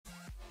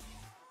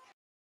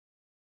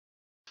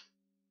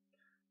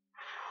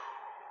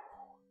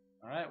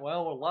Alright,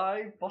 well, we're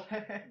live, buddy.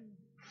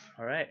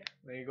 Alright,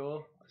 There you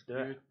go. let's do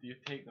it. You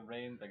take the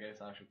reins. I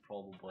guess I should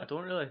probably. I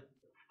don't really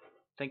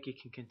think you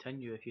can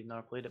continue if you've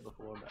never played it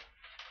before, but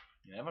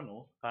You never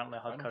know. apparently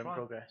I had Final current try.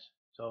 progress.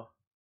 So,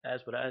 it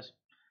is what it is.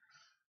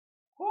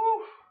 Woo!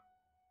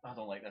 I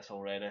don't like this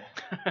already.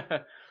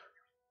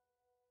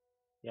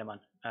 Yeah, man.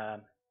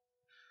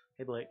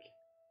 Hey, Blake.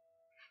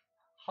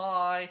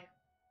 Hi.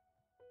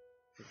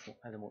 His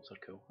emotes are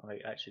cool. I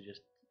might actually just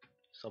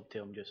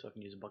subtail him just so I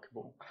can use a bucket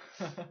bottle.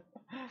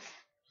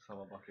 Some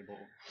a bucket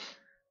bottle.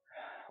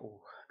 Oh,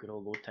 good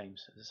old load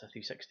times. Is this a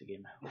 360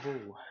 game?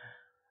 Oh,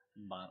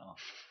 Banter.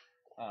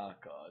 Oh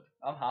god.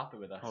 I'm happy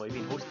with this. oh, you've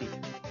been hosted.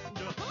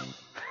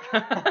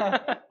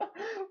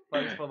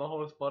 Thanks for the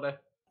host, buddy.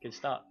 Good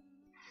start.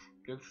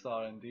 Good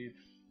start indeed.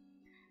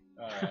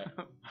 Alright.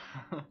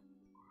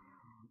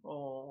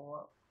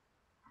 Oh.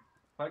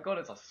 Thank god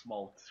it's a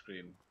small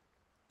screen.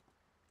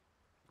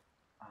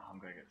 Ah, I'm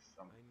gonna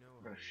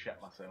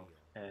shit myself.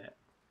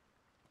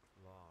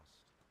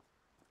 Lost,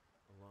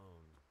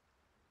 alone,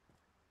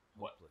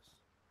 What? hopeless.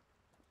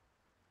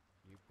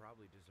 You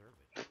probably deserve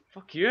it,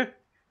 Fuck you!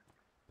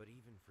 but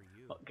even for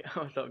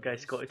you, I thought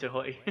guys got it too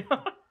hotty.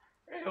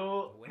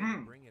 Heyo. a way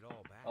to bring it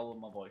all back. I love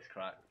my voice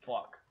crack.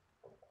 Fuck.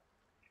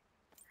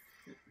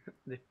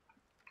 The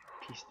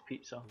pieced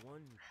pizza. The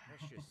one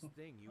precious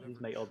thing you These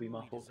ever might all be my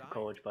truly hope for desired.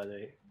 college, by the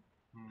way.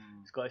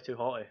 Hmm. It's got it too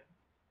hotty.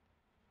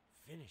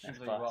 Finish That's it.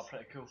 Seems like you got class. a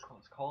pretty cool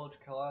college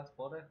class,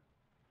 buddy.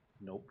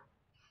 Nope.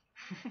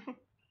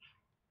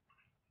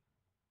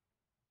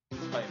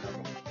 Fine,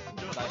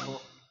 Nice one.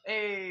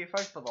 Hey,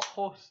 thanks for the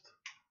host.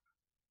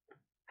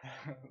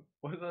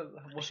 What is that?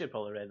 I should have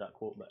probably read that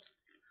quote, but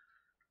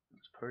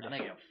it's I pretty. don't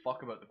give a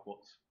fuck about the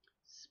quotes.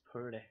 It's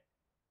pretty.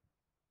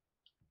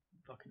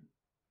 Fucking.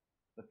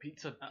 The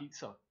pizza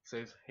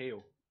says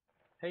hail.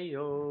 Hey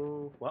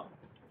yo. What?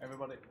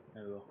 Everybody,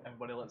 There we go.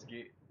 everybody, let's get.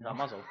 Is that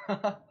muzzle?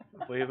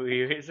 Wait, what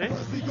you going to say?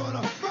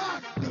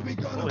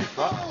 Holy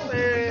fuck.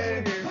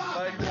 Hey,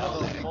 thanks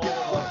for the follow,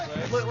 my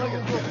friend. Look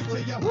at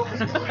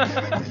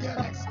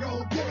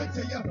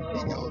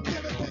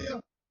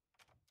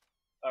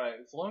Alright,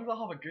 as long as I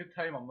have a good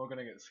time, I'm not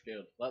gonna get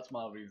scared. That's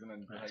my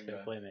reasoning That's behind fair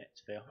it. play, mate.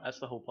 It's fair. That's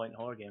the whole point in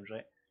horror games,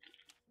 right?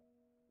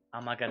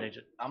 I'm not gonna.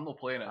 I'm not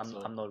playing it,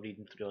 so. I'm not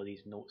reading through all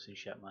these notes and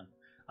shit, man.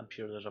 I'm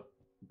sure there's a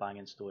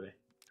banging story.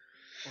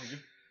 Oh,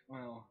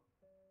 well,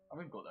 I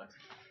haven't got this.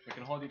 We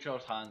can hold each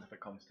other's hands if it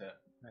comes to it.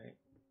 Right.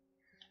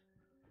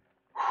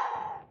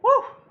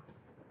 Woo!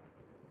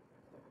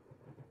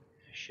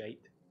 Shite.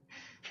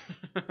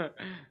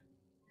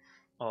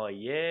 Oh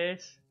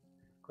yes.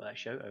 Got that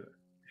shout out.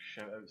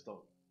 Shout out,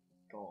 stop.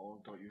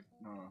 Don't you?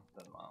 No,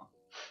 doesn't matter.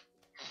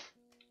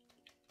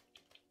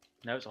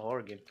 Now it's a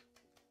horror game.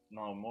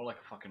 No, more like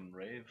a fucking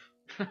rave.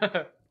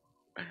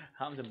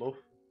 Happens in both.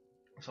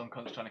 Some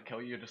cunt's trying to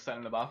kill you, you're just sitting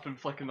in the bathroom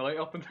flicking the light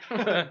up and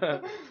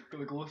got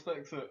the glow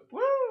sticks out.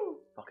 Woo!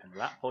 Fucking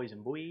rat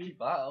poison, boy. Keep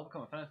that, I'll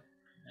become a fan.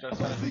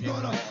 Just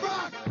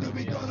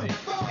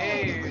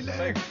Hey,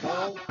 big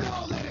ball.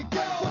 I think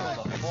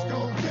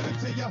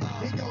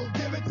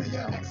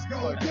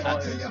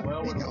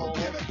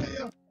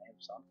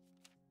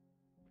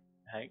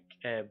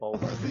ball.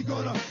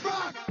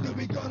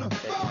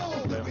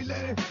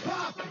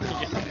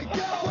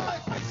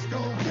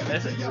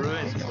 This is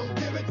ruined the whole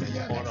horror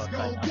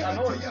thing. I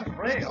know it's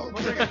great. I'm not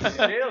gonna get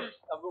scared.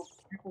 I've got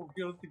people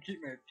here to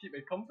keep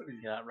me company.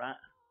 Yeah, that rat.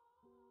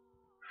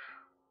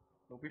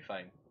 We'll be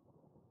fine.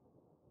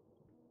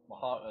 My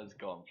heart is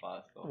gone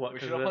fast though. What, We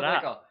 'cause should have of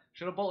put that?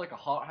 should have bought like a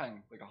heart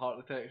hang, like a heart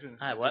detection.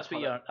 Aye, well, that's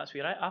what your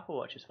Apple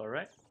Watch is for,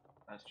 right?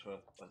 That's true.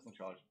 That's no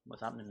charge.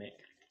 What's happening, mate?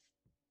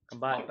 Come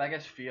My back.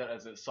 biggest fear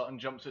is that something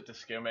jumps out to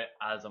scare me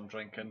as I'm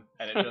drinking,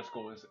 and it just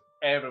goes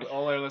everywhere.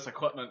 All of this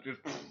equipment just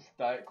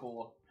Diet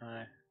Cola.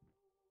 Aye.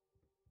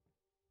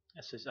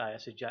 This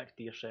is Jack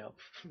Deere setup.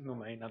 No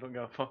mine, I don't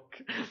give a fuck.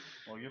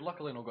 Well, you're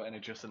luckily not got any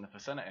juice in the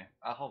vicinity.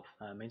 I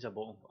have. Mine's a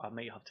bottle. I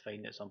might have to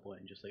find it at some point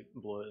and just like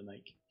blow out the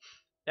mic.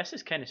 This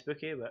is kind of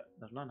spooky, but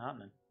there's none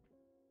happening.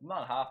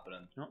 Not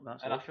happening. No,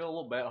 that's And it. I feel a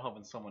lot better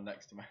having someone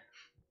next to me.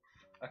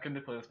 I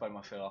couldn't play this by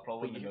myself. I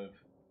probably But wouldn't you- move.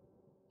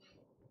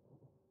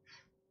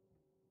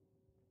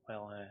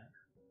 Well,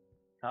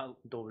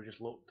 that door was just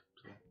locked.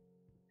 So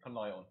I Turn the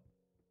light on.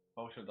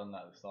 Probably should have done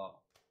that at the start.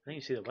 think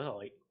you see there was a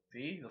light.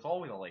 See, there's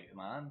always a light,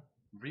 man.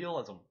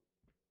 Realism.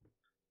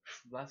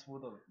 That's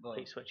what the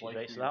Light switches, life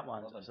right? So we that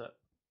one's live in. that's it.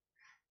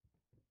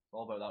 It's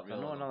all about that There's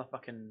realism. not another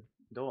fucking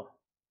door.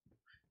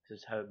 This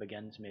is how it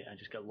begins, mate. I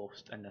just get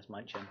lost in this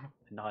mansion,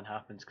 and nothing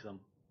happens because I'm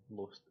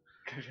lost.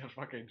 Because you're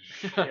fucking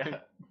shit.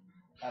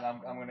 And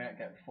I'm gonna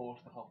get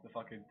forced to have to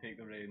fucking take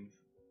the reins.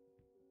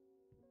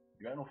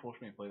 You better not force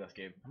me to play this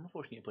game. I'm not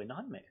forcing you to play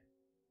nothing, mate.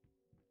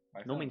 I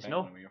No still means have no.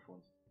 one of my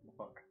earphones. What the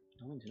fuck?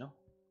 No one's no.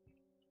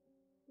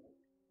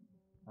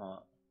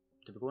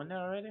 Did we go in there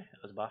already?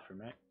 That was a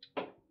bathroom,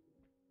 right?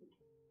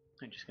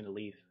 I'm just gonna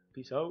leave.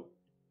 Peace out.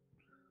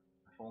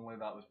 If only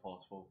that was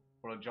possible.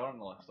 We're a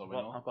journalist, are we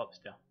Well, I'll not? go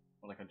upstairs.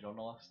 We're like a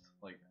journalist,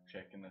 like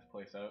checking this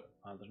place out.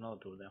 There's another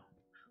door there.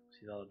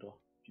 See the other door.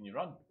 Can you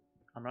run?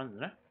 I'm running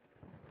there.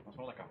 That's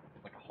more like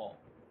a hop,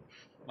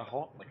 A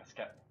hop? like a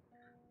skip.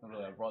 Not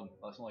really a run.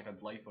 That's not like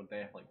a life or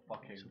death, like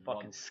fucking It's a run.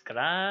 fucking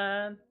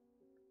scran.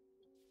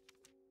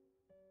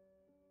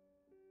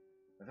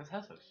 Is this his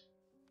house?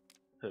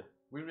 Who?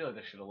 We really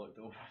just should have looked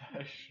over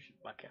this.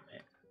 Back it,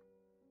 mate.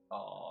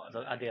 Oh,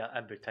 I do that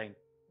every time.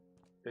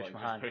 Push like, my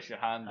just hand. push your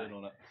hand in Aye.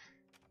 on it.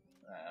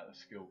 The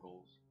school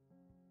goals.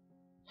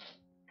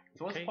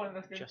 So what's the Okay, point of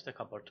this game? just a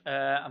cupboard.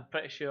 I'm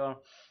pretty sure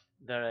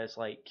there is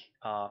like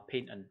a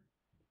painting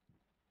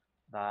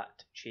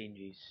that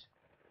changes.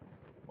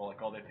 Well,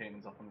 like all the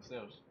paintings up on the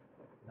stairs.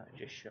 That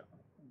just shut.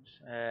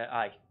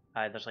 Aye.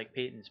 There's like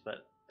paintings,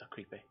 but they're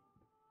creepy,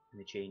 and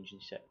they change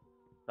and shit.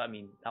 But I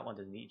mean, that one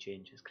doesn't need to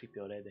change. It's creepy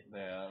already.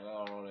 Yeah, they're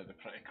already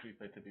pretty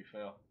creepy to be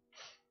fair.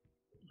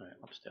 Right,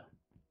 upstairs.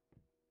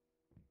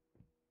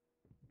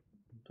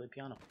 Play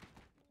piano.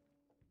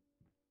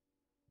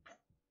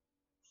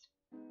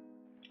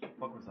 What the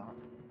fuck was that?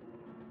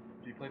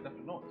 Do you play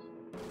different notes?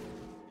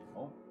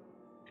 Oh,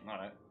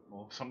 alright.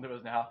 Well, somebody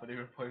wasn't happy they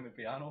were playing the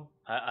piano.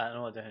 I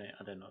know I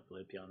did not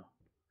play piano.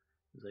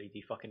 It was like, do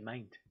you fucking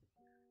mind?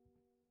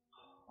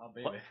 Ah,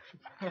 baby.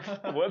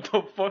 What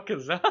the fuck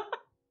is that?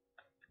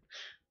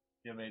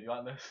 Yeah, mate, you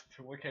want this?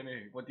 What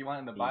do you want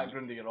in the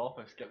background of your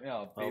office? Get me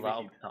a baby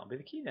Well, head. that'll be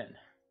the key then.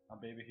 A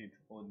baby head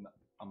on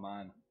a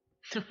man.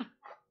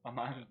 A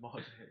man's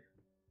body.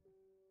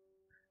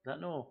 Is that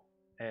no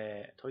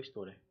Toy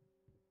Story?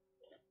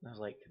 There's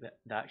like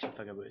the action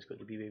figure, but it's got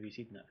the baby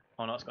seed in it.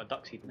 Oh no, it's got a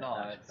duck seed in it. No, the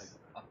action it's figure.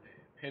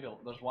 a pair of,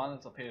 there's one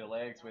that's a pair of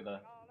legs with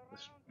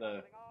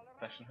the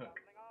fishing hook.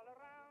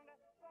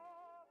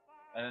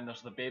 And then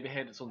there's the baby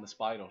head that's on the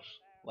spider's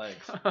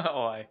legs.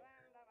 Oh aye.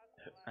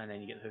 And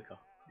then you get the hooker.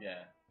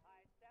 Yeah.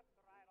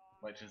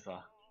 Which is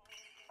a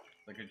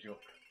good joke.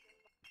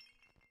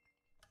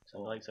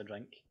 So likes a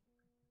drink.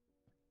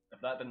 If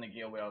that didn't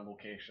get away our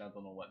location, I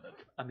don't know what did.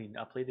 I mean,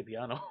 I play the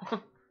piano.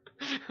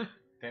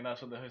 Then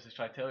that's what the house is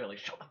trying to tell you, like,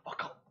 shut the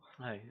fuck up!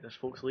 Aye, there's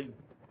folks sleeping.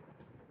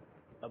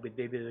 That'll be the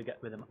baby they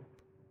get with him.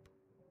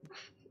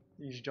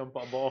 You just jump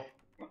at a ball.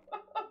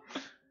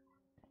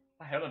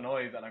 I heard a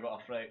noise and I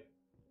got a fright.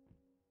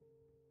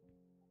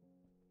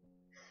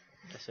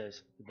 This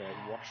is the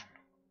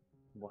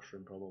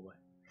washroom probably.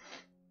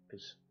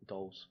 Because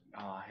dolls.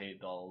 Oh, I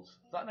hate dolls. Is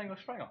that an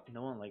English Springer?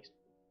 No one likes.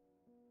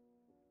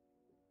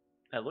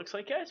 It looks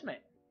like it is,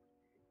 mate.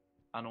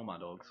 I know my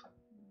dogs.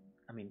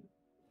 I mean,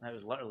 that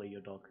was literally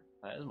your dog.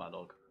 That is my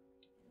dog.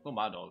 Not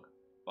my dog,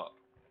 but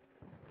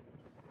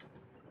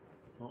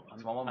Oh,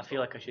 it's my mum's I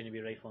feel dog. like I shouldn't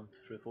be rifling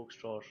through folks'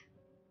 drawers.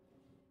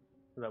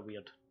 A bit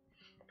weird.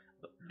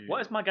 You-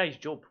 What is my guy's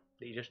job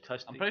that he just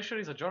has to? I'm pretty sure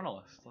he's a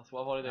journalist. That's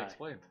what I've already Aye.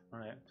 explained.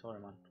 Alright, sorry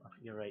man.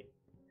 You're right.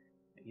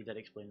 You did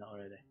explain that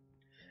already.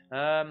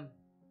 Where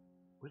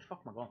the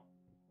fuck am I going?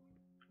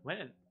 Went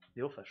in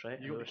the office, right?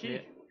 You got the And key.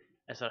 there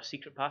was Is there a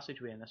secret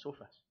passageway in this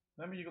office?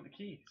 Remember you got the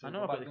key. So I know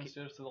go about back the key.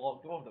 downstairs to the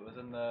locked door that was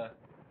in the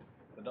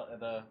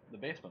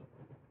basement.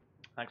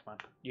 Thanks, man.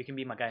 You can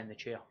be my guy in the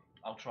chair.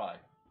 I'll try.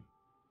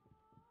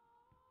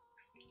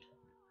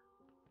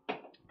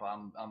 But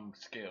I'm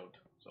scared.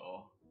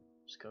 So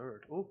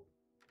Scared. Oh.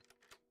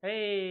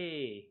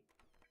 Hey.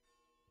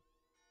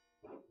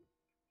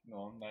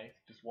 no, nice.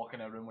 Just walk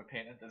in a room with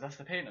painting. Is this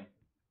the painting?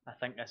 I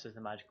think this is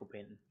the magical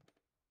painting.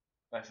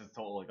 This is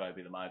totally gotta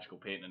be the magical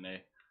painting, eh?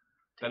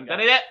 Take Didn't that.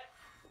 it?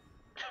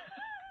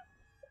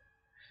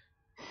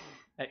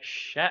 It's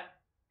shit.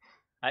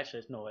 Actually,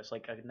 it's no. It's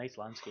like a nice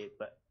landscape,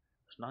 but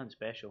it's nothing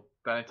special.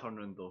 Danny turn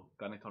round though.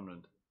 Danny turn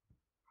round.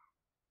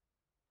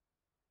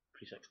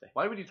 360.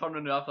 Why would you turn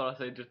round after I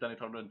said just Danny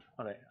turn round?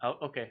 Alright.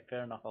 Okay.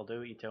 Fair enough. I'll do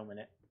what you tell me.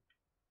 It.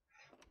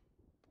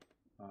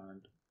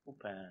 And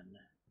open.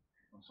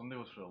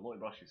 Somebody goes through a lot of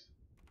brushes.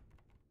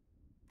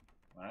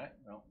 Alright,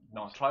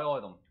 no, try all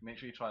of them. Make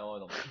sure you try all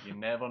of them. You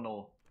never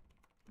know.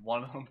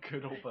 One of them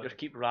could open. Just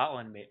keep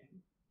rattling, mate.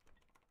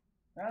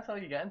 That's how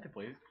you get into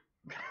plays.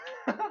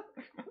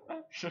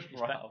 Just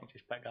Just rattle.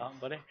 pick that up,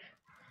 buddy.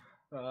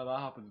 That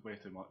happens way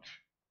too much.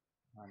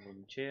 And on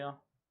the chair.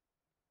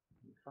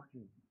 You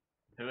fucking.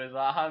 Who is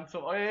that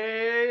handsome?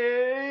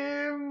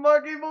 Hey,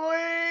 muggy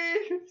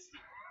boys!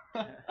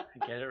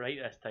 Get it right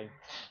this time.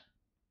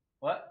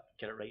 What?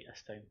 Get it right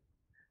this time.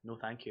 No,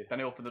 thank you.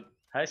 Danny opened it.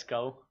 Hi,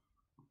 Skull.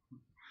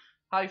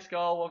 Hi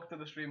Skull, welcome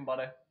to the stream,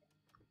 buddy.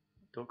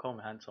 Don't call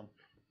me handsome.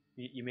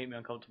 You make me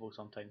uncomfortable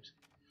sometimes.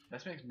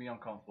 This makes me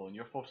uncomfortable and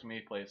you're forcing me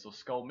to play, so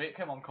Skull, make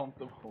him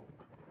uncomfortable.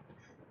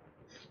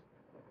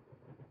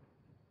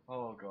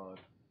 Oh god.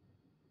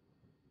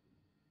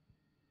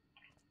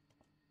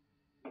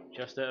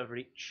 Just out of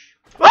reach.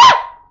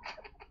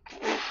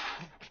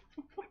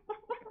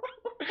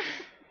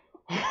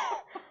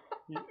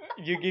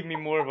 You gave me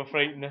more of a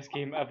fright in this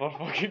game ever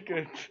fucking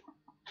could.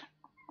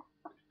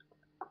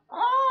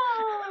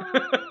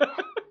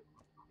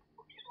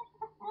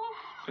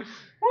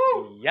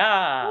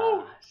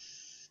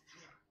 Yes.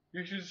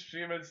 You should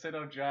stream instead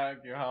of Jack,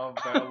 you have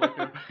better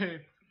looking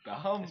face.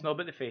 Damn. It's not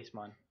about the face,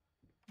 man.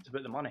 It's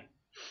about the money.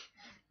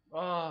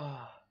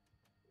 Ah.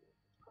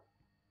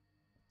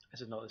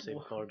 This is not the same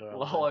corridor.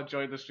 Lol, I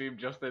joined the stream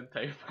just in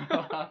time.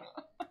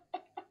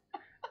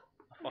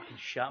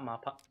 Shut my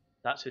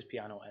That's whose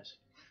piano it is.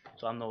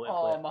 So I'm not going to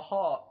play Oh, it. my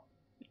heart.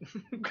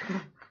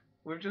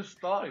 We've just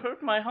started.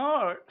 Hurt my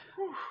heart.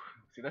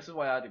 See, this is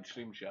why I did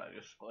stream chat.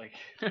 Just like.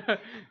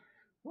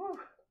 Woo.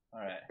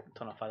 Alright.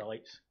 Turn off the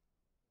lights.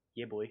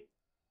 Yeah, boy.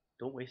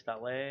 Don't waste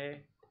that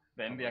leg.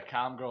 Then be a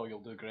cam girl, you'll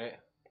do great.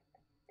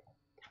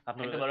 I've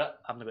not Think got about it.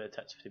 I've not got the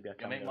tits to be a You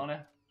camera. make money.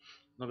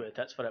 I've not got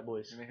the tits for it,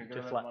 boys. You make a good Too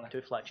amount of money.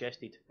 too flat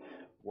chested.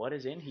 What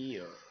is in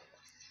here?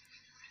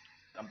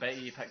 I bet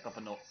you picked up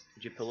a note.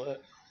 Did you pull it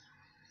out?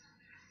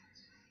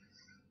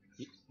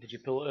 Did you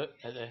pull it out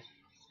at the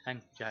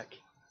thing, Jack?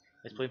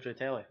 It's playing through the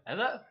telly. Is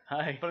it?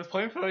 Hi. But it's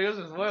playing for yours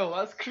as well.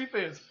 That's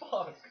creepy as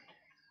fuck.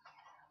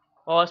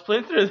 Oh, it's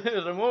playing through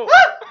the remote.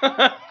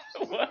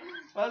 What?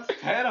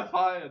 That's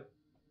terrifying.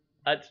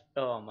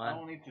 Oh I man.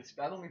 don't need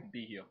to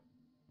be here.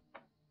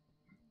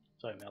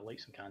 Sorry, mate. I'll light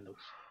some candles.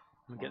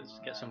 I'm gonna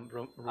get some.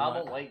 I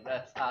don't like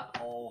this at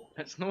all.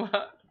 It's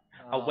not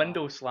a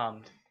window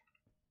slammed.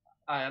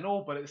 I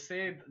know, but it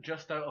said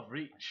just out of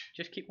reach.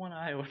 Just keep one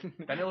eye on.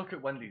 Then you look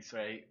at Wendy's,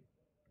 right?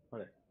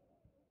 What?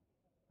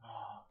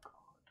 Oh god.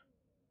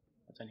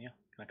 What's in here?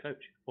 Can I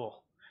crouch?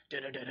 Oh.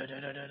 God damn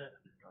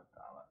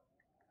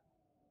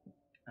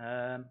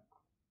it.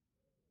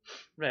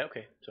 Right.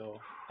 Okay. So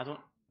I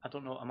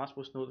don't know. Am I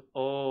supposed to know?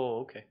 Oh.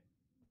 Okay.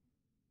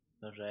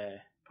 There's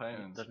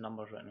Paintings. There's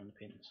numbers written on the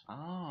paintings.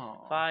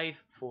 Oh. 5,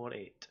 4,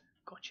 8.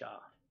 Gotcha.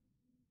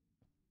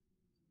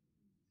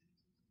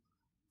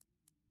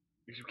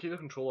 You should keep the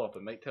controller up.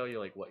 It might tell you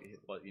like what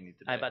you need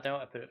to do. Aye, but I don't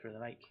want to put it through the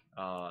mic.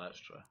 Oh, that's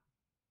true.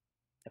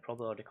 It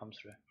probably already comes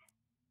through.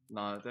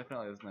 No, it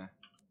definitely isn't.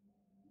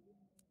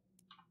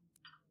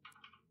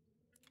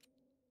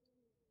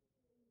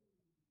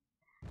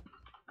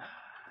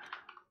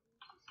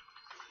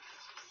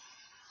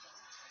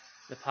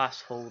 The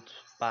past holds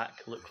back.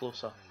 Look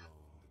closer.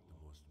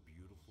 The most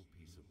beautiful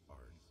piece of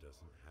art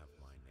doesn't have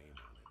my name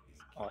on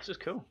it. Oh, this is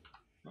cool.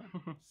 So,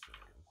 will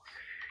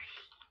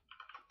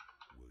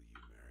you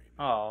marry me?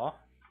 Aw.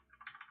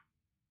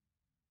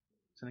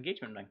 It's an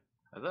engagement ring.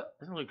 Is it?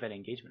 Doesn't look very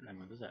engagement ring,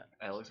 does it?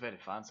 It looks very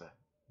fancy.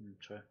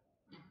 True.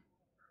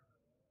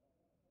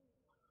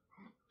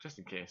 Just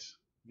in case.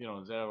 You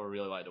know, Zara would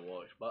really like to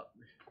watch, but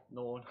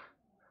no one.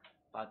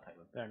 Bad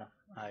timing. Fair enough.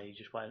 I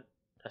just went.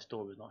 This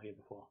door was not here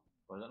before.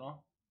 Was it not?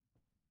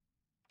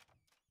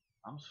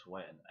 I'm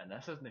sweating, and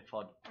this isn't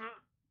fun.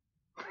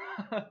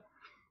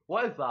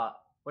 What is that?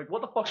 Like,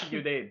 what the fuck are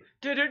you doing?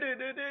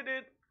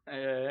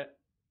 I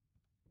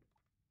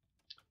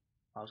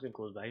was gonna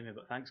close behind me,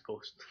 but thanks,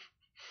 Ghost.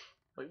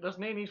 Like, there's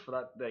no need for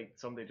that, like,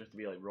 somebody just to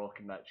be, like,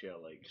 rocking that chair,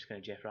 like. Just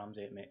gonna Jeff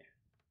Ramsey it, mate.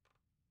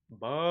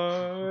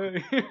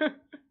 Bye.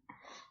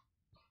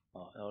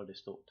 Oh, it already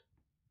stopped.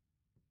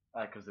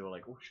 Because they were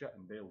like, oh shit,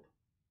 I'm bailed.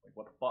 Like,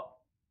 what the fuck?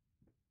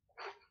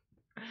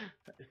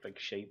 That big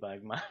shite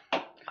bag, man.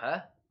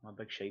 Huh? My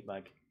big shite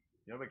bag.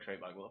 You're a big shite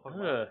bag, what the fuck?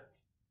 Man?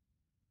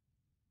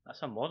 That's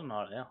some modern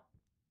art there.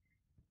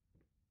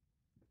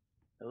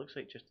 It looks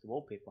like just the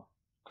wallpaper.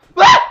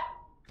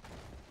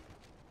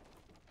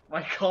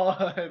 My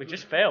god! We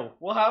just fell.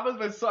 What happens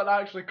when something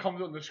actually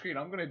comes on the screen?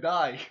 I'm gonna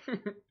die.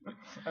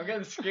 I'm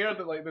getting scared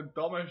at like the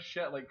dumbest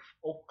shit, like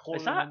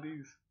closing that-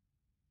 these.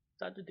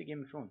 That did the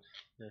Game of Thrones.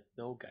 The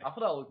old guy. I thought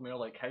that looked more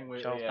like him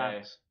with Charles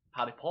Dance.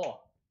 Harry Potter.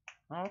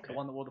 Oh, okay. The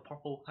one that wore the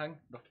purple thing,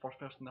 the first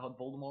person that had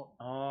Voldemort.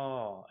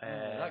 Oh,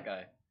 That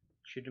guy.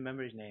 should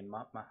remember his name.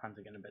 My hands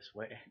are getting a bit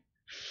sweaty.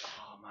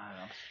 Oh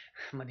man,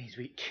 My knee's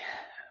weak.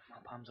 My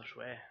palms are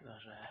sweaty.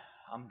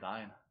 I'm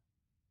dying.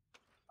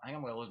 I think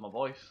I'm gonna lose my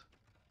voice.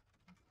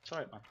 It's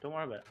alright, man. Don't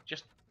worry about it.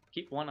 Just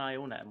keep one eye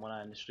on it and one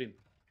eye on the stream.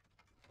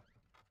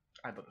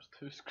 I thought there's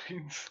 2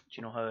 screens. Do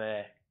you know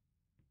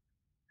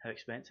how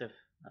expensive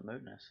that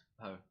mountain is?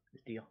 How?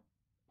 It's dear.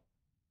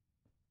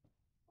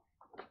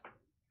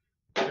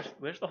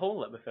 Where's the hole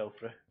that we fell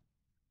through?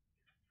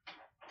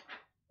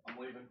 I'm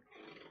leaving.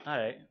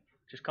 Alright,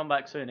 just come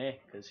back soon, eh?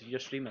 Because you're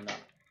streaming that.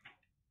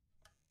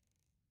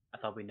 I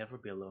thought we'd never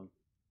be alone.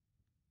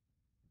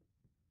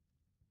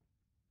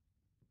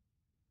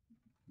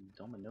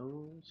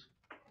 Dominoes.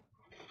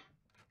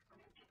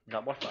 Is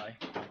that worth it,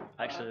 eh?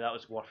 Actually, that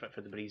was worth it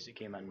for the breeze that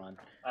came in, man.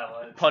 I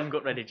was. Pun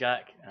got ready,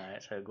 Jack.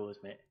 That's how it goes,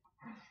 mate.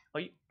 Oh,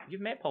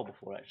 you've met Paul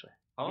before, actually.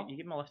 Oh? You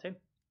gave him a lift time.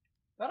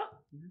 Did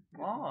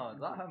I? Oh, is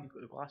that him? You've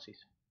got the glasses.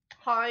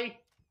 Hi!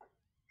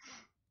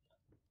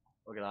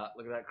 Look at that.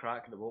 Look at that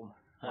crack at the bottom.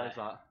 What is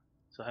Aye. that?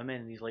 So how many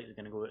of these lights are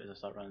going to go out as I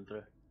start running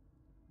through?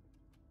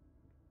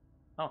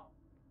 Oh,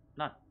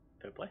 none.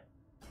 Fair play.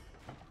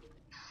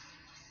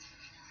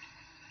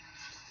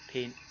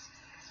 Paint.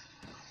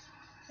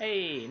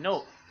 Hey, no.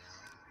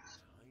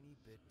 Tiny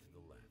bit to the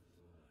left.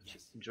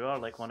 Yes. Drawer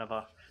like one of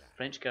our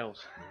French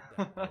girls.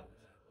 Hold that pose.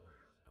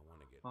 I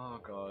want to get Oh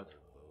god. those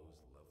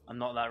I'm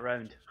not that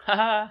round.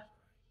 Haha.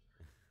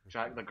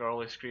 Jack the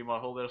girly screamer,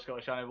 hold there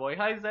Scottish Annie boy.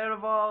 Hi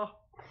Zerva!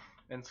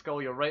 And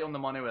Skull, you're right on the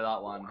money with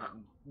that one.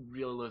 I'm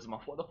really losing my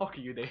what the fuck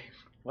are you doing?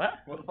 What?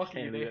 What the fuck are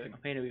you doing? I'm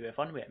paying a wee bit of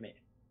fun with it, mate.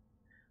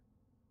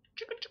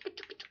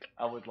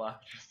 I would laugh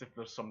just if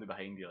there's somebody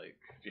behind you, like,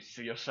 just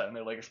see you're sitting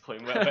there like it's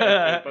playing with a bit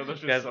of paper, there's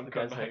just some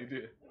cunt behind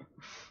you.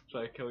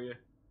 Try to kill you.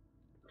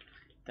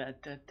 Dun,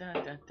 dun, dun,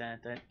 dun, dun,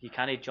 dun. You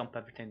can't jump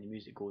every time the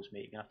music goes,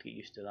 mate. You're gonna have to get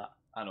used to that.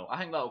 I know, I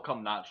think that'll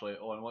come naturally.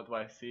 Oh, and what do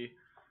I see?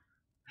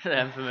 The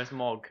infamous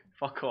Mog.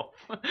 Fuck off.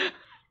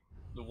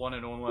 The one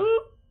and only.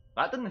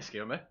 That didn't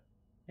scare me.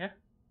 Yeah.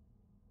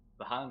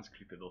 The hand's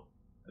creepy though.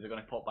 Is it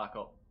gonna pop back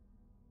up?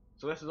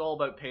 So this is all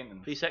about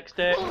painting.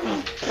 360.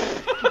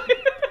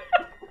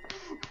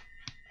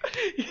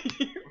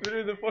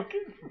 Through the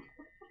fucking.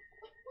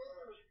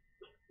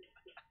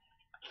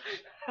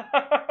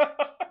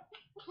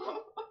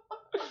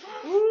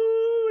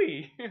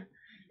 Woo-wee.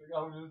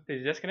 Did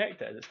you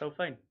disconnect it? Is it still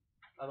fine?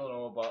 I don't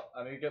know, but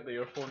I need to get the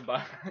earphone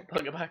back.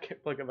 Plug it back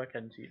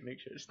in so you make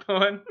sure it's still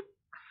on.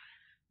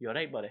 You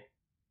alright, buddy?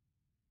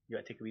 You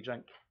gotta take a wee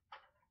drink.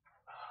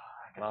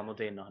 Well, I'm not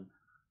doing nothing.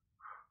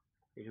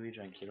 Take a wee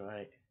drink, you're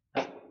alright.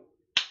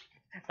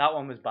 That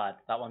one was bad.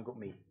 That one got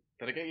me.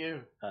 Did it get you?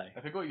 Aye.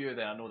 If it got you,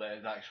 then I know that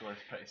it's actually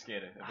pretty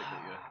scary. If it got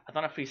you. I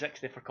done a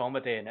 360 for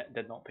comedy and it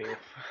did not pay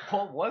off.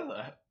 What was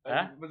it?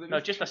 Huh? Was it No,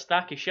 just a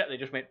stack of shit that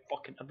just went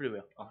fucking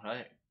everywhere.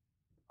 Alright.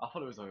 I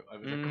thought it was a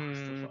ghost or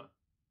something.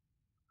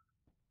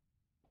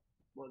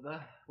 What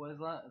is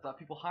that? Is that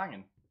people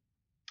hanging?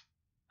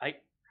 Aye.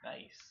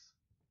 Nice.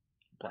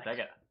 Black. I dig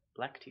it.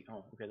 Black tea.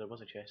 Oh, okay, there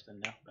was a chest in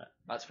there, but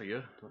That's for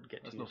you. don't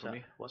get That's to not use for that.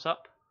 me. What's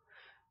up?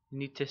 You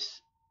need to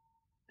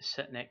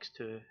sit next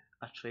to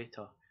a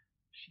traitor.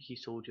 He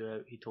sold you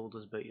out. He told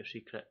us about your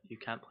secret. You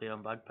can't play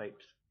on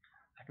bagpipes.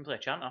 I can play a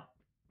chanter,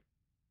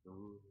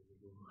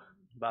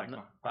 but,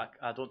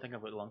 I don't think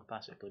I've got the lung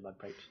capacity to play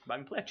bagpipes. But I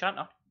can play a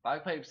chanter.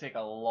 Bagpipes take a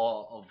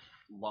lot of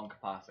lung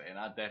capacity, and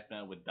I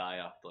definitely would die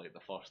after like the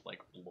first like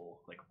blow.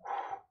 Like,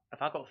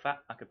 If I got fit,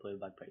 I could play the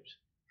bagpipes.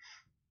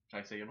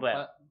 try to say you're not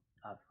Well,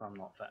 fit. I'm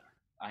not fit.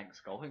 I think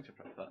Skull thinks you're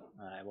pretty fit.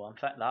 Well, I'm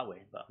fit that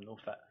way, but I'm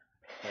not fit.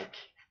 Like,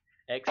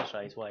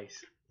 exercise wise.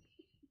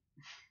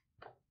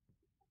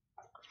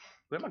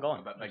 Where am I going?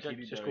 A bit big Just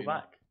headed go there, you know.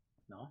 back.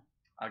 No.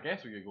 I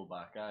guess we could go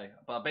back, aye.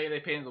 But I bet the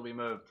paintings will be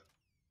moved.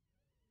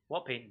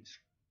 What paintings?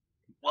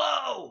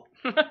 Whoa!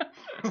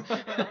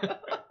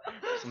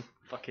 Some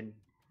fucking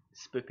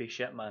spoopy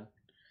shit, man.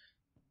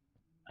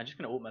 I'm just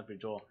gonna open every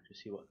drawer to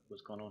see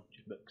what's going on.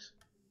 Just books.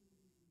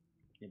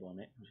 Maybe on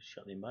it. I'll just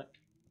shut them back.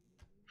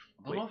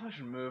 I don't know if I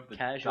should move the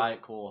Casual.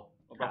 Diet Cola.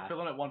 I'm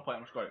feeling at one point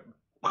I'm just going.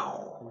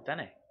 Oh,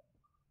 didn't I?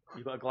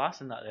 You've got a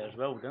glass in that there as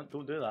well. Don't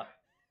do that.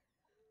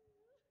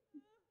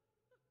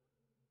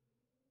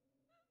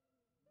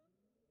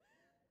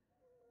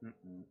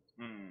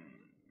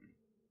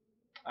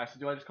 So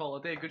do I just call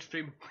it a day? Good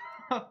stream.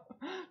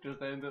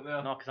 Just end it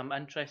there. No, because I'm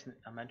interested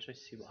to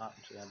see what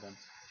happens to them.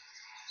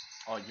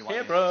 Oh, you want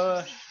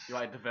Hairbrush! You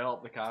want to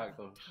develop the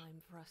characters.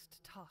 Time for us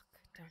to talk,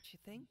 don't you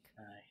think?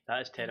 Aye,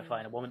 that is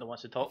terrifying. A woman that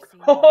wants to talk. I've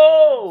seen Ho you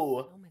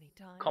ho! so many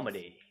times,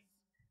 Comedy.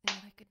 and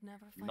I could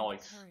never find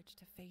Nice. the courage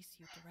to face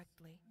you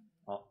directly.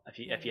 Oh,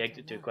 if you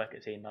exit too quick,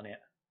 it's saying none of it.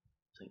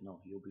 It's like, no,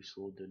 you'll be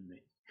slowed down,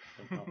 mate.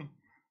 Think not.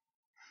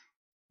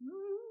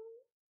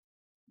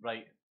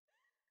 Right.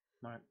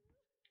 Right.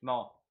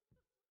 No.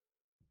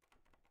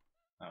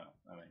 Oh,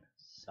 alright.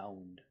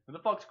 Sound. Who the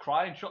fuck's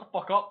crying? Shut the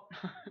fuck up!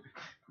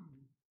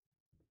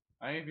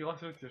 I need to be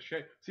listening to your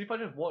shit. See if I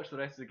just watch the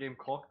rest of the game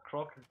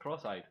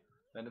cross-eyed,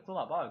 then it's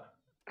not that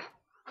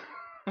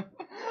bad.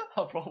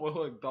 I'll probably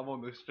look dumb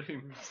on the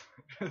stream,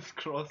 just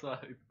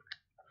cross-eyed.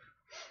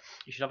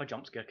 You should have a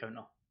jump scare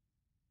counter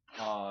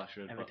Oh, I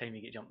should. every but time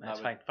you get jumped. that That's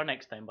would- fine. For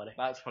next time, buddy.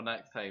 That's for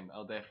next time.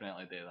 I'll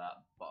definitely do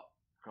that. But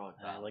God,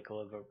 that, Like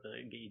Oliver,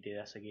 get you do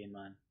this again,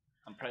 man.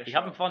 I'm pretty You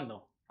sure. having fun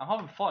though? I'm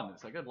having fun.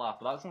 It's a good laugh,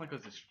 but that's only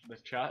because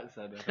this chat is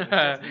said it. If it's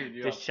just me and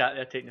you, Just chat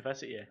there taking the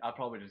piss at you. I'd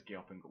probably just get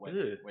up and went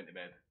Ooh. to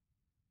bed.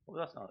 Well,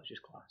 that's not. It's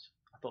just class.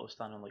 I thought it was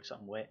standing on like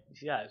something wet. You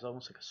see that? It's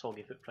almost like a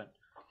soggy footprint.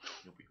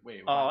 You'll be,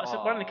 wait, Oh, what? it's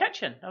we're in the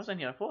kitchen. I was in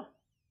here before.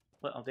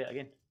 Look, I'll do it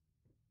again.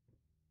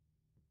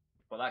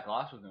 But that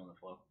glass wasn't on the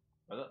floor,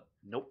 was it?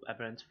 Nope,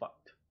 everyone's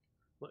fucked.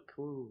 Look,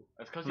 whoa.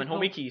 It's because I'm in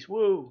homie keys.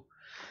 Whoa.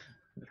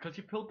 It's because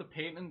you pulled the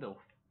painting, Dolph.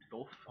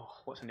 Oh,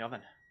 what's in the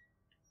oven?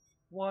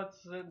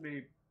 What's in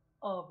the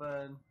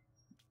oven?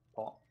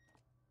 Pot.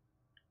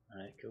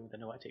 Alright, cool. Didn't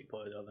know what to take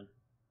pot out of the oven.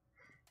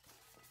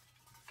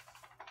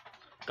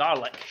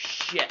 Garlic.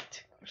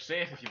 Shit. You're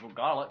safe if you put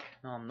garlic.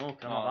 No, I'm no,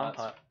 'cause I'm Oh,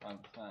 a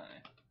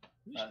vampire.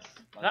 That's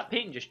That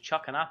painting just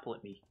chuck an apple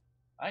at me.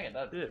 I think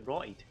it did. Ooh, it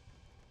rotted.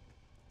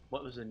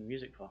 What was the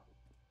music for?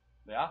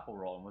 The apple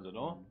rotten, was it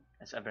no?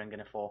 It's everything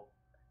gonna fall.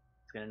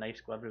 It's gonna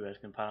knives go everywhere. It's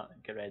gonna apparently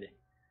get ready.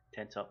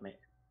 Tense up, mate.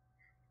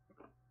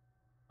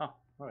 Oh,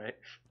 alright.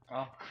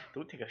 Oh.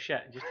 Don't take a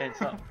shit, just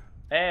tense up.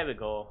 There we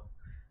go.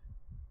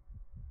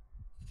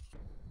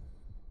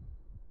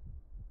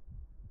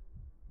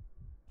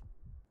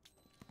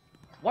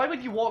 Why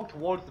would you walk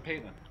towards the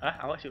painting?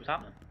 I want to see what's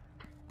happening.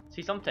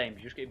 See, sometimes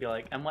you just gotta be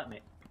like, I'm with me.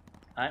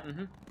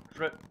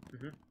 Fruit.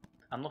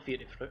 I'm not fear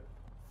to fruit.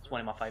 It's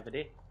one of my 5 a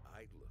day. I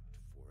looked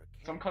for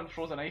a Some cunt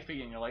throws a knife at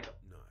you and you're like,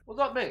 none, what's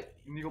up, mate?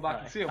 And you go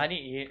back and see him.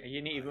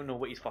 You need to know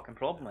what his fucking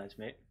problem is,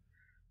 mate.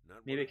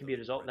 Not Maybe one it can be of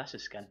those resolved. red That's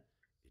his skin. ones.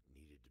 It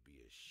needed to be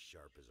as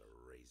sharp as a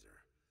razor.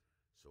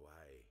 So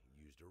I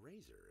used a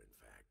razor, in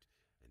fact,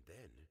 and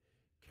then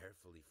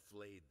carefully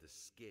flayed the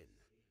skin.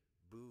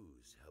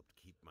 Booze helped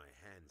keep my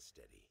hands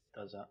steady.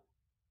 Does that?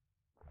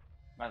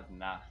 That's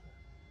nasty.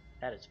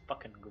 That is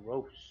fucking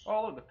gross.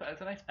 Oh look,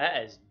 it's a nice.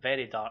 It is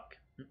very dark.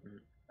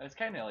 It's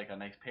kind of like a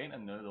nice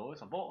painting now though.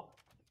 It's a bottle.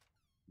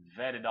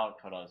 Very dark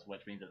for us,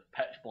 which means it's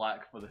pitch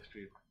black for the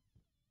stream.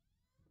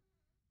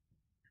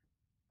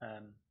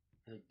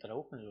 Did I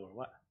open the door or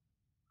what?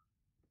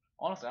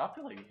 Honestly, I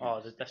feel like. You Oh,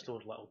 could this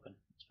door's lit open.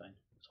 It's fine.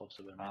 It's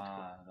obviously where I'm meant to go.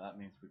 Ah, that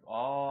means we.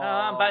 Oh,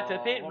 I'm back to the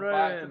paint we're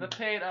back to room. the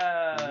paint.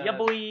 Yeah,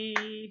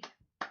 boy.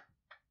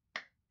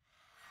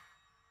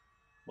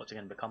 What's it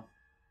gonna become?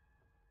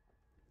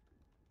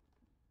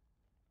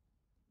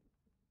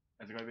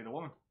 Is it going to be the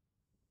woman?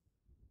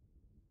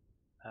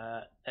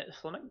 It's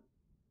flamingo.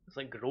 It's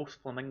like gross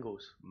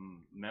flamingos.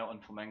 Melting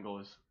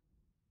flamingos.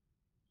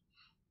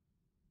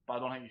 But I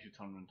don't think you should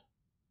turn around.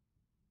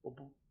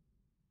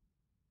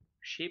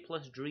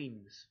 Shapeless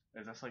dreams.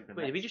 Is this like the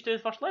Wait, did next? we just do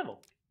the first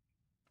level?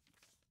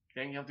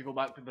 I think you have to go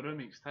back to the room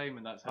each time,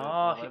 and that's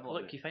how the level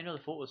look, it. you find all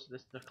the photos.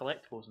 They're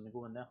collectibles and they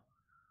go in there.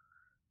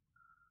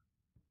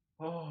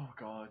 Oh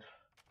god.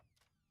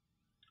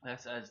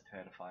 This is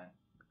terrifying.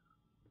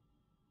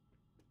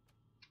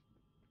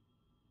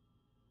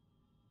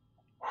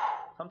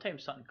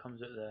 Sometimes something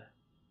comes out of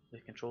the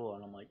controller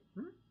and I'm like,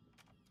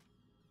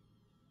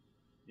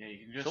 Yeah, you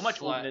can just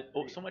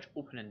so much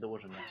opening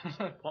doors in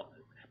this.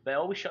 But it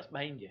always shuts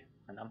behind you,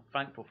 and I'm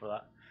thankful for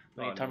that.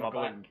 When you turn my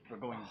back we're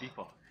going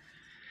deeper.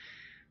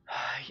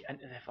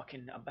 into the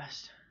fucking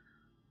abyss.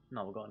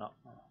 No, we're going up.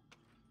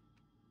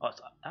 Oh,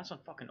 that's a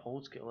fucking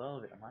old school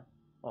elevator, man.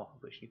 Oh, I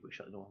wish you could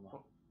shut the door. Man.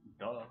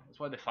 Duh. That's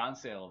why they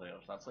fancy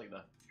elevators. That's like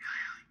the.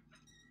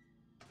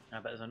 Yeah,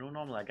 but there's no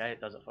normally a guy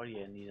that does it for you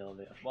in these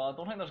elevators. Well, I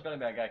don't think there's gonna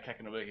be a guy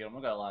kicking about here. I'm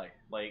not gonna lie.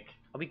 Like,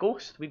 Are we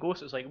ghosts?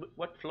 It's like,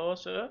 what floor,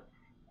 sir?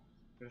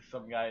 there's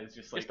some guy is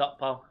just like, Just up,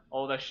 pal.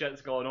 all this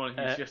shit's going on,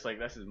 and he's just like,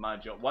 this is my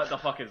job. What the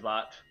fuck is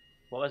that?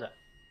 What was it?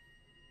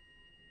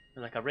 It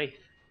was like a wraith.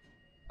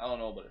 I don't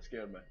know, but it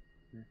scared me.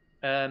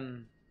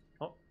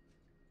 Oh.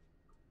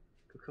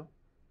 Cool.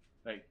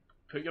 Like,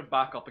 put your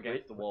back up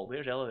against the wall.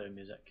 Where's elevator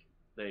music?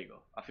 There you go.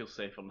 I feel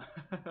safer now.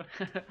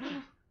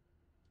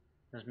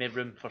 There's made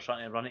room for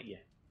something to run at you.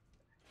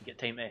 You get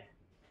time to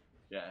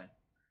Yeah.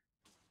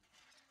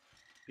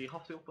 Do you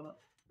have to open it?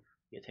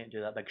 get time to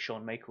do that big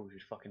Shawn Michaels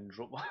just fucking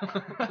drop.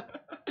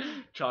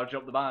 Charge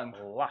up the band.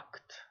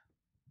 Locked.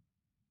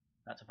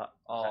 That's a fact.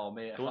 Oh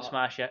mate, Don't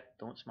smash it.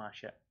 Don't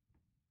smash it.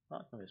 Oh,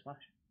 it's not gonna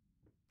smash.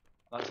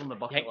 That's on the You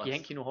bucket think, list. you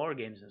think you know horror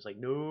games and it's like,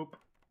 nope.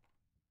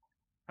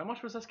 How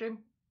much was this game?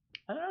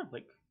 I don't know,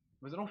 like,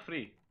 Was it not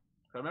free?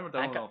 I remember I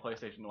downloading think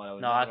it on PlayStation while I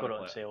was. no, I got it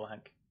on sale, I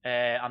think.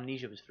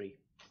 Amnesia was free.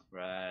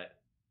 Right.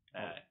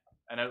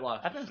 And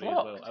Outlast was Everything's free as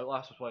well. locked.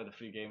 Outlast was one of the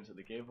free games that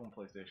they gave on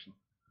PlayStation.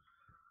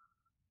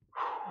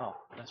 Oh,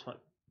 that's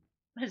what.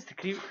 That's the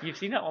creep. You've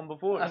seen that one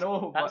before. I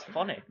know, That's but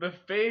funny. the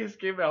face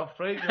gave me a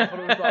fright. I thought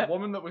it was that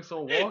woman that we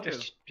saw walking.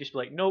 Just be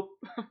like, nope.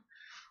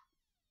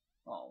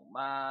 Oh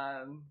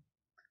man.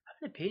 How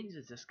many pages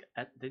is this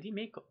guy? Did he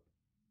make up?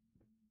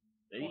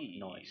 Hey.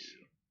 Nice.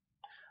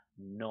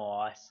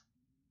 Nice.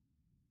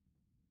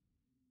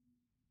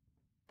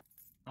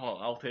 Oh,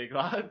 I'll take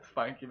that.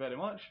 Thank you very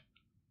much.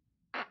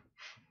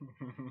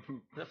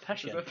 Is it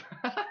fishing?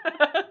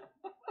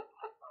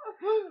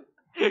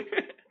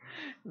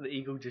 Is The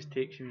eagle just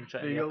takes you and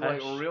tries it? to You're get a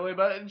like, fish. really,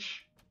 bitch?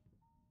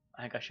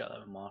 I think I shut that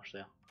with Marsh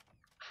there.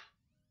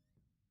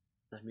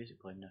 There's music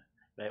playing now.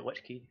 Right,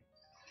 which key?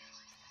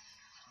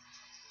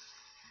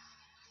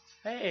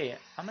 Hey,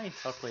 I mind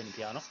her playing the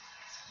piano.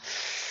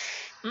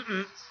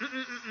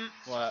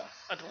 What?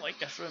 I don't like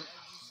this room.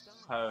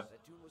 How?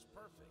 That tune was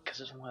perfect.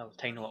 Because it's a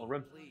tiny little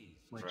room Please.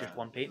 with Right. just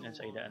one painting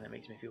inside it and it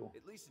makes me feel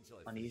At least until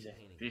I uneasy. finish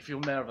painting. Do you feel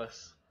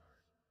nervous?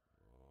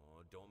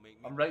 Oh, don't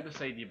make me. I'm right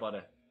beside you,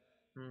 buddy.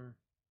 Hmm.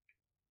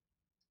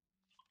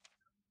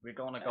 We're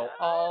gonna go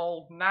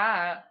all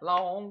night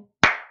long.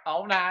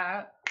 All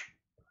night.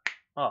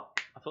 Oh,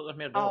 I thought there's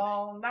more doors.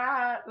 All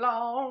night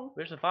long.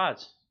 Where's the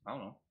pads? I don't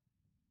know.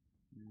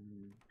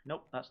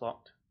 Nope, that's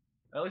locked.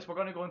 At least we're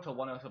gonna go until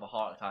one else have a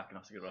heart attack and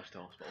have to get rushed to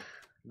hospital.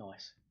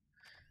 Nice.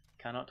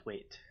 Cannot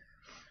wait.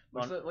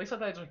 At least I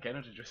died drink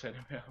energy just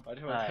anyway.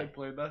 Imagine if I Aye. did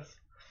play this.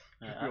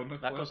 Right, Be on the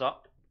that floor. goes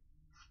up.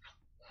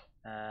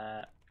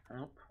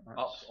 Nope. That's,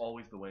 Up's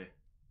always the way.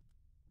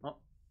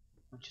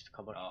 that's just a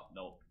cupboard. Oh,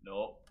 no,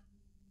 no.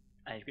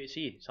 And you can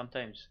see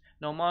sometimes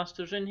no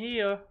monsters in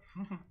here.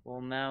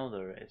 Well, now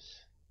there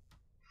is.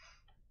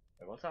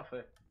 Wait, what's that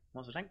for?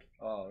 What's the drink?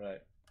 Oh,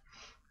 right.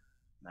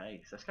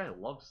 Nice. This guy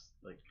loves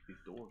like these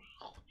doors.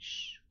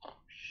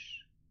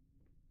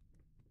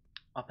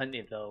 Up into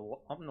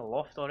up in the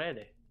loft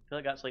already. I feel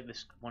like that's like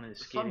this one of the The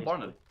scariest. sun's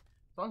burning.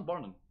 Sun's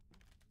burning.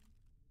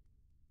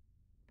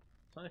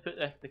 Let me put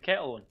the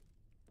kettle on.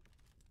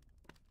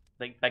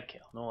 Like big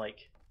kettle, no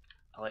like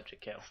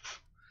electric kettle.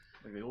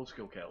 Like the old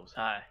school kettles.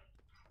 Aye.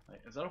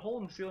 Like, is there a hole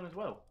in the ceiling as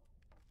well?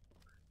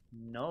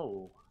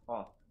 No.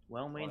 Oh,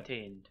 Well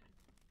maintained.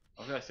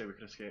 I was gonna say we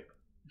could escape.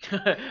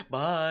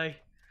 Bye.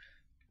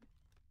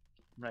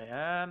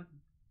 Right,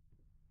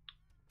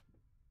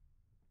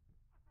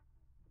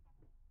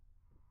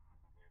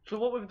 So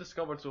what we've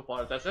discovered so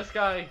far is that this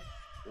guy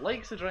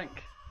likes to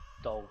drink.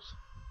 dolls.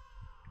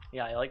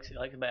 Yeah, he likes a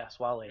bit of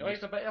swallowing. He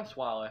likes a bit of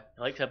swally.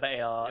 He likes a bit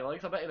of. He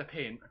likes a bit of the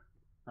paint.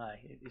 Aye,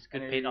 he's a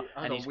good And painter. he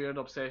has And a weird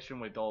obsession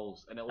with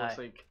dolls, and it looks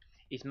Aye. like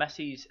his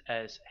missus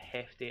is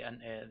hefty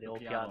into the old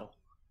piano. piano.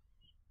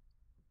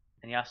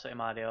 And he asked her to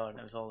marry her, and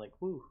it was all like,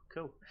 woo,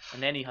 cool.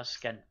 And then he has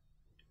skin.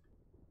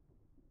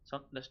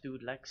 This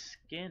dude likes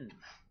skin.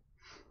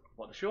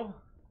 what the show.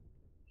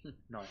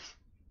 Nice.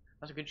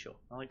 That's a good show.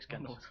 I like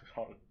skins. No, it's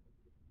hard.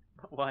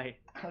 Why?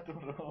 I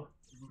don't know.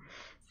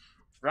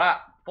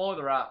 Rat, follow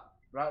the rat.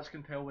 Rats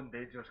can tell when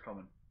danger's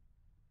coming.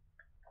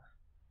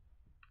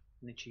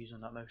 Any cheese on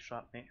that mouse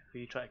trap, mate? Who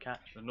you try to catch?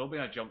 There's not been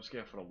a jump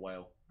scare for a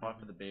while, apart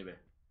from the baby.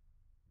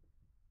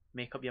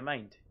 Make up your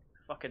mind.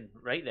 Fucking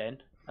right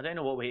then. I don't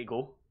know what way to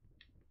go.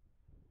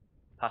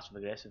 Passive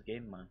aggressive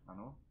game, man. I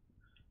know.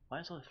 Why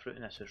is all the fruit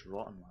in this just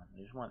rotten, man?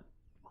 I just want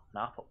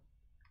an apple.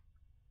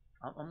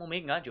 I'm not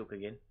making that joke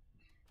again.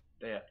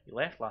 There. You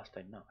left last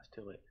time. No, it's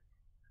too late.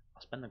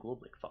 I'll spin the globe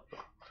like fuck though.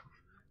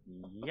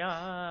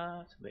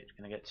 Yeah. Wait, it's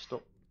gonna get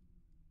stopped.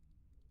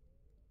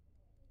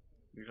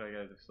 You try to get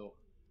out of the stop.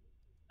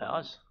 It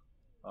has.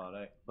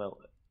 Alright. Well,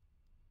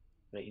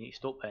 right, you need to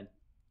stop pen.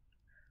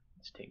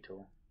 It's taking too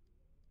long.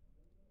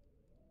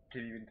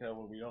 Can you even tell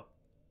where we are?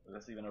 Is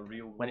this even a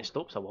real When it road?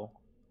 stops, I will.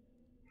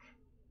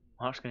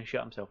 Mark's gonna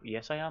shit himself.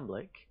 Yes, I am,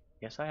 Blake.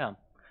 Yes, I am.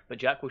 But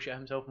Jack will shit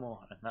himself more,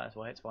 and that is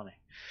why it's funny.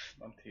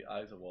 I'm two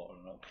eyes of water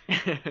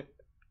up.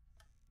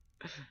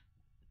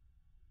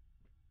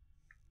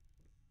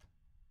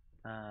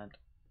 And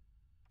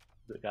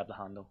grab the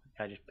handle.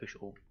 I just push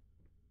it over.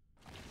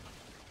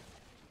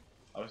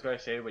 I was gonna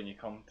say when you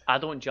come I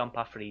don't jump,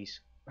 I freeze.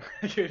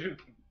 you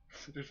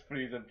just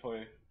freeze in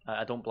place.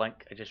 I don't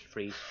blink, I just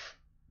freeze. Is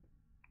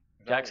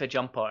that Jack's a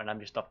jumper, and I'm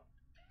just a.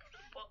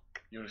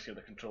 You just hear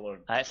the controller.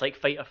 It's like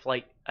fight or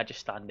flight. I just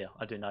stand there.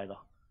 I do neither.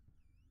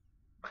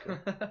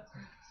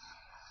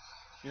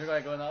 You're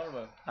gonna go in the other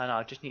one. I know.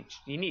 I just need.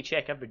 You need to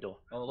check every door.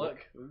 Oh look.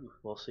 Ooh.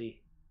 We'll see.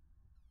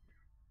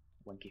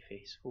 Winky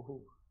face.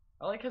 Woohoo.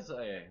 I like his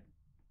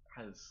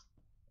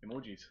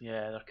emojis.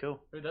 Yeah, they're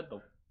cool. Who did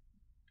them?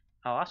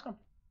 I'll ask him.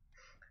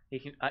 You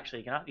can actually.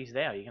 You can. He's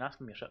there. You can ask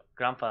him your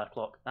grandfather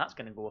clock. That's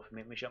gonna go off and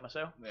make me shit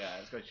myself. Yeah,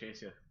 it's gonna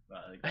chase you.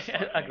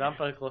 That, A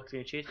grandfather clock's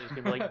gonna chase it. It's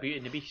gonna be like Beauty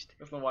and the Beast.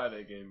 That's not why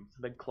they games.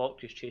 A big clock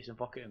just chasing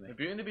fuck out of me. The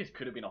Beauty and the Beast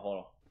could have been a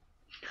horror.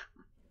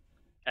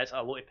 It's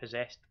a lot of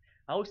possessed.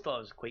 I always thought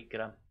it was quite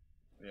grim.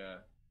 Yeah.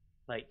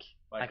 Like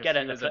Like, I get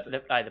it. he was a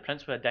The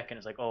prince with a dick, and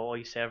it's like, oh, all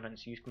you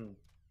servants, you can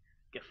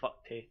get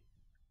fucked, hey.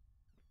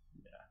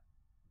 Yeah.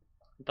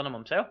 Done him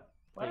himself.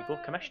 There you go.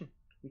 What? Commission.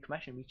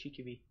 We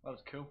cheeky wee. That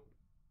was cool.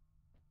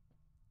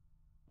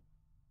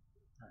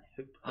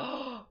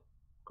 Aye,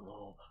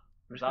 Globe.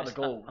 I'm Is just that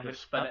the gonna goal? I'm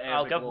Just gonna- spin it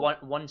I'll every give globe.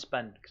 one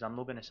spin because I'm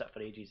not going to sit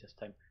for ages this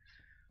time.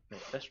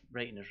 Right, this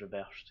writing is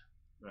reversed.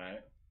 Right.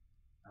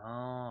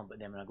 Oh, but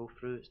then when I go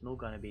through, it's not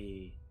going to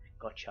be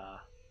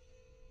gotcha.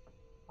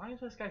 Why is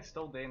this guy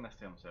still doing this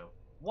to himself?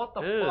 What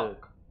the Ew.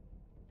 fuck?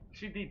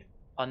 She did.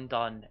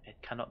 Undone. It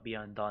cannot be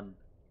undone.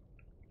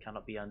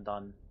 Cannot be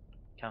undone.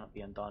 Cannot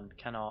be undone.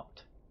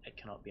 Cannot. It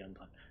cannot be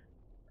undone.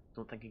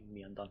 Don't think it can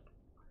be undone.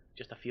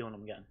 Just a feeling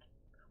I'm getting.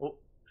 Oh,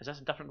 is this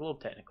a different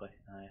globe technically?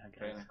 Aye, I guess.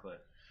 Technically.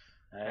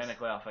 Yes.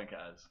 Technically, I think it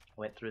is.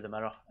 Went through the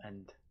mirror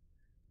and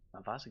my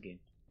vase again.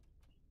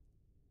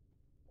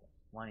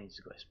 One needs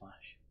to go to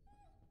smash.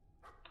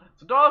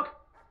 It's a dog!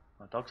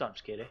 My dogs aren't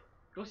scary.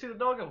 Go see the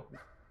doggo.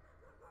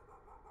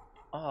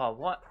 Oh,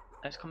 what?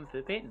 It's coming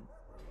through the painting.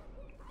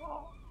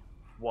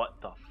 What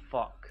the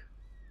fuck?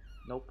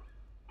 Nope.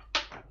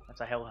 That's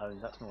a hellhound,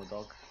 that's not a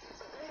dog.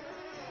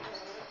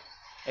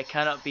 It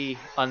cannot be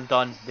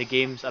undone. The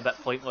game's a bit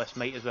pointless,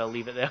 might as well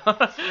leave it there.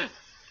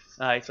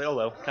 Aye, it's like, oh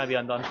well, can't be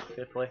undone.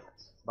 Fair play.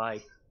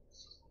 Bye.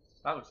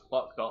 That was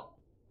fucked up.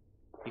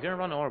 You're gonna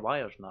run all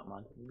wires and that,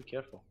 man. Be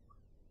careful.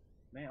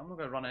 Mate, I'm not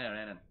gonna run in or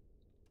anything.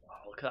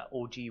 Oh, look at that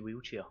OG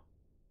wheelchair.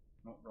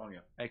 Not wrong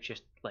here. It's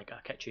just like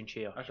a kitchen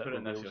chair. I should but put it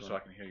in with this here wheels so I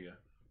on it. can hear you.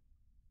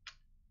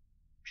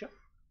 Sure.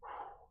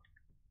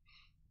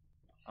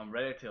 I'm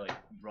ready to like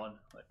run,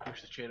 like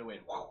push the chair away.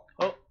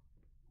 Oh,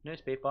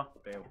 newspaper.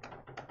 Fail.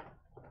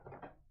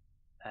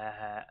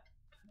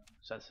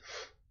 Says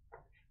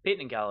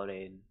painting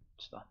gallery and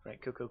stuff. Right,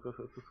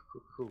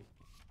 cool.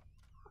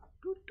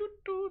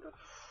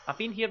 I've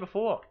been here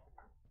before.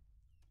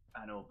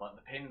 I know, but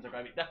the paintings are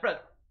gonna be different.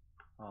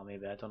 Oh,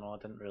 maybe, I don't know. I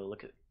didn't really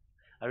look at.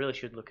 I really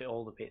should look at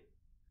all the paint.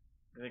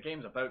 The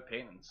game's about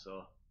paintings,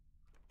 so.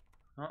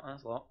 Oh,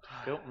 that's locked.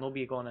 Cool.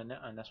 Nobody going in it,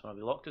 and this one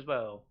will be locked as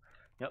well.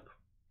 Yep.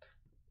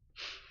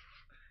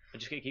 I'm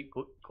just gonna keep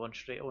going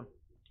straight on.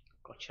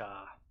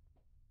 Gotcha.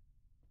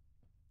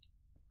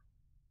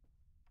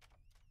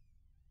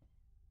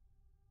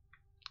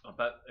 A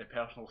bit of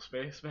personal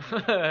space,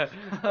 man.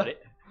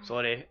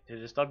 Sorry to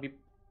disturb you.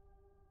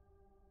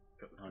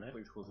 Please Alright.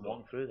 close the door.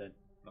 Walking through then.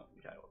 No,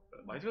 you can't.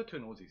 Why has he got two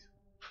noses?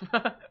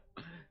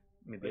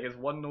 Maybe. Like, is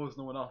one nose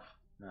no enough?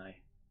 Aye.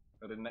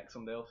 Or did Nick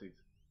somebody else's?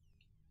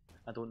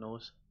 I don't know.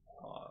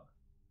 Oh,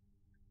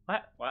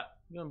 What? what?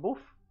 You on both?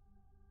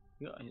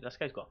 This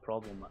guy's got a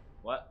problem, man.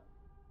 What?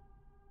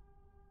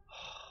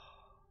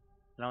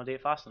 Can I do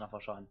it fast enough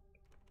or something?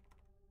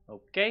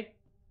 Okay.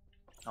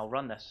 I'll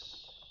run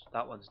this.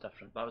 That one's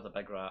different. That was a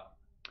big rat.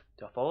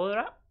 Do I follow the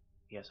rat?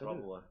 Yes, I do.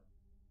 Probably.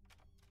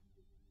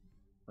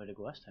 Where'd it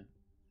go this time?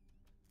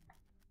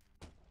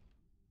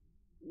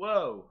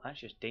 Whoa! That's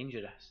just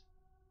dangerous.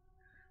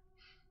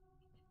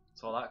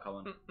 Saw that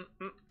coming.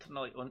 Turn the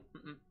light on.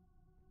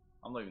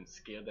 I'm not even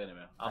scared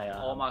anymore. I am.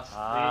 All my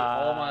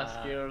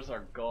scares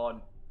are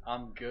gone.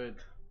 I'm good.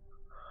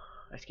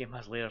 This game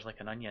has layers like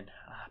an onion.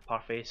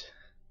 Parfaits.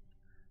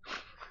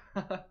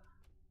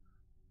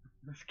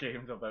 This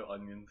game's about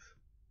onions.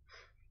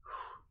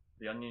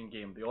 The onion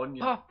game. The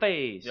onion.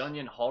 Parfaits! The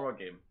onion horror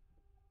game.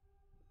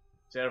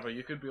 Server,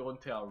 you could be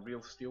onto a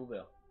real steal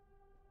there.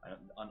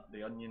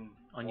 The onion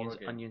horror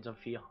game. Onions and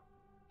fear.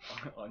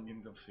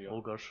 Onions of fear.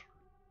 Ogres.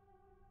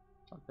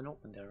 Something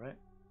open there, right?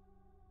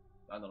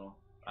 I don't know.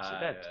 Yes, it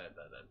did.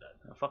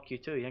 Oh, fuck you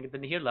too. You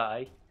didn't hear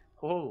that, eh?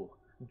 Oh,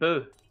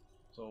 boo.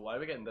 So why are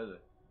we getting dizzy?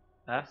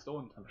 Huh?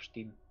 Stoned. I'm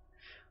steam.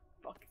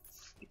 Fuck.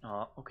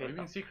 Oh, okay. Have you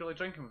been secretly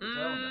drinking without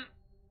telling me?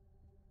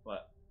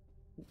 What?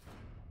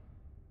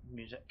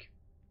 Music.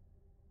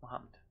 What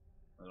happened?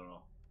 I don't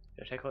know.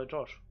 Did I check all the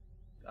drawers?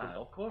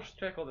 Of course,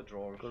 check all the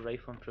drawers. Go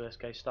rifling through this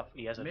guy's stuff.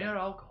 He has a Mere gun.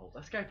 alcohol.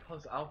 This guy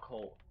plus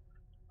alcohol.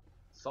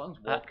 Son's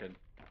walking.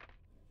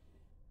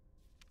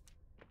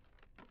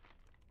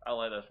 I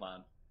like this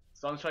man.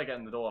 Son's trying to get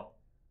in the door.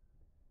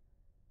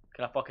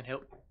 Can I fucking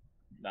help?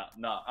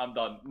 Nah, I'm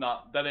done.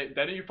 Nah,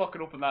 didn't you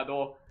fucking open that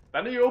door.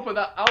 Didn't you open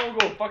that? I will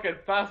go fucking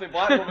fast and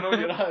black woman on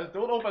your ass.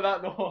 Don't open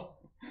that door.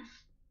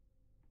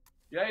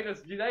 You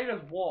just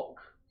walk.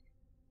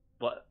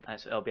 What?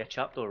 It'll be a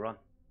chapter run.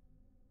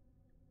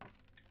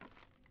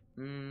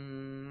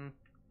 There's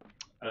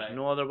Right.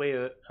 no other way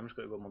out. I'm just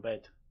going to go to my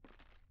bed.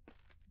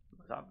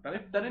 What's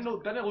that? Didn't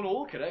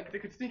know correct. They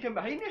could sneak in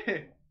behind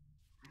you.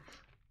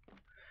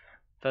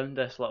 Found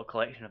this little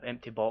collection of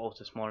empty bottles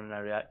this morning. I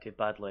reacted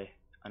badly.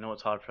 I know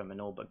it's hard for him, I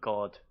know, but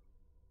God,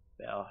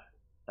 better.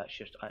 That's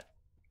just. Is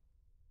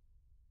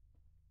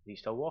he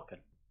still walking?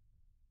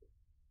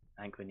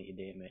 I think we need to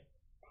date, mate.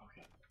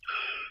 Okay.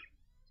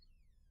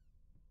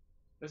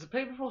 Is the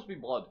paper supposed to be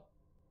blood?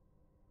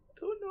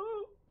 Don't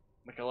know.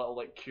 Like a little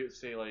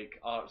cutesy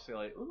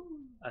artsy ooh.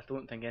 I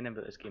don't think any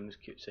about this game is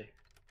cutesy.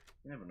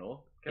 You never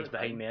know. Give He's it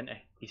behind time. me, isn't he?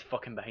 He's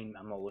fucking behind me.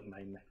 I'm not looking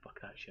behind me. Fuck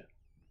that shit.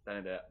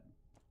 Then do it.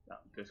 No,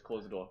 just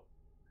close the door.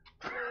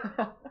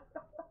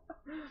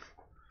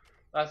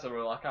 That's a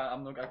rule. I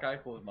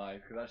can't close my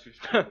eyes because that's just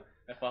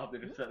if I have to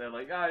just sit there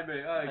like, aye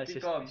mate, aye, It's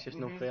keep just, going. it's just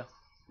no fair.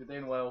 You're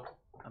doing well.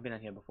 I've been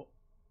in here before.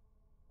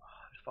 How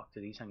the fuck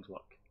do these things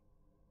work?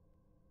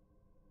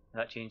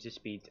 That changes the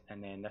speed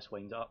and then this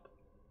winds up.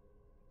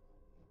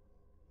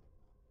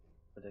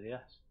 What did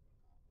this?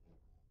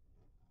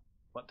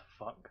 What the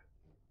fuck?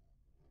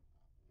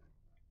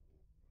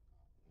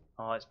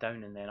 Oh, it's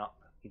down and then up.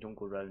 You don't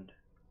go round.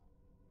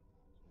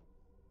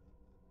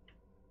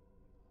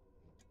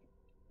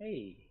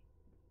 Hey.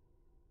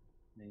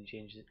 And then you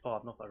change it. Oh,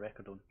 I've not got a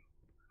record on.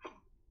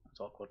 That's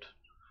awkward.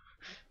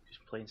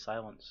 Just plain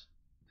silence.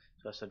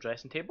 So that's a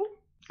dressing table.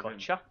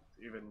 Gotcha.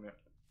 Even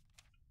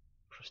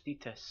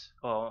Prosthetis.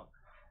 Oh,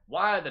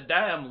 why the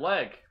damn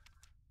leg?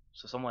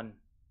 so someone.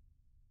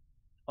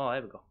 Oh,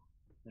 there we go.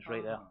 It's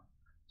right there.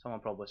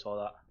 Someone probably saw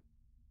that.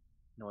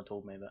 No one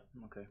told me, but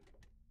okay.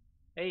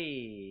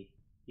 Hey,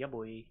 yeah,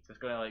 boy. It's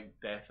gonna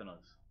deafen us.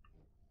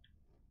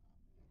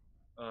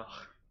 Ugh.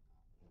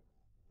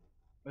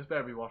 This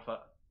better be worth it.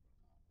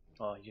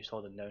 Oh, you just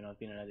hold him down. I've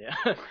been an idiot.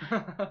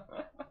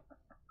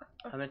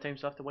 How many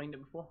times do I have to wind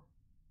it before?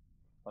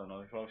 I don't know.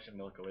 We probably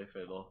shouldn't look away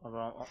from it though.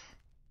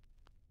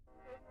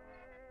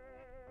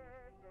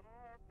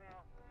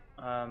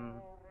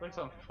 Looks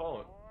something for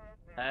follow.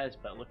 It is,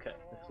 but look at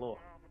the floor.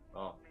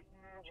 Oh.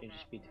 Change the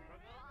speed.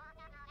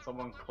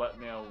 Someone clipped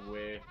me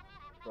away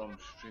from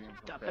stream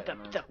for 30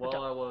 minutes. Well,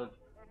 I was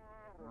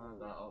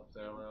that up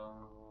there.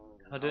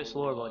 If I do it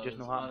slower, will it just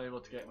not happen? I'm unable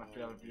to get my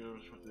free avid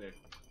viewers for today.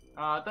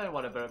 Don't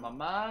worry about it, my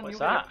man. What's You'll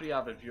that? get free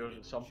avid viewers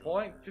at some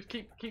point. Just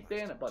keep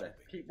doing it, buddy.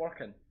 Keep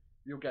working.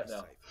 You'll get there.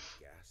 Siphoned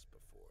gas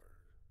before.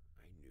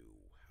 I knew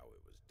how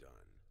it was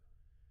done.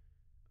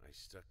 I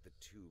stuck the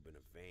tube in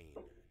a vein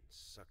and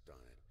sucked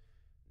on it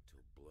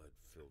until blood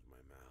filled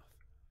my mouth.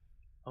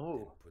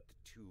 Oh. Then put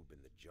the tube in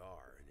the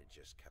jar and it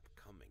just kept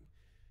coming.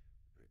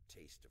 The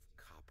taste of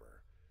copper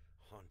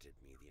haunted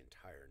me the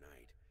entire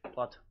night.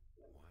 Blood.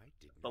 Why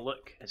didn't But I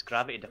look, keep it's this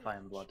gravity secret?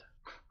 defying blood.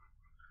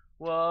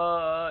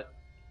 What?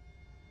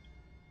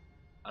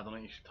 I don't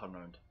think you should turn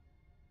around.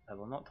 I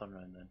will not turn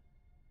around then.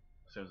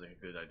 Sounds like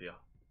a good idea.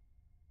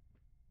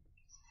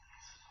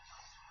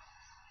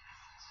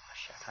 Oh,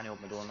 shit, I can't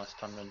open the door unless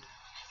I turn around.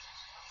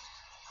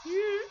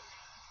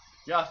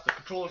 Yes, the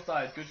controller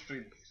side, good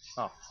stream.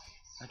 Oh,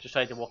 I just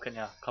tried to walk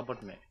into a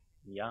cupboard, mate.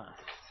 Yeah.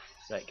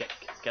 Right, get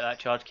that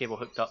charge cable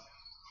hooked up.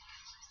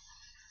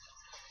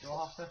 You'll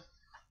have to.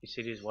 You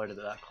serious worried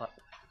about that clip?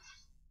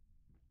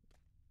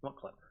 What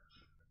clip?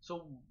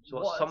 So So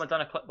what? someone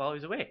done a clip while he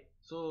was away?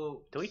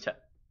 So Delete it.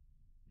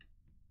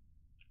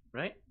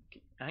 Right?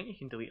 I think you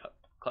can delete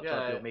clips yeah,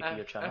 that will make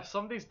your channel. if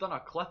somebody's done a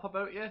clip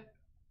about you,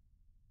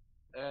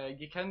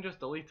 you can just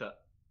delete it.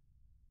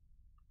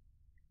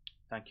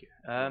 Thank you.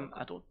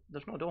 I don't.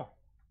 There's no door.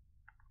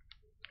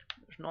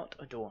 There's not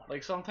a door.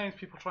 Like sometimes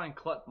people try and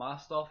clip my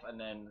stuff and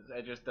then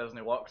it just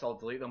doesn't work, so I'll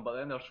delete them. But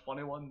then there's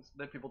funny ones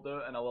that people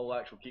do, and I will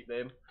actually keep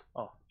them.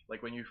 Oh.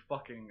 Like when you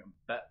fucking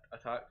bit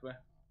attacked me.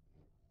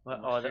 What?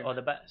 on my Oh, stream.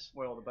 the bits.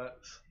 Well, the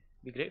bits.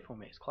 Be grateful,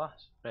 mate. It's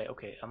class. Right.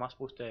 Okay. Am I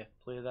supposed to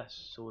play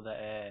this so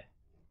that?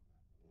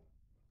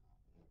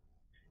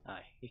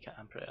 Aye. You can.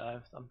 I'm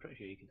pretty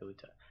sure you can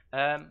delete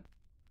it.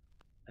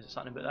 Is it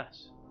something about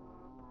this?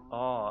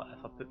 Oh,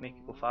 if I make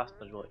it go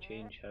faster, will it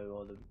change how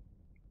all the?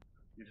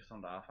 You just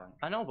turned it off, I think.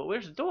 I know, but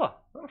where's the door?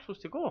 Where am I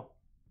supposed to go?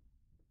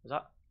 Is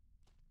that?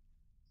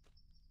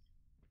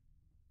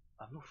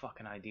 I've no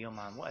fucking idea,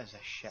 man. What is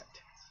this shit?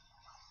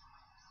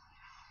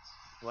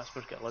 The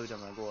whispers get louder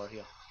when I go over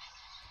here.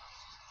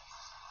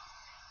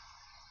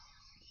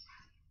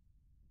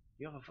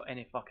 Do you have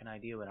any fucking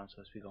idea where I'm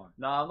supposed to be going?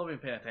 Nah, I've not been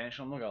paying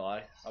attention, I'm not gonna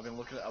lie. I've been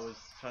looking at I was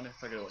trying to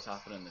figure out what's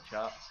happening in the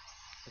chat.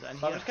 Is it in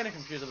But I'm here? just kinda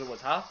confused about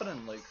what's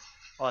happening, like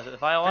Oh, is it the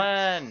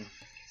violin?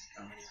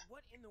 Honey,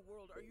 what in the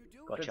world are you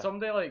doing? Gotcha. did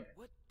somebody like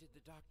What did the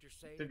doctor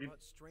say Did you-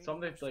 about straining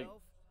somebody like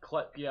himself?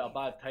 clip you at a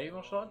bad time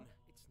or something?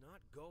 It's not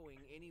going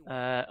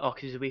anywhere. Oh,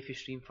 because he's away from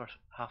stream for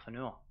half an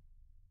hour.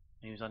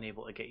 And he was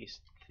unable to get his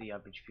 3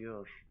 average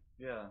viewers.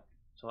 Yeah.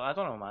 So I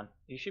don't know, man.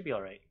 You should be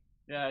alright.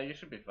 Yeah, you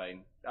should be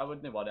fine. I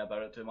wouldn't worry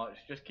about it too much.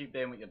 Just keep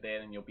doing what you're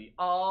doing and you'll be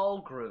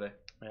all groovy.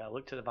 Right, I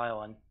looked at the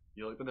violin.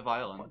 You look at the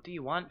violin. What do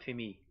you want from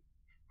me?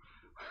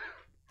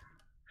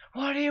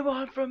 What do you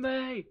want from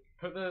me?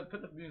 Put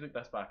the music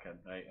disc back in,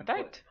 right? And I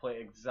did. play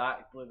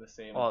exactly the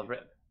same Oh, as you right.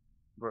 did.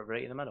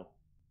 Right in the middle.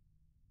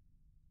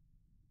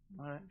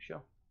 Alright,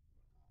 sure.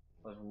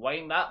 Let's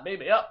wind that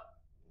baby up.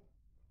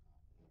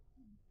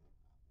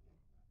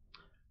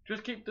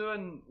 Just keep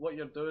doing what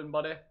you're doing,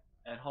 buddy,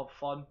 and have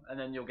fun, and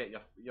then you'll get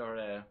your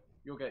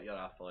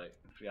affiliate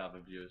free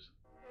avid views.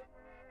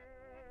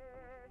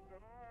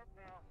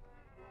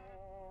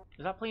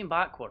 Is that playing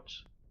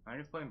backwards? I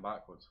think it's playing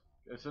backwards.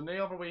 Is there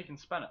no other way you can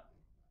spin it?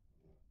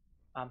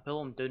 I'm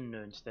pulling down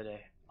now instead of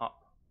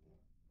up.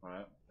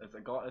 Right? Is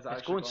it got? Is it It's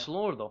actually going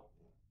slower though.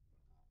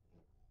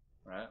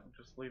 Right?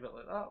 Just leave it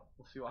like that.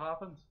 We'll see what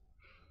happens.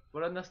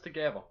 We're in this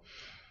together.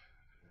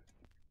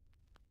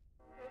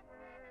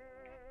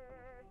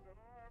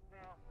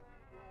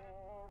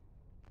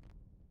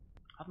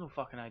 I have no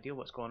fucking idea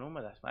what's going on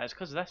with this, man. It's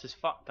because this is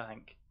fucked, I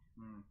think.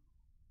 Hmm.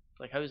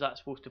 Like, how is that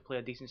supposed to play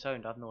a decent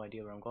sound? I have no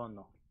idea where I'm going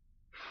though.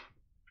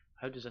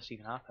 How does this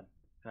even happen?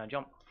 Can I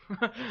jump?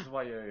 This is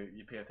why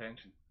you pay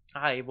attention.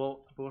 Aye,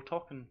 well, we were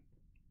talking.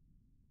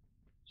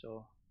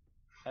 So,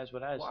 that's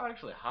what it is. What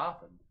actually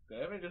happened? Did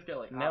everyone just get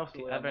like Melted.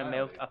 absolutely Everyone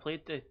annihilated? melted. I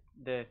played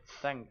the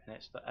thing and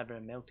it's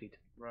everyone melted.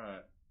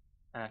 Right.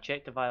 And I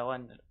checked the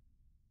violin.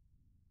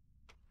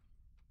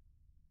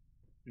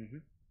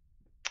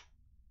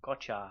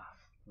 Gotcha.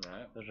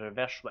 Right. There's a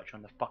reverse switch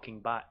on the fucking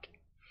back.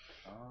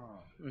 Ah.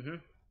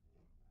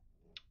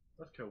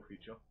 That's a cool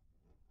feature.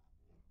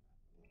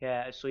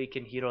 Yeah, it's so you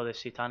can hear all the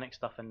satanic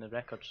stuff in the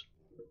records.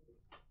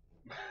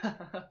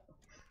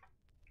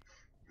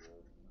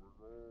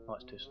 Oh,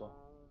 it's too slow.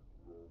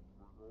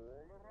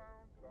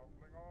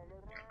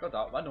 God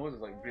damn, my nose is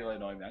like really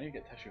annoying me. I need to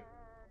get tissue.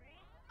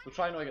 We'll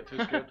try not to get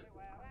too scared.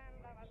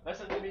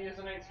 Listen to me as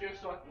an excuse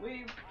so I can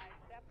leave.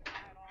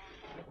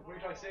 What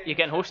did I say? You're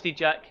getting hosted,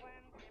 Jack.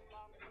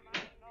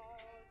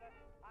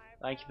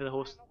 Thank you for the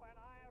host,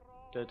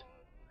 dude.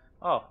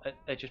 Oh,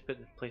 it just put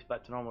the place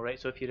back to normal, right?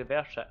 So if you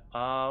reverse it,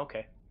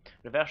 okay.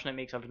 Reversing it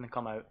makes everything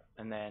come out,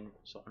 and then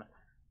sorting it.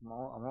 I'm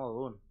all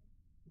alone.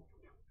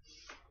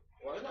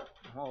 What is it?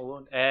 I'm all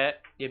alone.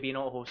 You're being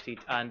auto-hosted,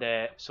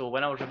 and so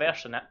when I was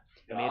reversing it,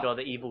 it made all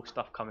the evil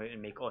stuff come out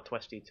and make it all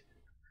twisted.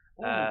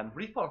 Oh,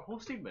 Reaper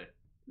hosted me.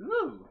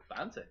 Ooh,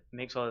 fancy.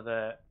 Makes all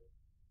the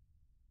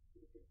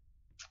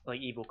like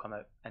evil come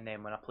out, and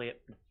then when I play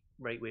it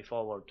right way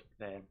forward,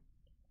 then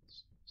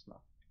it's not.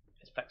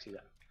 It fixes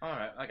it.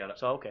 Alright, I get it.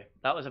 So okay,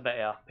 that was a bit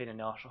of a pain in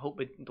the arse. I hope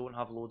we don't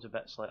have loads of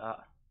bits like that.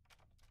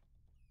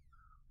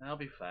 I'll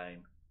be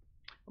fine.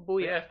 But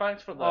Yeah,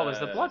 thanks for the. oh, was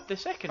the blood the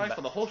second Thanks bit?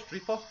 for the host,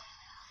 Reaper.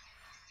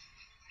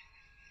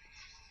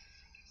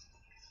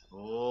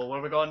 Oh, where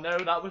are we going now?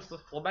 That was the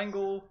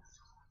flamingo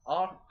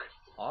arc.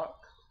 Arc?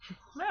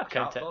 I'll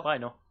count it. Chapter. Why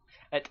no?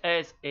 It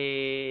is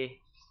a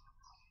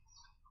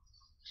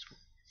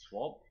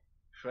Swamp.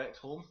 Shrek's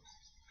home.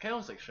 Kinda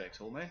looks like Shrek's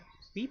home, eh?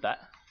 wee bit.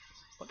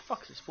 What the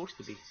fuck is it supposed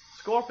to be?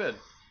 Scorpion.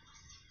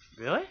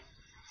 Really?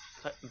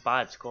 It's like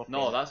bad scorpion.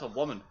 No, that's a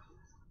woman.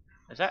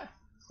 Is it?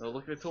 Now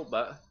look at the top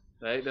bit.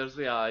 Right, there's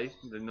the eye,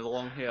 then the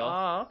long hair.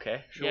 Oh,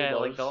 okay. Yeah,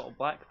 like Shoulders. the little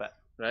black bit.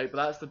 Right, but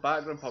that's the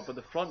background part, but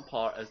the front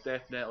part is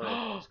definitely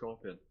a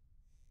scorpion.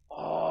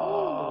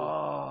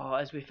 Oh,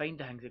 as we find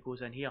the things, it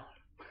goes in here.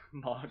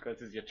 Mark,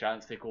 this is your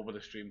chance. Take over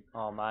the stream.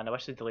 Oh man, I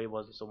wish the delay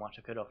wasn't so much.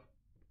 I could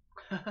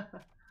have.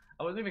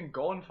 I wasn't even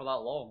gone for that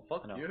long.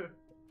 Fuck I know. you.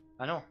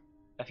 I know.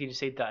 If you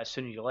said that as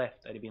soon as you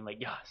left, I'd have been like,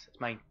 yes, it's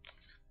mine.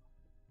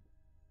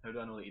 How do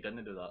I know that you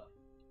didn't do that?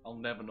 I'll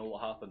never know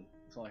what happened.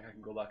 It's not like I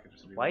can go back and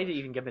just. Why did you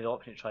even give me the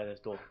option to try this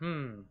door?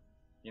 You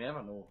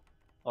never know.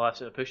 Oh,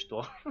 that's a push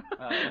door.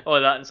 Aye. Oh,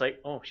 that, and it's like,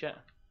 oh shit.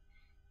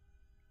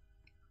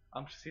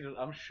 I'm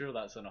sure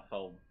that's in a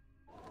film,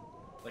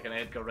 like an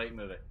Edgar Wright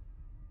movie.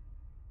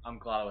 I'm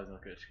glad I wasn't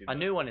looking at a screen. I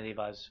knew one of these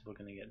guys were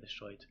going to get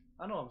destroyed.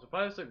 I know. I'm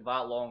surprised it took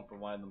that long for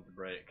one of them to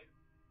break.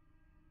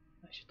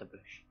 That's just a bush.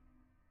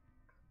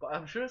 But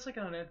I'm sure it's like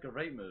in an Edgar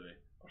Wright movie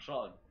or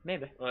something.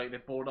 Maybe. Or like they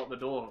board up the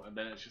door and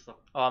then it's just a.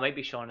 Oh, it might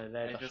be Shaun of the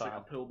Dead It's or just like a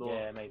something. pull door.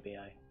 Yeah, maybe,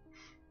 aye.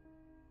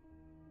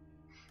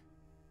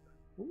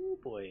 Ooh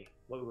boy,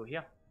 what we got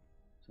here?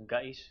 Some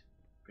gutties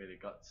Very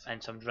guts.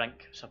 and some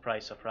drink.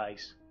 Surprise,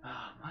 surprise.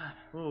 Ah man.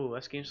 Ooh,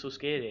 this game's so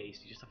scary. He's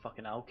just a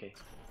fucking alky.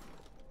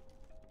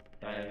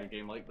 I ain't a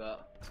game like that.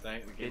 I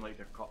ain't a game It- like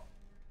your cop.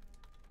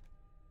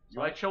 You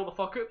might chill the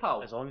fuck out,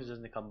 pal. As long as it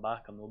doesn't come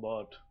back, I'm no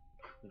bored.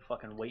 They'll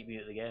fucking wipe me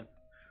out of the game.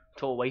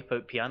 Total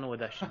wipeout piano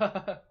edition.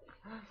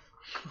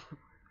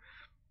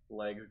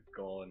 Leg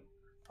gone.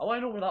 I want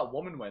to know where that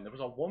woman went. There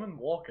was a woman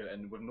walking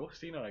and we've no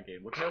seen her again.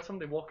 We've heard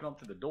somebody walking up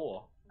to the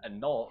door and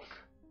knock,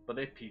 but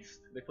they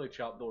pieced. They played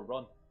Sharp Door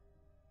Run.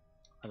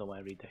 I don't want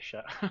to read this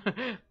shit.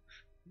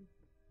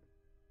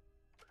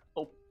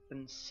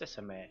 Open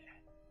sesame.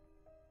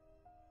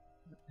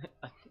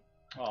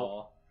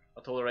 Aw.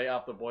 I told her right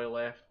after boy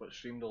left, but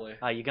stream delay.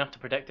 Ah, you're gonna have to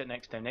predict it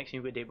next time. Next time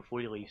you've got a date before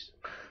he leaves.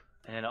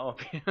 And then it'll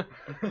be.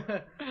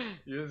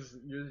 use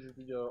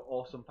your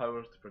awesome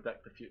powers to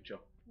predict the future.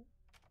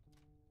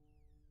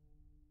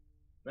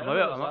 Am Man,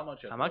 there's I, that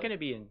much am I gonna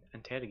be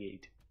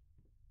interrogated?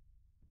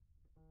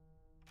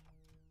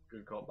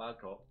 Good cop, bad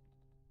cop.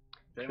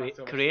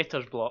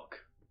 Creator's block.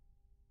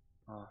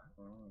 Oh.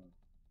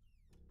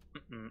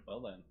 Well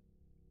then.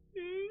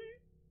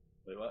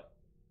 Wait, what?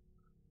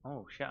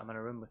 Oh shit, I'm in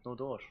a room with no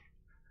doors.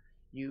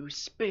 You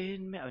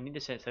spin me. I need the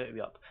sensitivity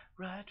up.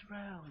 Right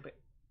round. But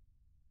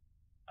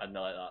I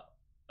didn't like that.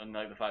 I didn't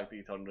like the fact that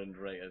you turned around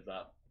right as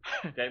that.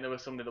 I think there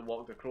was somebody that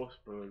walked across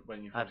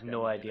when you I have first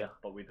no came in, idea.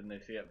 but we didn't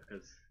see it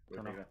because we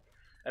were Dunno. taking it.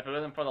 If it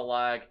wasn't for the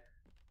lag,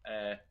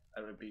 it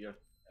would be your.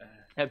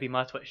 it'd be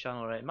my Twitch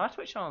channel, right? My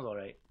Twitch channel's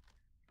alright.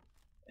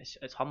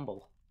 It's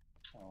humble.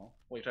 Oh.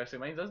 Well, you try to say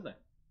mine's, isn't it?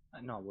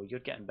 No, well you're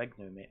getting big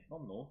now, mate. Oh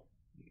no.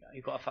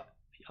 You got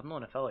I'm not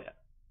an affiliate.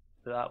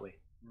 Put it that way.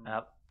 Mm.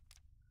 I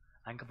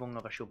think I've only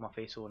ever showed my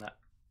face on it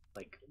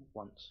like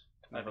once.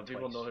 If maybe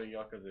people twice. know who you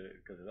are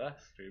because of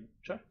this stream,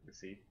 Sure. you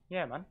see.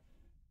 Yeah, man.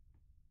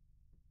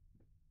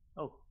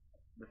 Oh.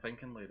 The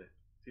thinking lady.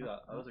 See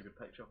that? That was a good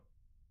picture.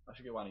 I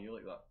should get one of you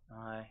like that.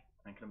 Aye.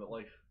 Thinking about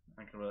life.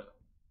 Thinking about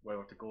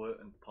whether to go out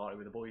and party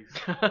with the boys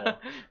or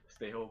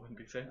stay home and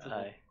be sensible.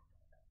 Aye.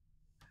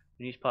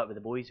 When you part with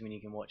the boys, when you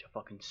can watch a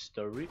fucking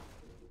story.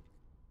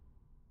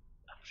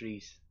 I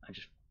freeze. I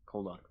just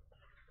hold on.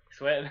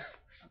 Sweating.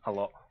 A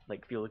lot.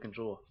 Like feel the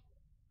controller.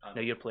 I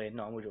Now you're playing.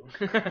 No, I'm joking.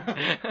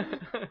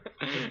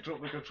 Just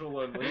drop the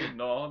controller and leave.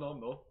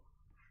 No.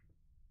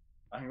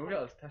 I can go get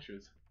us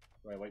tissues.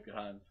 Right, wipe your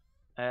hands.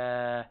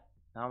 No,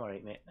 I'm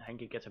alright, mate. I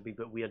think it gets a wee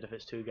bit weird if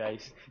it's two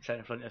guys sitting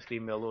in front of a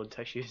screen with a load of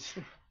tissues.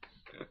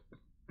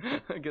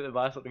 Get the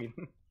Vaseline.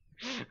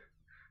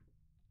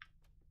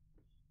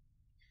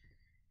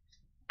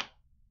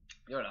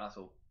 You're an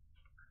asshole.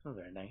 Not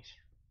very nice.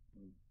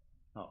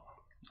 Oh,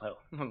 well.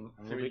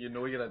 See, you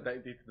know you're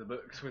addicted to the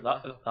books with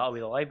That'll be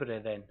the library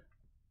then.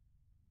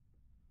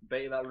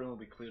 Bet you that room will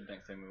be cleared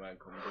next time we might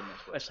come down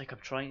this way. It's like I'm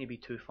trying to be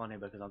too funny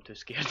because I'm too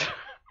scared.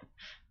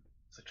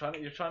 So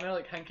you're trying to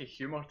like hink of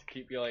humour to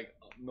keep you like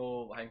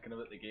no hinking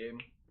about the game.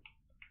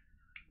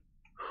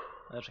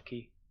 There's a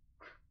key.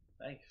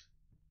 Nice.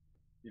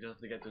 You just have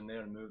to get down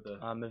there and move the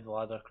Move the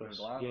ladder move across.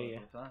 the ladder. Yeah.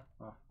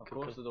 Of Oh,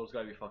 course the door's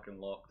gotta be fucking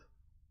locked.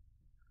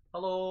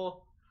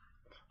 Hello.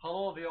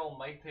 Hello the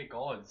almighty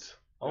gods.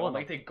 The All of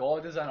them. almighty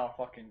god is in our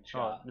fucking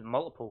chat. Oh,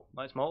 multiple.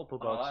 That's multiple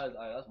Oh, gods.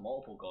 that's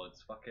multiple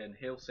gods. Fucking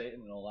hail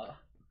Satan and all that.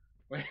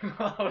 Wait,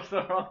 that was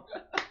the wrong.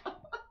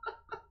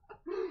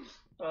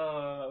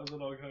 That was the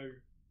wrong thing.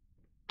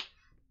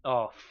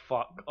 Oh,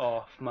 fuck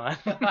off, man.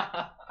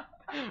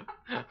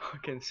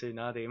 Fucking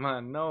Tsunade,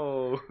 man,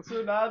 no.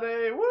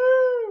 Tsunade,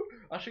 woo!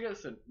 I should get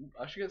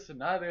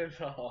Tsunade as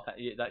a.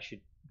 That should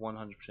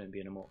 100% be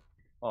an emote.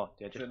 Oh,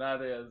 yeah, just.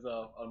 Tsunade as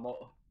a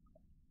motto.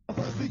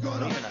 First we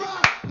gonna Even it.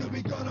 rock, then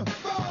we gonna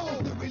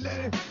roll, then we let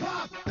it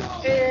pop.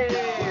 Hey,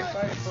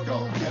 thanks for X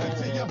gon' give it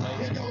to you, the-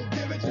 he gon'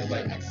 give it to you,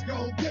 X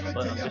gon' give it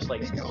But to I'm you, just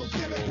like he gon'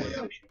 give it to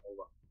you. pushing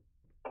over.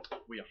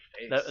 With your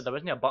face. There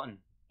wasn't a button.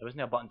 There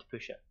wasn't a button to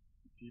push it.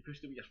 You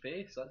pushed it with your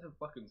face. That's how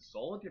fucking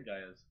solid your guy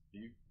is.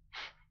 You.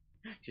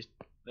 Just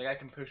The guy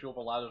can push over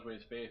ladders with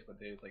his face, but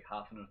takes like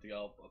half an hour to get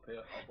up.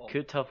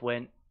 could have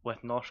went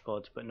with Norse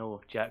gods, but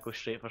no. Jack goes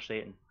straight for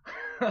Satan.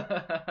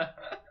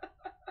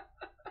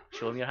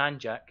 Show him your hand,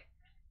 Jack.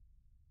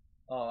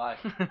 Oh, aye.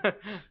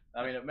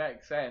 I mean, it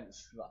makes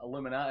sense. Like,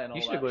 Illuminati and all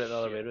You that. should have gone it the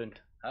other way shit. around.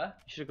 Huh?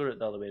 You should have got it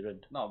the other way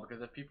around. No,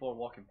 because if people are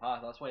walking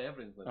past, that's why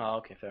everyone's living. Oh,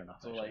 okay, fair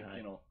enough. So actually, like, aye.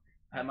 you know,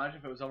 imagine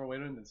if it was the other way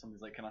around and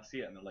somebody's like, "Can I see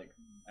it?" and they're like,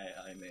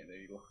 "Aye, mate, there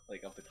you go."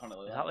 Like I have to turn it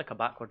like Is that. that like a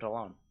backward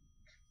alarm?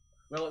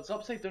 Well, it's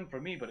upside down for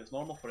me, but it's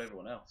normal for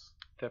everyone else.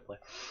 Fair play.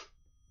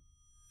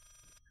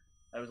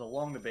 It was a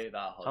long debate that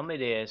I had.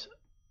 Somebody is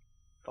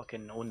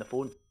fucking on the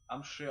phone.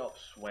 I'm straight up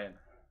sweating.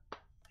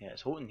 Yeah,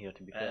 it's hot in here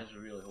to be fair. It is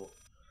really hot.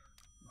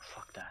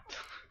 Fuck that.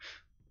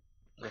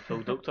 The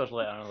full doctor's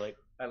letter and I'm like,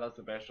 Hey, that's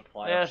the best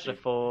reply. I've there's the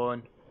seen.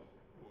 phone.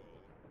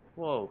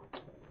 Whoa.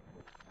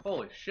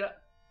 Holy shit.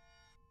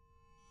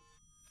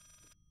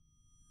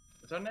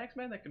 Is there an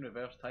X-Men that can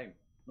reverse time?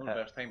 Not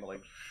reverse time, but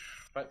like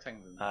fix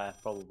things. And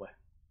Probably.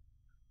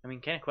 I mean,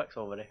 kind of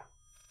Quicksilver, eh?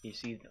 You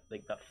see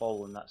like that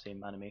fall in that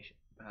same animation.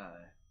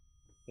 Aye.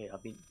 Yeah,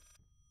 I've been.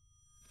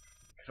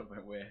 Could have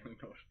went way.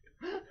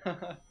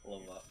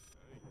 Love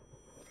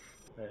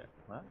that.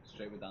 What?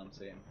 Straight with damn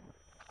saying.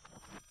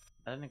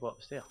 I didn't go up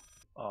the stair.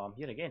 Oh, I'm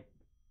here again.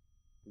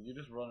 Did you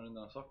just run around in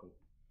a circle?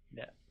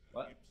 Yeah.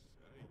 What?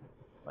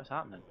 What's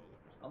happening?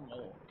 I don't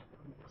know.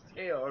 I'm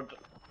scared.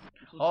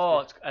 Oh,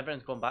 it's,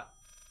 everyone's gone back.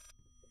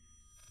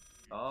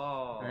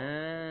 Oh. Ah,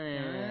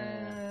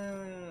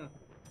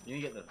 You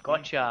need to get the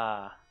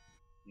gotcha.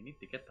 You need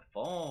to get the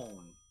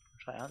phone.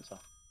 Try to answer.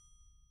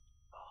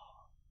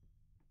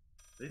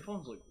 These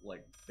phones look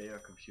like bare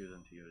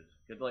confusing to use.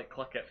 You'd like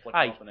click it, flick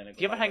Aye, it off, and then it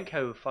do you goes ever back think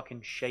how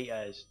fucking shite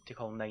it is to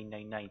call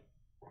 999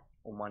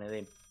 on one of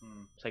them?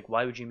 Hmm. It's like,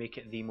 why would you make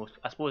it the most...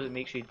 I suppose it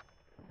makes you...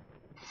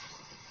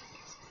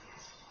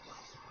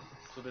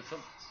 So did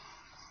some.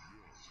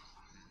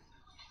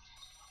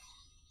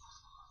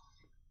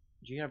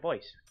 Did you hear a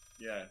voice?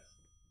 Yes.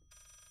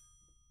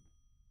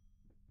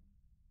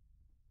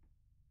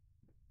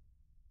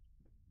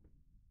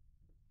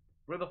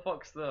 Where the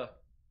fuck's the?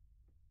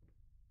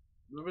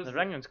 Where was The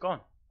ringing's gone.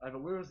 Aye,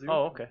 but where was the?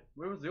 Oh, open- okay.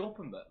 Where was the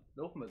open bit?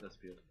 The open bit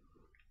disappeared.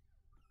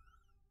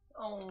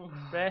 Oh.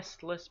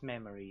 Restless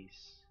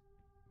memories.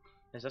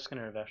 Is this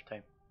gonna reverse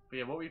time? But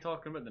yeah, what were you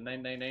talking about? The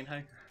 999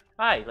 hang?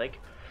 Aye, like...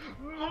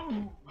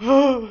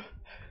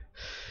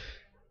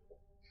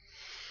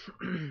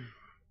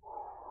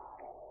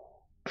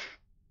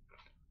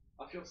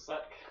 I feel sick.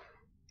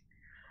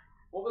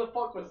 What the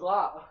fuck was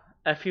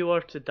that? If you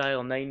were to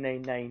dial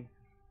 999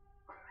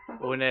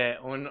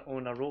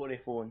 on a rotary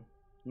phone,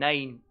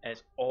 9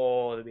 is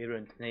all the way around,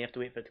 and then you have to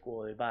wait for it to go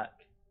all the way back.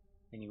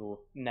 And you go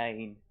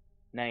 9,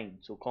 9.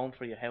 So calling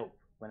for your help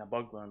when a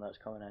burglar that's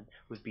coming in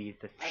would be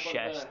the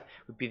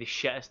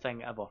shittest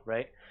thing ever,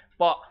 right?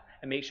 But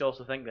it makes you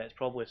also think that it's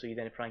probably so you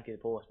didn't prank the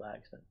police by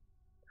accident.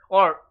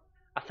 Or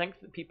I think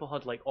that people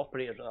had like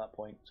operators at that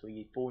point, so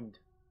you phoned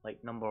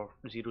like number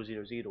 000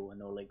 and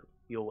they were like,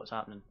 yo, what's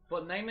happening?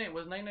 But 99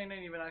 was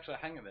 999 even actually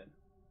hanging then?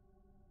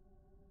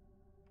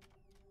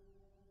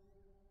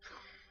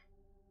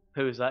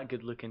 Who is that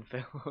good looking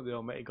fellow, the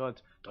almighty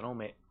god? Dunno,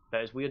 mate.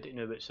 But it's weird to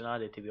know about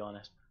Tsunade, to be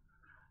honest.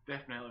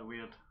 Definitely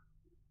weird.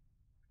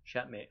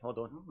 Shit, mate, hold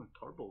on. Ooh,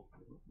 turbo.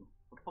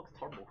 What the fuck's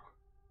turbo?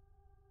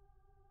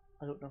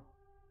 I don't know.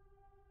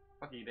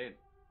 Fuck are you dead?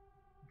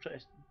 I'm trying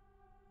to...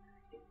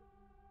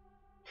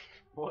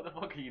 What the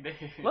fuck are you doing?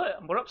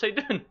 Look, we're upside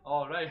down.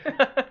 Oh right.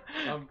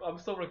 I'm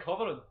still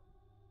recovering.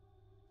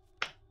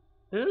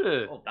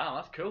 Ooh. Oh damn,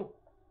 that's cool.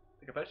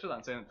 Take a picture of that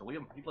and send it to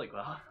Liam. He'd like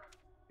that.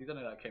 He's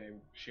into that kind of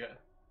shit.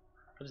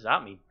 What does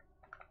that mean?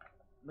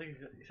 Like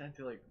he's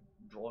into like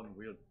drawing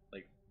weird,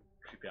 like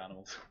creepy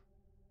animals.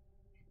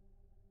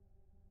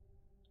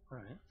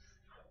 Alright.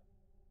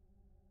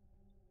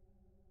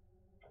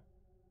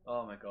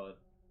 Oh my god.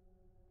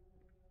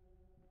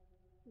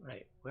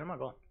 Right, where am I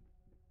going?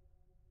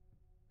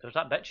 There's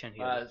that bitch in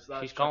here. That's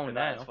She's trippy, calling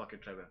that is now. fucking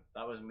trippy.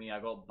 That was me. I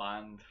got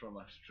banned from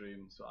a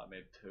stream, so I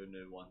made 2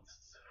 new ones.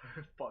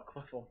 Fuck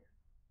with them.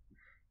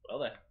 Well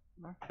then.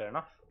 Oh, fair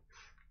enough.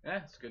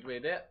 Yeah, it's a good way to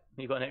do it.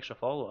 You got an extra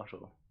follower,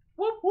 so.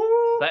 Whoop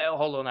whoop! But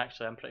hold on,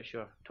 actually, I'm pretty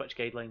sure. Twitch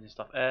guidelines and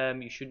stuff.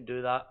 You shouldn't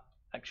do that,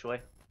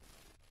 actually.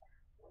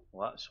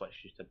 Well, that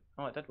switch just did.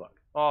 Oh, it did work.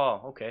 Oh,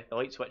 okay. The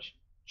light switch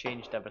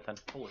changed everything.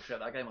 Holy shit,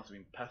 that guy must have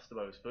been pissed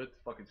about his food.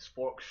 Fucking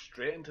spork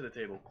straight into the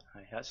table.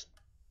 Aye, that's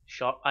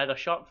either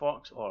sharp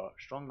fox or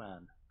strong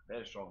man.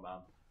 Very strong man.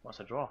 What's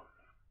a draw?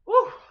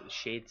 Woo! The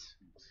shades.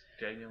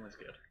 Genuinely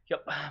scared.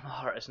 Yep, my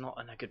heart is not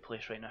in a good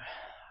place right now.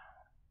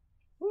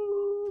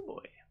 Woo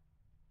boy.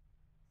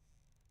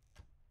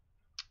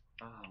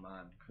 Oh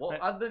man. What?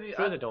 Right, I didn't,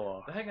 through the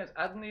door. The thing is,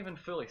 I didn't even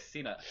fully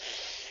seen it.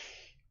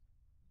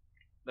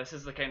 This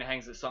is the kind of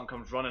things that sun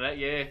comes running at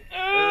you. This is the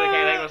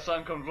kind of thing where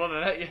sun comes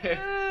running at you.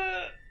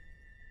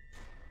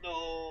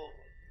 No.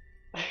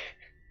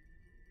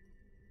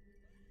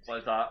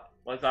 What's that?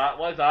 What's that?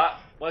 What's that?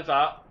 What's that?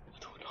 I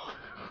don't know.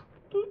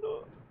 Don't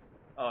know.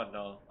 Oh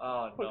no.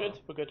 Oh no. We're good.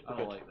 We're good. I We're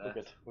don't good. like We're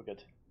this. good. We're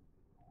good.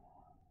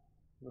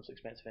 Most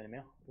expensive enemy.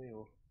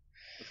 Wee-oh.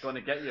 It's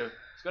gonna get you.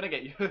 It's gonna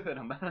get you in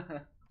a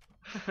minute.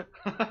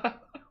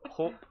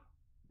 Hope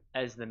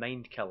is the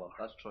mind killer.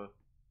 That's true.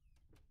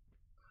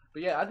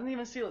 But yeah, I didn't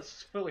even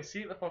fully see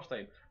it the first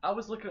time. I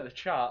was looking at the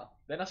chat,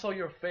 then I saw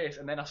your face,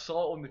 and then I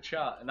saw it on the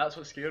chat, and that's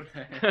what scared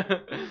me.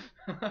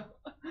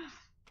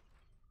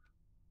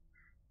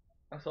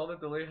 I saw the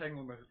delay thing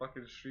on the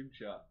fucking stream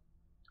chat.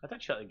 I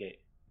did shut the gate.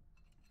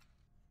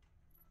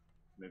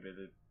 Maybe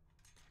they.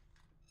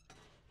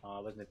 Oh,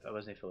 I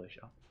wasn't fully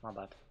sure. My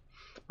bad.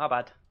 My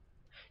bad.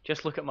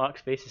 Just look at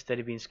Mark's face instead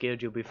of being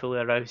scared, you'll be fully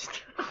aroused.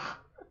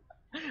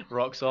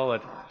 Rock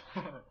solid.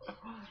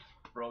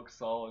 Rock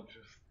solid,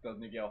 just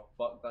doesn't give a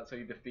fuck. That's how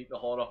you defeat the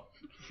horror.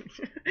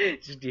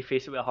 Just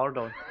deface it with a hard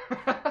on.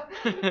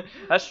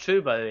 That's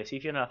true, by the way. See,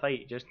 if you're in a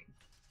fight, just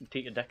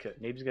take your dick out.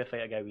 Nobody's gonna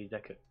fight a guy with his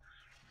dick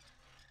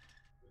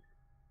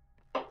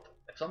out.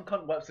 If some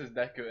cunt whips his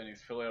dick out and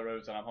he's fully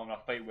aroused and I'm having a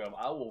fight with him,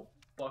 I will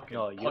fucking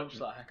punch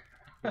that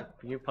thing.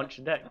 You punch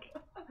the dick.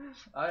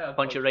 I'd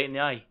Punch it right in the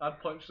eye.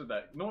 I'd punch the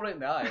dick. Not right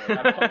in the eye,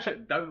 like, I'd punch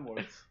it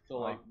downwards. So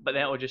like, but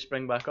then it'll just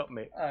spring back up,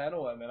 mate. I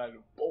know, and then I'd go,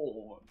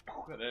 boom,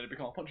 and then it'd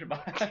become a punch it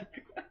back.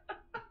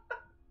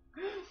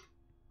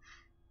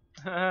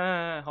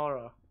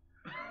 Horror.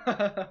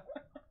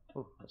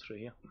 Oh, that's right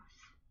here.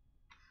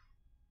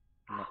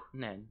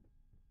 Then.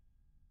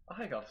 I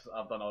think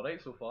I've done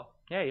alright so far.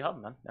 Yeah, you have,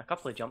 man. A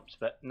couple of jumps,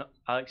 but no,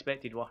 I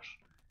expected worse.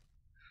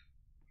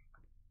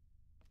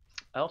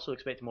 I also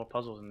expected more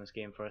puzzles in this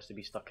game for us to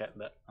be stuck at,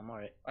 but I'm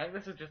alright. I think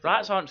this is just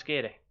Rats aren't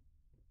scary.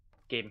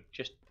 Game,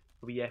 just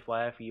a wee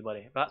FYI for you,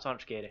 buddy. Rats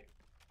aren't scary.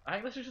 I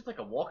think this is just like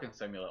a walking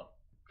simulator.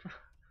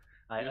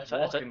 It's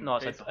just a, no,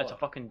 it's face a, the it's a horror.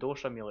 fucking door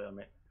simulator,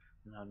 mate.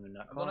 I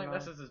don't think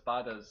this is as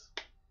bad as.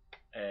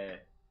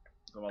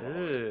 The one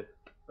before. Ooh,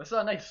 This is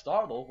a nice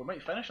start though. We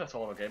might finish this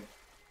horror game.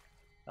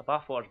 the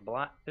bathwater's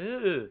black.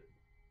 Ooh,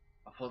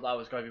 I thought that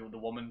was going to be the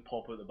woman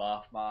pop out the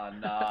bath, man.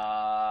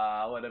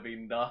 Nah, I would have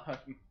been done.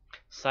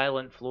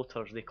 silent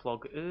floaters. They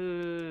clog.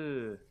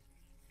 Ooh,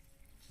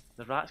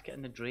 the rats get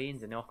in the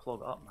drains and they all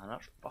clog up, man.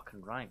 That's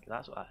fucking rank.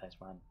 That's what that is,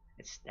 man.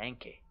 It's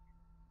stanky.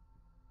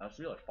 That's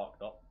really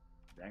fucked up.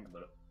 Think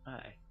about it.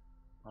 Aye.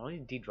 I only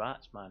dead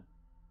rats, man.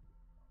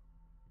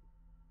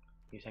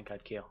 You think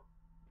I'd care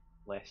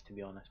less, to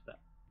be honest, but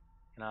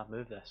can I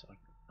move this?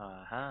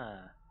 Aha.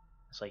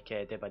 It's like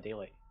Dead by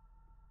Daylight.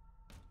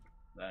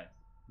 Nice.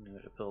 You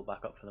have to pull it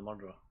back up for the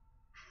murderer.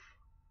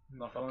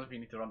 Nothing if you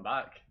need to run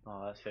back.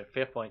 Oh, that's fair.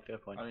 Fair point, fair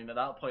point. I mean, at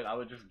that point, I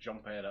would just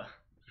jump at her.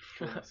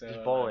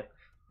 Just volley.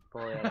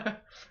 Volley at it.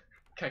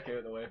 Kick out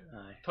of the way.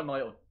 Aye. Turn the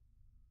light on.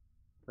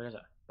 Where is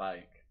it?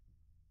 Back.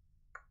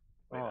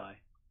 Oh, aye.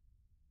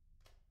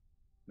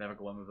 Never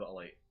go in without a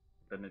light.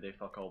 Didn't they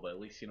fuck all, but at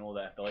least you know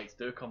that if the lights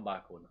do come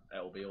back on,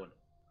 it'll be on.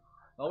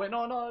 Oh wait,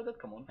 no, it did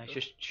come on. It's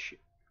just shit.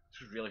 It's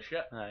just really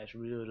shit. Aye, it's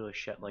really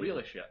shit lighting.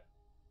 Really shit.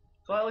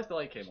 So at least the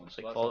light came on. It's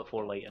so like that's Fallout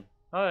 4 lighting.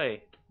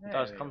 Aye, it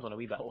does. Yeah, Comes on a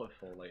wee bit. Fallout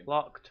 4 lighting.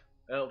 Locked.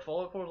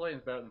 Fallout 4 lighting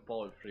is better than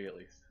Fallout 3 at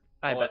least.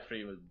 Aye, Fallout but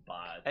 3 was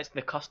bad. it's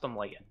the custom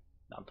lighting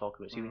that I'm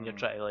talking about. See, when you're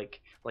trying to like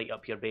light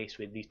up your base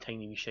with these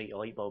tiny wee shitey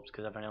light bulbs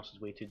because everyone else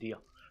is way too dear.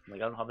 I'm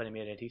like, I don't have any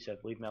more adhesive.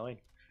 Leave me alone.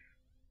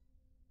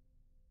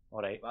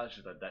 All right. That's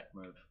just a dick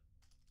move.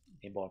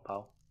 Hey, boy,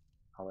 pal.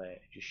 I'll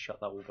just shut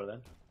that over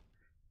then.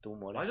 Don't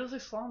worry. Why does he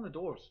slam the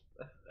doors?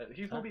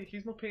 He's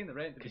not paying the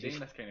rent to be 'Cause doing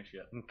he's- this kind of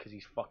shit. Because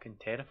he's fucking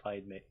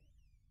terrified, mate.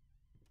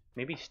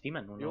 Maybe he's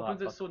steaming. He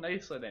opens it so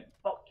nicely then,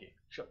 fuck you,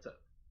 shuts it.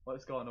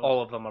 What's going on?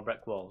 All of them are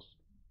brick walls.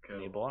 Cool.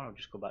 Hey, boy, I'll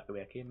just go back the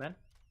way I came in.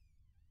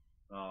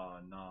 Oh,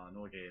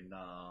 no again,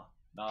 nah.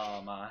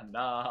 Nah, man,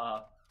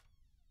 nah.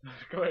 There's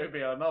going to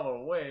be another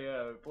way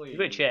out, please. You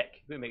gotta check.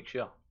 You gotta make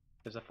sure.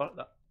 There's a fuck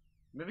that.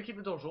 Maybe keep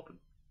the doors open,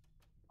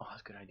 Oh,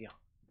 that's a good idea.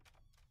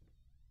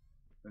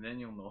 and then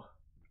you'll know.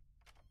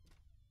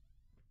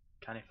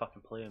 Can I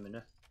fucking play him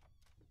now?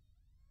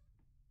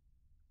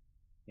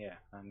 Yeah,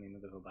 I mean,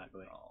 we'll go back the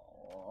way.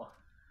 Oh.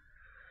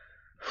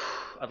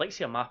 I'd like to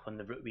see a map on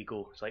the route we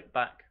go. It's like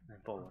back, then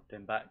forward,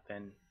 then back,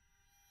 then.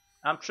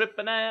 I'm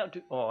tripping out.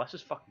 Oh, this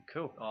is fucking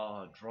cool.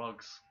 Oh,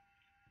 drugs.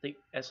 Like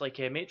it's like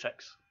a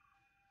Matrix.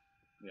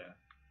 Yeah.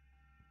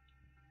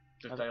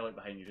 Just dialogue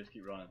behind you, just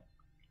keep running.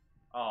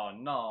 Oh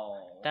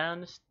no.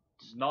 Down the.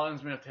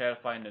 Nothing's more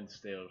terrifying than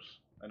stairs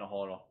in a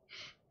horror.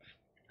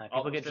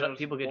 People get Upstairs,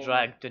 people get bottom.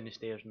 dragged down the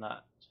stairs and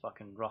that. It's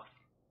fucking rough.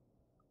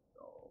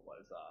 Oh, what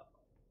is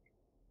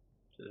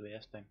that? To the way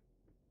this time.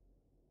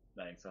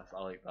 Nice,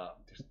 I like that.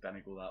 Just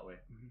didn't go that way.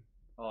 Mhm.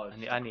 Oh, it's I just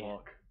need- a I need it.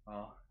 clock.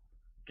 Oh.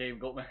 Game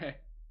got me.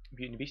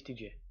 Beauty and the Beast,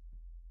 TJ.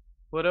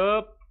 What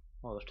up?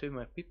 Oh, there's two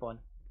more people on.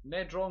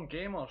 Nedron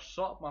Gamer,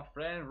 sup my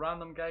friend,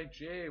 random guy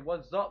Jay.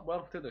 What's up?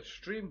 Welcome to the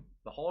stream,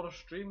 the horror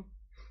stream.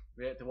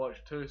 We had to watch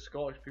two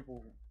Scottish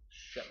people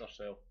shit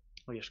themselves.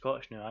 Oh, you're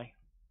Scottish now, aye?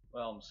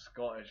 Well, I'm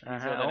Scottish. Uh-huh.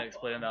 Easier than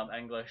explaining that I'm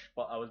English,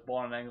 but I was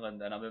born in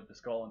England and I moved to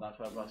Scotland. That's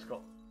why I've got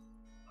Scot.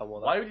 How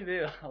well Why that? would you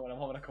do that when I'm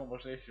having a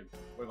conversation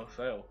with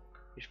myself?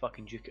 Just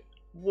fucking juke it.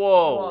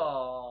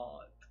 Whoa!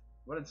 What?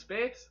 We're in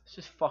space? This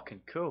is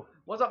fucking cool.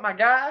 What's up, my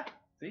guy?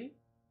 See?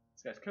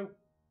 This guy's cool.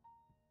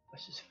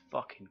 This is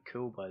fucking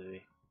cool, by the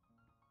way.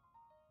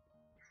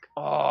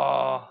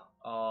 Oh,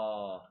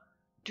 Oh.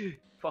 dude,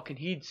 fucking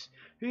heads,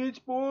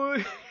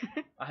 boy.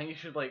 I think you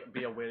should like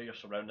be aware of your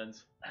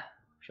surroundings.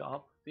 Shut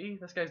up. See,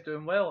 this guy's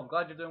doing well. I'm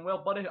glad you're doing well,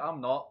 buddy.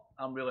 I'm not.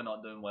 I'm really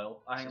not doing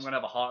well. I think I'm gonna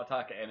have a heart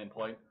attack at any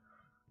point.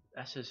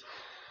 This is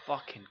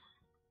fucking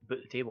boot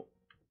the table.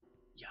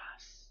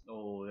 Yes.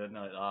 Oh, didn't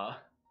like that.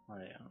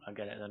 Alright, I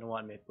get it. I don't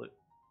want to make look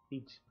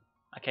heeds.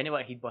 I kinda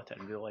want to headbutt it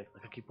in real life.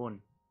 Like I keep on.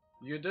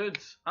 You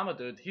dudes. I'm a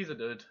dude. He's a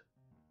dude.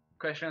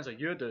 Question is, are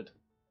you a dude?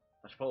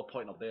 I should probably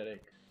point up there, eh?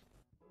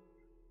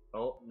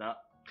 Oh, nah.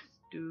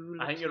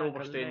 I think you're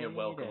overstaying your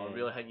welcome. I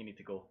really think you need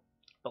to go.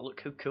 But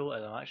look how cool it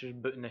is. I'm actually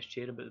just booting this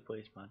chair about the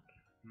place, man.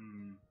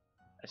 Hmm.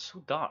 It's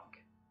so dark.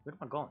 Where am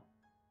I going?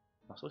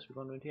 Am I supposed to be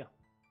going around here?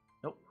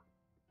 Nope.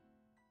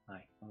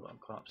 Aye, I'm going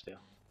upstairs.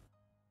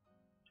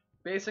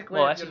 Basically,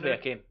 Well, if this is you're where I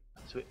new- came.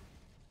 Sweet.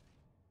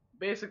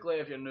 Basically,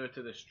 if you're new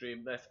to the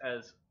stream, this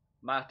is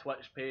my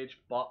Twitch page,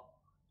 but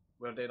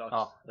we're doing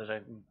Oh, there's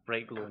a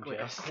bright glowing like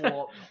a chest.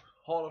 co-op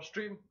horror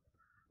stream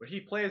where he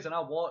plays and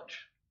I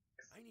watch.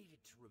 I needed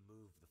to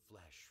remove the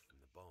flesh from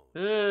the bone.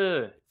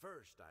 Ugh. At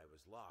first, I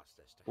was lost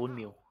as to Bone how.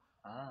 meal.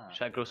 Ah.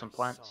 Should I grow some I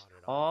plants? sawed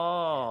it off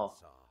Oh,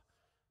 with a handsaw,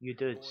 you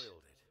dudes.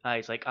 boiled it, Ah,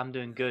 he's like, I'm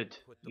doing good.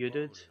 put the You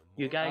bone dudes? in a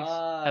You mortar. guys?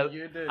 Ah, How-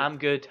 you dudes. I'm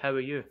good. How are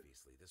you?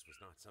 Obviously, this was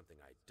not something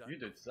I'd done. You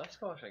dudes. That's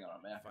Scottish thing or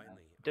American?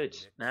 Finally, I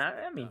Dudes. mixed Nah,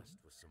 the I mean, dust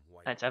with some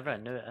white It's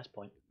everyone paint. new at this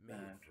point. It made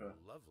Yeah, for true. a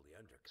lovely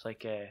undercoat. It's like,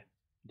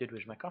 dude,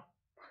 where's my car?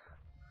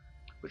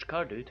 Which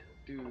car, dude?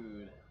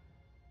 Dude.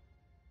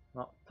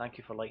 Well, thank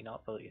you for lighting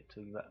up a little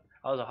bit.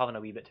 I was having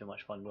a wee bit too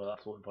much fun with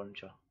that floating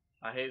furniture.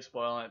 I hate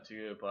spoiling it to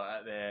you, but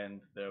at the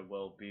end there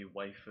will be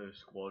waifu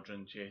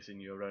squadron chasing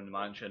you around the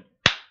mansion.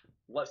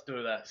 Let's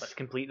do this. Let's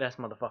complete this,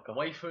 motherfucker.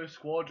 Waifu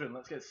squadron,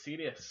 let's get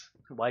serious.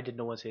 Why did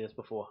no one say this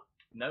before?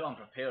 Now I'm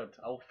prepared.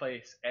 I'll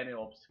face any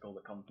obstacle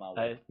that comes my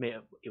way. Mate,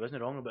 he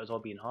wasn't wrong about us all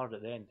being hard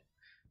at the end.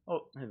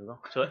 Oh, here we go.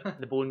 So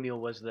the bone meal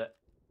was that.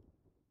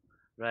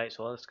 Right,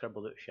 so let's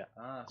scribble out shit.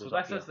 Ah, so goes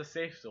up this here. is the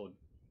safe zone.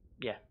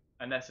 Yeah.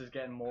 And this is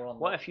getting more on.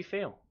 What if you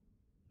fail?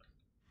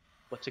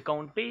 What's it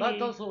going to be? That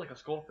does look like a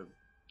scorpion.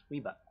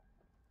 Wee bit.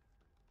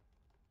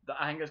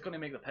 I think it's going to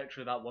make the picture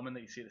of that woman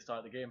that you see at the start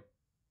of the game.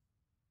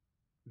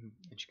 And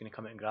she's going to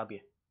come out and grab you.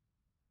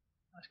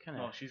 That's kind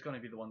No, of she's going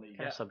to be the one that you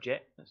kind of get.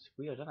 subject. That's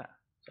weird, isn't it?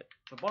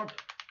 It's a bird.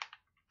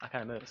 I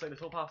can't move. It's like the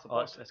top half of the Oh,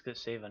 bird. it's good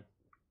saving.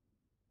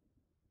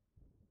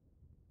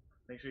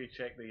 Make sure you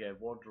check the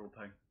wardrobe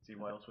thing. See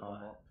what else we've Oh.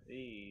 unlocked.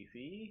 Hey,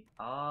 see?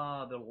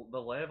 Ah, the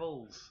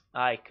levels.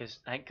 Aye, because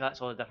I think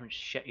that's all the different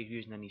shit he's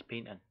using in his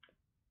painting.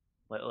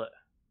 Like, look.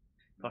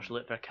 First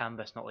look for a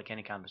canvas, not like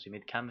any canvas. He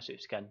made canvas out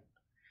of skin.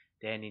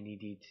 Then he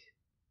needed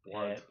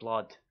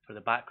blood for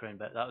the background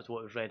bit. That was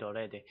what was red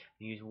already.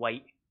 He used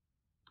white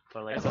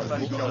for like It's a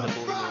fish for job. the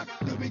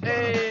bone meal.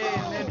 Hey,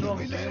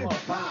 Nedron Gamer,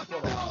 thanks for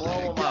the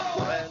follow, my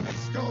friend.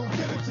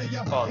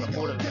 Oh, the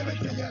four of them.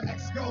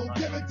 Well, then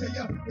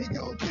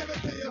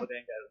get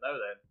it now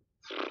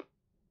then.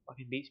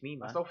 Fucking beats me, I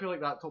man. still feel like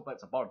that top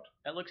bit's a bird.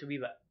 It looks a wee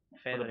bit But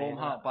the feathery. bottom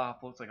doesn't half it?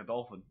 bath looks like a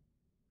dolphin.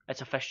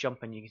 It's a fish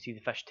jumping. You can see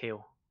the fish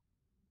tail.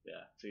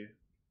 Yeah, see?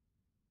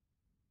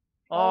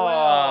 Oh,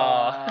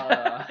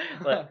 yeah.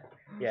 Look,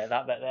 yeah,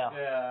 that bit there.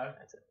 Yeah.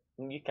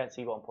 You can't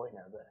see what I'm pointing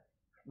at, but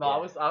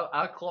No, Yeah.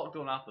 I clocked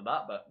on after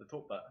that bit, the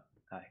top bit.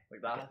 aye,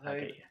 Like I that get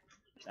side. you.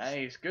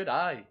 Nice, good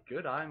eye,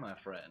 my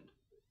friend.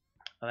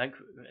 I think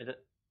is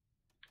it.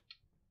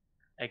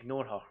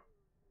 Ignore her.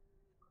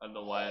 And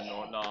the way,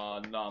 no,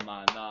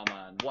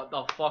 man. What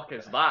the fuck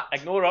is that?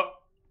 Ignore her.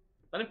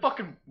 I didn't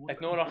fucking.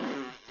 Ignore her.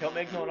 Help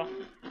me ignore her.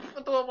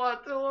 I don't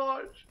want to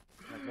watch.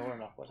 Ignoring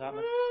her. What's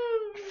happening?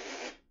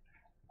 I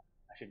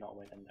should not have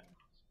went in there.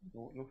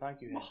 No, no,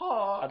 thank you. My I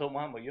heart. don't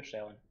want what you're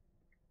selling.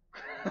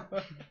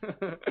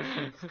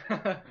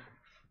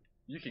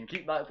 You can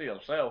keep that to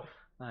yourself.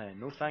 Aye,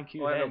 no, thank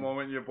you. Well, at the Hen.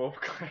 moment you both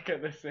click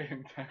at the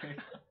same time.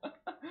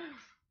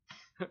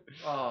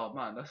 Oh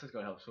man, this is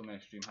gonna have so many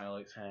stream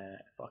highlights.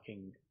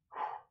 Fucking.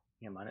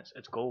 Yeah, man,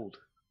 it's gold.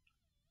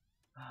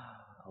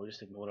 I'll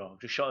just ignore her.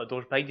 Just shut the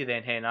doors behind you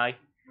then, hen. Aye.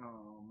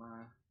 Oh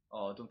man.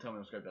 Oh, don't tell me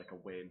it's gonna be like a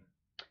Wayne.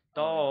 I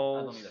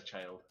Dolls. don't need a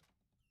child.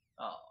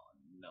 Oh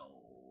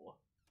no.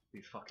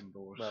 These fucking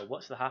doors. Well,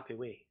 what's the happy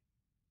way?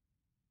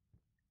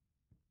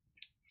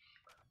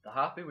 The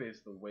happy way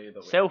is the way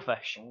that we.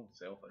 Selfish. Oh,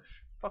 selfish.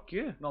 Fuck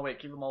you. No, wait,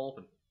 keep them all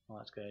open. Oh,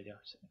 that's a good idea.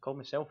 Call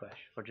me selfish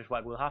for just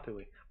what I go the happy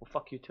way. Well,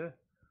 fuck you too.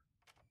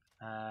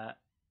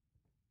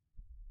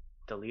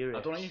 Delirious.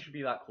 I don't think you should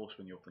be that close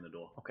when you open the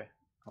door. Okay.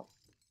 Oh.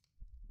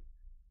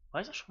 Why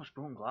is there so much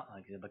broken glass?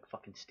 Like, it's a big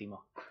fucking steamer.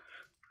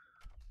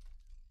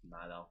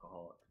 Mad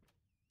alcoholic.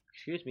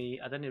 Excuse me,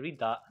 I didn't read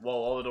that. Whoa,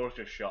 all the doors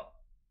just shut.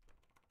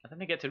 I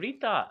didn't get to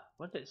read that.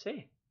 What did it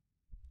say?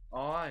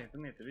 Oh, I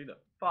didn't get to read it.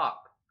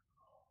 Fuck.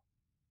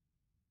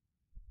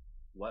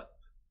 What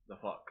the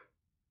fuck?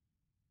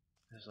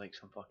 This is like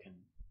some fucking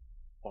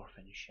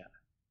orphan shit.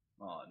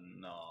 Oh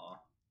no.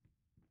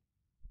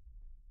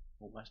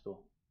 Oh, this door.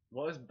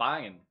 What is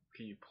banging?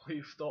 Can you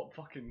please stop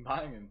fucking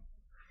banging?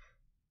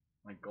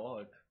 My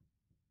god.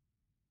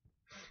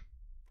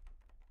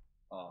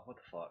 Oh, what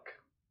the fuck?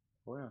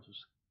 Oh, yeah,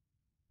 there's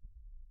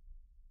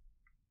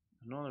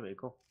another way to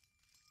go.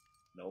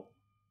 No.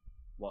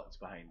 What's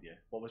behind you?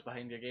 What was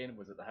behind you again?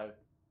 Was it the house?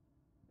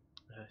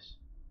 The house.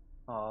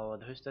 Oh,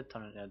 the house did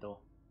turn into a door.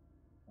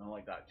 I don't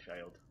like that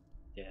child.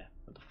 Yeah,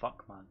 what the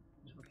fuck, man?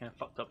 What kind of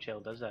fucked up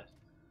child does this?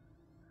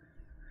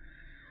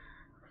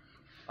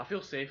 I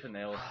feel safe in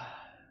L.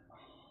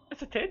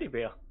 It's a teddy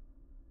bear.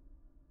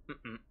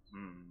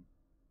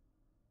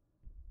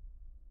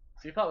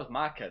 See if that was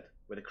my kid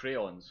with the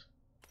crayons,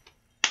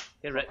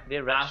 They're rich.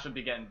 Ash would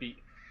be getting beat.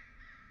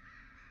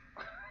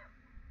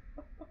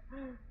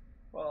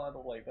 Well, I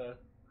don't like that.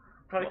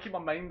 I'm trying to keep my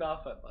mind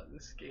off it, but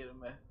it's scaring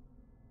me.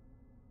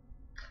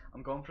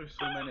 I'm going through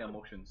so many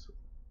emotions.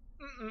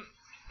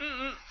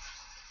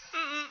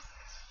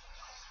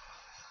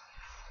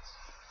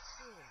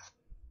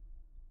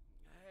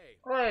 Hey,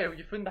 Hey,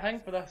 you found the hang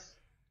for this?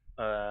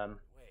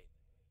 wait.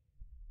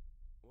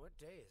 What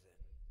day is it?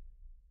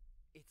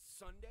 It's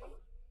Sunday?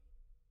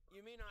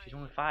 You mean She's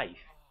only 5. Oh,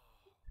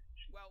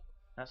 well,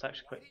 That's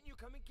actually why quite. didn't you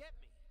come and get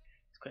me?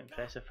 It's quite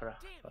impressive for a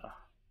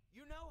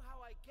You know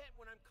how I get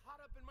when I'm caught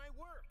up in my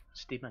work.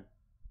 Steven.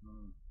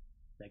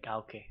 Like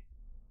Alki.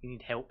 You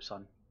need help,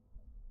 son.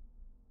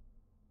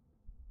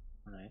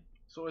 Alright.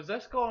 So is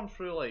this gone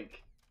through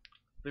like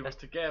they were This-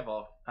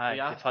 together? Aye, They they've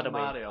asked had to a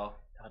way. marry her.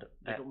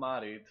 They Uh, got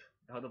married.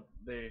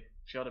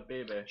 She had a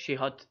baby. she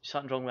had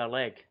something wrong with her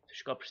leg.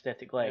 She got a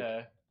prosthetic leg.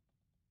 Yeah.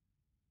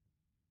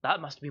 That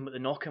must have been what the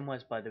knocking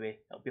was, by the way.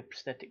 That'll be a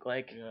prosthetic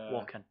leg Yeah.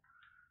 walking.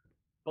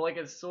 But like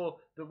it's so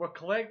they were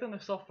collecting the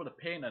stuff for the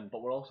painting,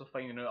 but we're also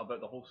finding out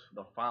about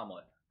their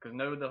family because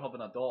now they're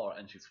having a daughter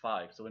and she's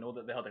 5, so we know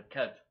that they had a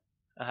kid.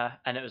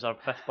 And it was her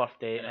 5th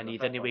birthday, And it and was he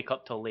her 5th didn't wake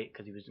up till late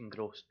because he was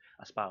engrossed.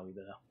 I spat a wee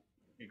bit there.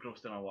 He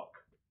grossed in our work.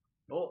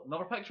 Oh,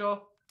 another picture.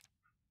 Oh,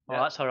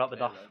 that's her up the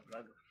duff.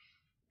 Yeah,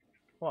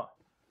 What?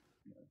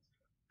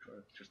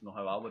 just know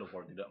how I would have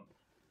worded it.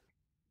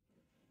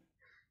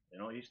 You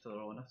know, each to their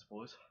own, I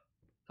suppose.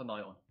 Turn the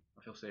light on.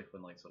 I feel safe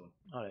when lights are on.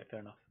 Alright, fair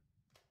enough.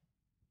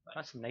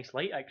 That's a nice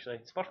light, actually.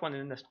 It's the first one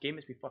in this game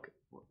that's been fucking.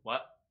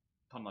 What?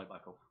 Turn the light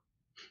back off.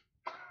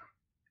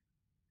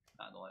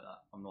 Nah, I don't like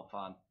that. I'm not a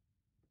fan.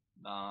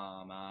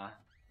 Nah.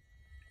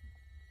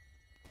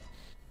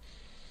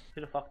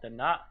 Who the fuck did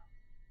that?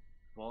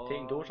 What?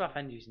 Taking doors off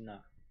hinges and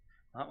that.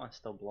 That one's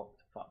still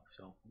blocked. Fuck,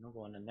 so I'm not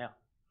going in there.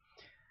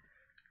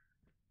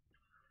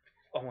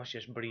 Almost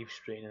just breathed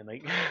straight into the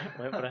mic.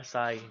 Went for a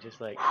sigh, just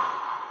like.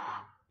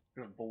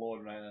 You're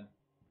blowing right in.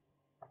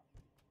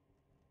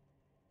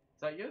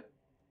 Is that you?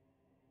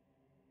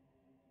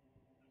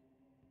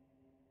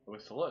 It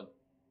was salute.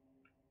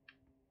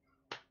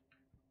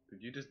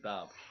 Did you just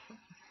dab?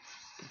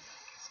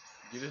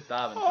 Did you just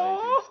dab inside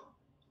Oh,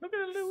 look at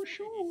the little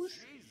shoes.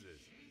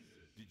 Jesus.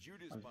 Did you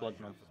just That's buy blood,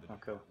 half man. of the Oh,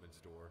 cool. department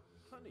store?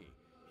 Honey,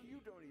 you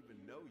don't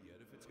even know yet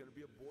if it's gonna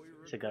be a boy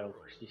or It's a girl.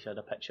 She had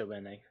a picture with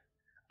a knife.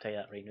 I'll tell you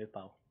that right now,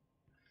 pal.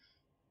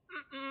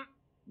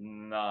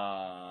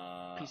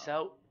 Nah. Peace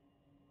out.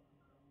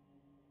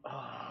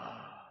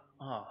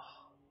 Oh.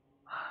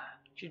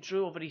 She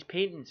drew over these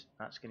paintings.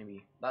 That's gonna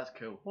be. That's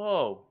cool.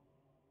 Whoa.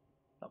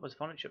 That was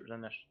furniture that was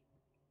in there.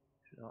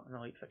 No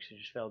light fixture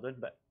just fell down,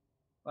 but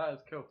That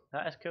is cool.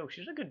 that is cool.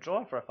 She's a good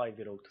drawer for a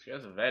 5-year-old. She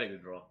has a very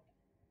good draw.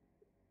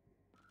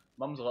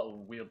 Mum's a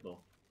little weird though.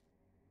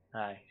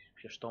 Aye,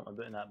 you're stomping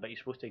about in that, but you're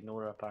supposed to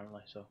ignore her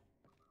apparently, so.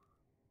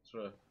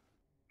 True.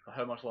 For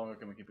how much longer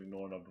can we keep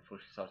ignoring her before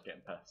she starts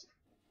getting pissed?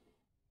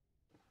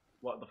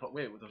 What the fuck?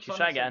 Wait, was there She was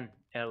trying to get in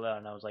earlier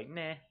and I was like,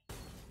 nah.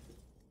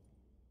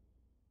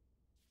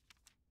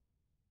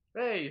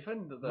 Hey, you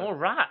found the More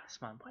rats,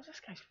 man. What is this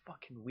guy's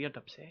fucking weird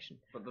obsession?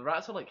 But the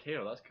rats are like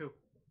hair, that's cool.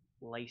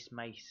 Lice,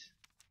 mice.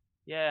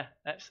 Yeah,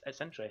 it's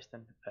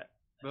interesting, but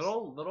They're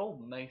all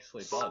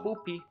nicely done.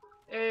 spoopy.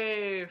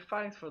 Hey,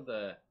 thanks for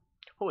the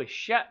Holy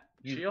shit!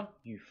 cheer.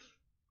 You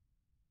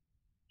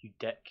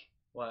dick.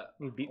 What?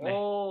 You beat me.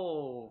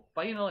 Oh,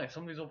 finally,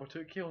 somebody's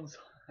overtook kills.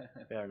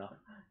 Fair enough.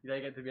 You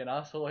don't get to be an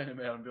asshole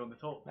anymore and be on the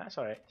top. That's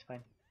alright, it's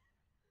fine.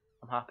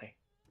 I'm happy.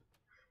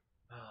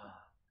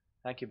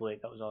 Thank you,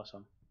 Blake, that was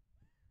awesome.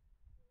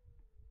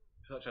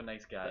 Such a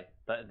nice guy.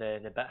 But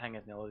the bit hang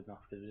isn't loud enough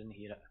because we didn't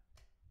hear it.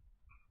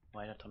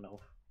 Why did I turn it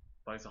off?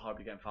 Why is the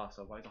heartbeat getting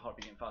faster? Why is the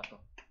heartbeat getting faster?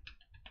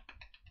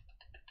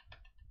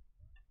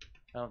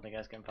 I don't think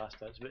it's getting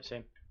faster, it's about the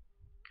same.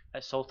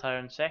 It's Saltire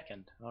in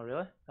second. Oh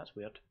really? That's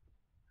weird.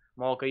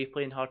 Morg, are you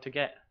playing hard to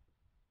get?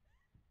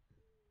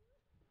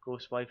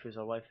 Ghost waifus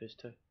or waifus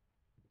too?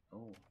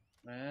 Oh,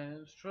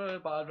 it's true,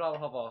 but I'd rather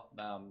have a.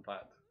 In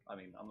fact, I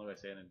mean, I'm not going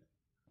to say anything.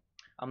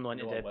 I'm not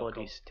into You dead are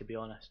welcome. bodies, to be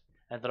honest.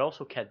 And they're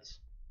also kids.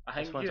 I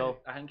This think, one's all-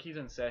 I think he's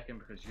in second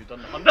because you've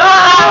done the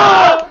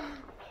 100.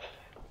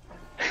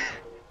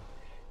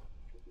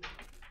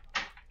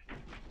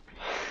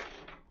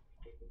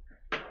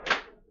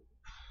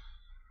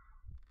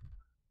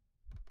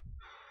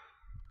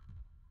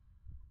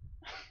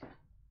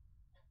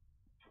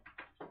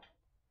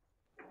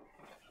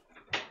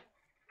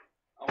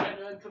 I went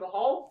into the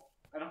hall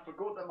and I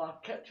forgot that my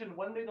kitchen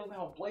window doesn't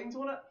have blinds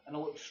on it, and I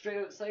looked straight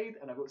outside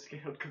and I got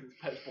scared because it's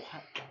pitch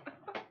black.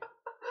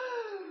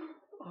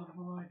 Oh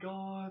my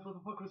god, what the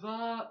fuck was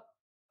that?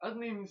 I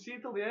didn't even see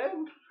till the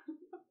end.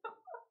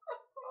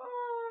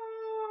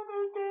 Oh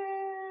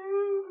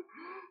my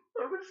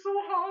god. was so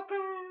happy.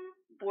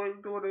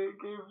 Blake donate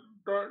gave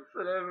bits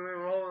and everything.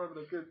 We're all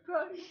having a good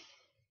time.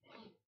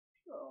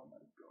 Oh my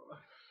god.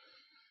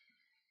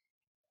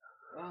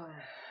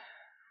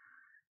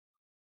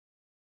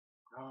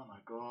 Oh my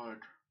god.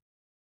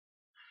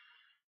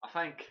 I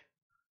think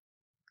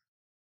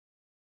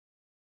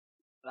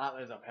that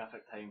was a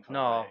perfect time for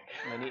No, a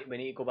break. we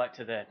need to go back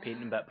to the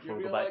painting bit before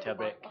we You go back really to a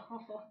break.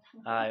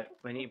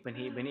 We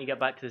need to get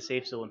back to the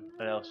safe zone,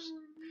 or else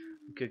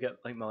we could get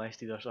like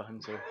molested or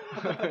something. So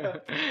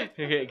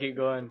we gotta keep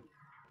going.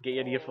 Get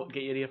your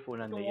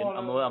earphone in. Don't There.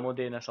 I'm wanna. not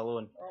doing this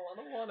alone. Oh, I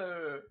don't want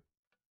to.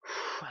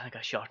 I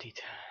got shorted.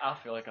 I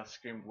feel like I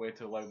screamed way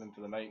too loud into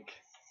the mic.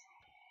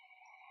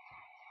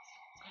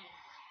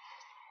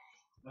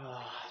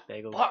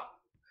 Bagels. What?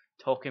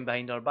 Talking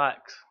behind our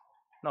backs.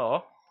 No,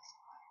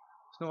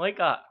 it's not like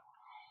that.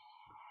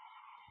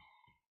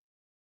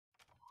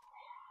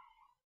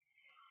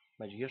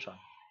 Where'd you hear, son?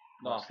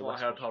 No, I That's the thought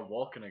I heard whispers. her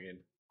walking again.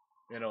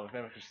 You know,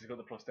 remember because she's got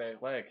the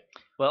prosthetic leg.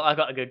 Well, I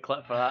got a good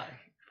clip for that.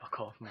 Fuck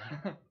off,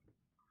 man.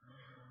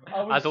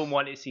 I don't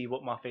want to see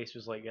what my face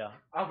was like. Yeah,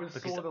 I was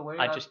because so delayed.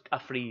 I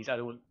freeze. I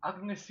don't. I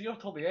didn't see her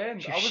till the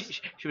end.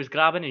 She was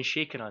grabbing and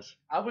shaking us.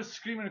 I was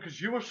screaming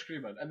because you were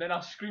screaming, and then I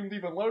screamed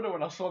even louder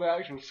when I saw the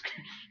actual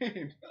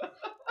scream.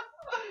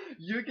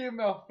 You gave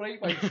me a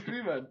fright by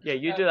screaming. Yeah,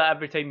 you do that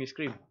every time you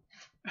scream.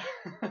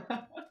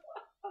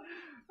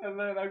 And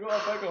then I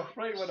got a bigger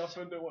fright when I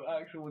found out what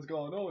actually was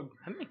going on.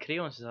 How many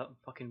crayons does that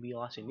fucking wee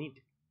lassie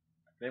need?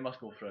 They must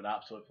go for an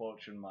absolute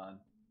fortune, man.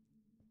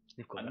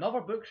 They've got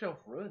Another bookshelf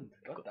ruined.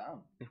 God damn.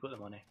 They've got the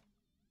money.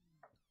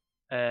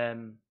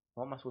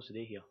 What am I supposed to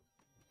do here?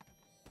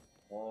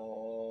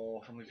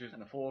 Oh, somebody's using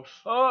the force.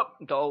 Oh,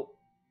 doll.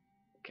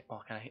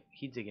 Oh, can I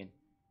heed again?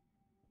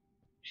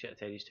 Shit,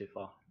 Teddy's too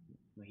far.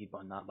 No heed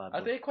button that bad. I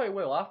boy. do quite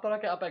well. After I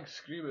get a big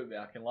scream at me,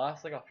 I can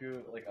last like a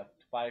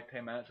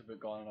 5-10 minutes of it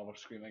gone and I'll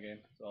scream again.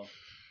 So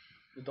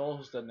the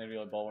dolls didn't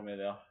really bother me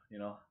there, you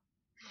know.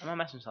 Am I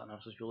missing something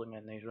else as you're looking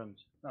at nice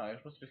rooms? No, you're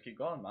supposed to just keep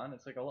going, man.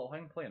 It's like a little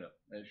thing playing it.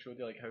 It showed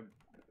you like how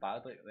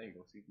badly. There you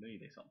go. See, now you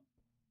do something.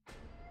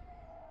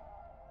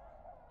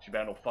 She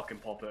better not fucking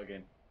pop out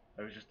again.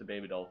 It was just a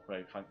baby doll,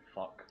 right? Thank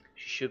fuck.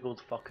 She sugared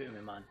the fuck out of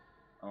me, man.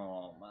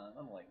 Oh man, I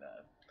don't like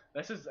that.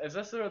 Is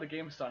this where the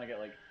game's starting to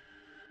get like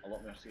a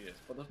lot more serious?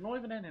 But there's not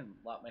even that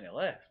many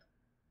left.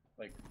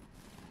 Like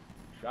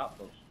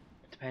chapters.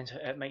 It depends.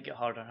 It might get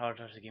harder and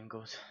harder as the game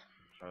goes.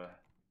 So,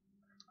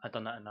 I've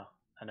done that in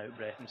an out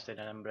breath instead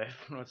of an in breath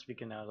when I was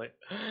speaking. I was like,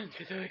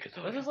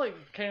 this is like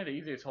kind of the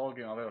easiest horror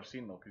game I've ever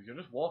seen though, because you're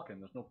just walking.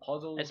 There's no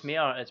puzzles. it's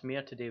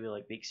more to do with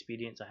like the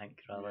experience, I think,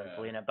 rather than Yeah.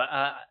 playing it. But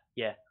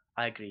yeah,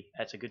 I agree.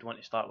 It's a good one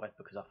to start with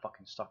because I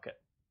fucking suck at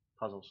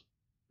puzzles.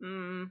 Oh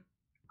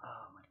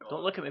my god.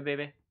 Don't look at me,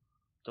 baby.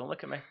 Don't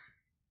look at me.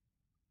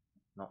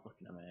 Not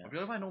looking at me. I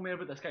really want to know more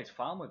about this guy's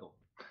family though.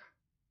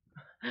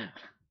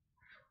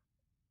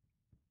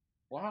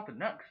 What happened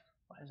next?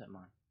 What is it,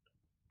 man?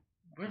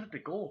 Where did they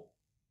go?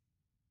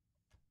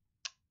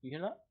 You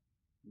hear that?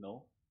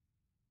 No.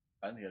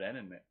 I didn't hear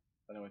anything, mate.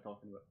 I know what you're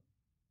talking about.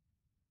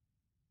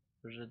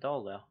 There's a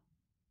doll there.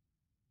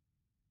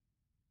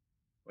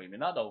 What, you mean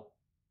that doll?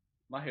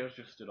 My hair's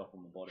just stood up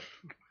on my body.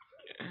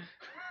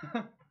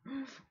 What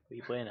are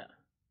you playing it?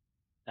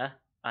 Huh?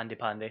 Andy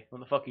Pandy. What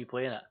the fuck are you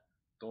playing it?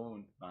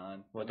 Don't,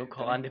 man. Well, don't Didn't-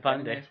 call didn't- Andy didn't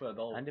Pandy. mess with a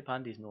doll. Andy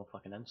Pandy's no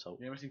fucking insult.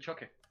 You never seen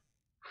Chucky?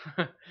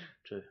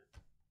 True.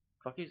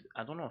 Chucky's.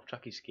 I don't know if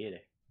Chucky's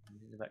scary.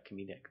 He's a bit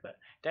comedic, but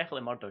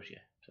definitely murders you.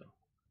 So,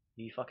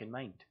 do you fucking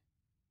mind?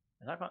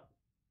 Is that got?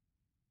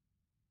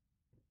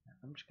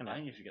 I'm just I gonna.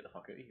 think you should get the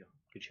fuck out of here.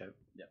 Good shout.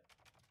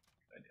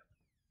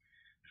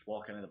 Just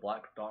walk into the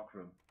black dark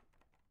room.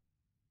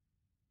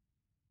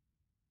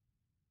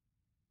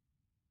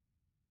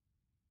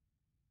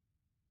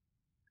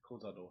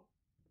 Close that door.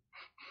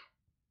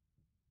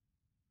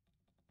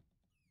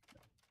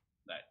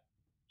 Right.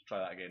 Let's try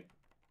that again.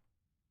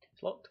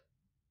 It's locked.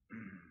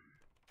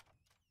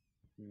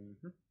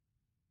 Mm-hmm.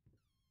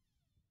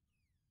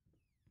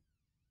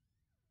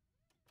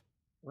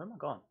 Where am I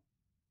gone?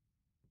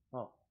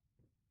 Oh.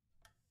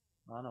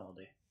 I know all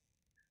day.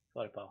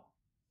 Sorry, pal.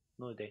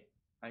 No day.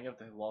 I think you have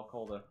to lock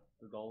all the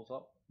dolls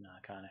up. Nah,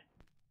 I can't.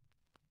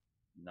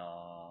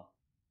 Nah.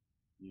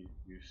 You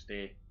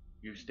stay.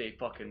 You stay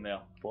fucking there.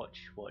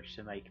 Watch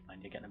the mic, man.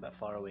 You're getting a bit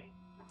far away.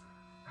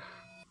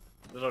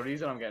 There's a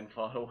reason I'm getting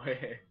far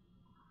away.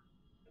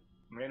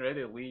 I'm getting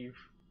ready to leave.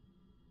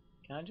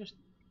 Can I just?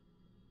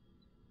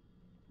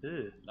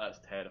 Ooh. That's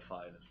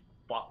terrifying as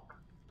fuck.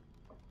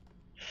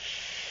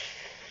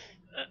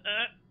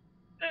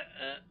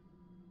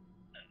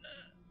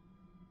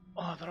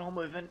 Oh, they're all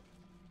moving.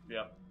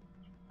 Yep.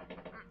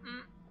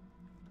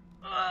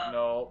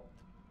 No.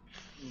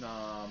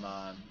 Nah,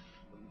 man.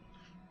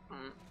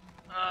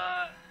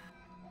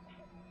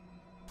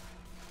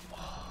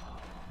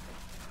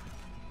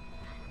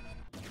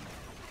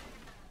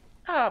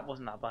 It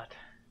wasn't that bad.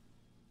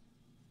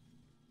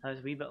 That was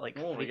a wee bit like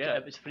Oh, freaky. yeah.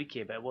 It was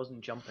freaky, but it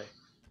wasn't jumpy.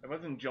 It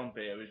wasn't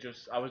jumpy, it was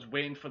just, I was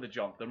waiting for the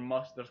jump.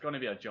 There's gonna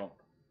be a jump.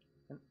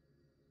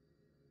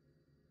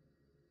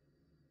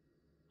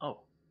 Oh,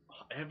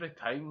 Every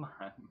time,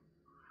 man.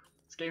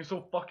 This game's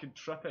so fucking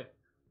trippy.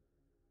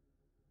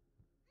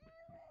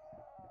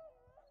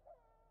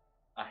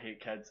 I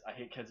hate kids. I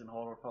hate kids in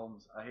horror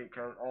films. I hate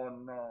kids. Oh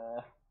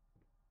no.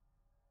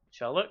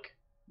 Shall I look?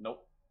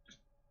 Nope.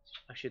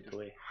 I should go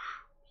away.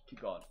 Just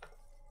keep going.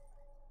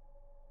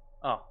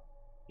 Oh.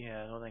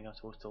 Yeah, I don't think I'm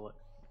supposed to look.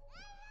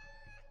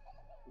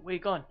 Where you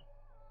gone?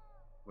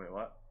 Wait,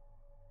 what?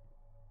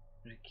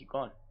 Just keep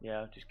going. Yeah,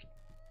 I'll just keep.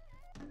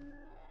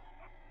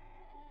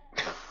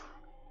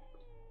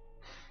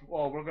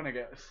 Oh, we're gonna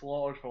get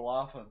slaughtered for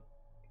laughing.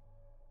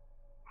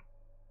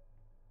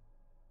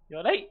 You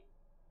alright?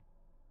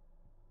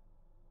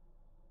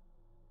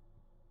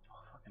 Oh,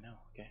 fucking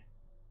hell, okay.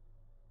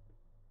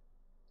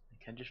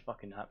 I can just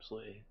fucking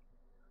absolutely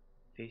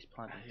face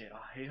plant.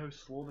 I hate how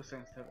slow the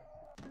sensitivity.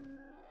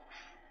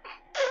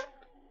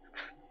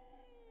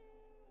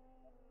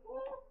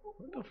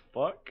 What the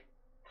fuck?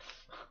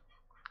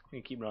 I'm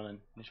gonna keep running.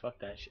 Just fuck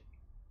that shit.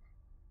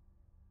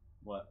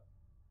 What?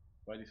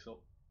 Why do you so?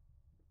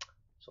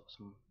 So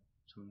some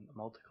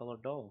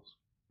multicolored dolls.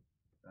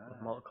 With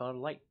Ah, multicolored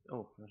light.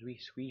 Oh, there's a wee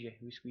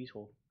squeeze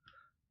hole.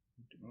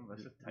 this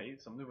is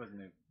tight. Somebody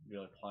wasn't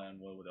really playing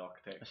well with the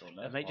architecture on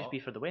this. It might just part. be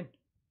for the win.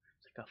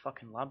 It's like a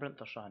fucking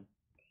labyrinth or something.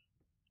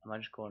 Am I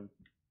just going?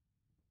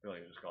 I feel like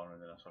you're just going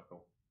around in a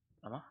circle.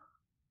 Am I?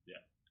 Yeah.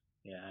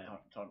 Yeah. I am.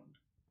 Turn.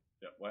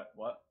 Yeah.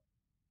 What?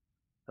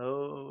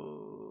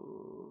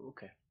 Oh,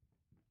 okay.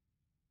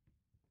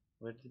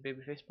 Where did the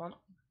baby face plant?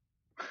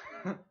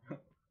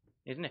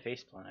 He didn't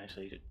face plant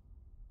actually. He did.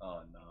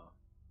 Oh no.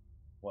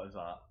 What is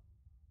that?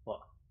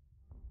 What?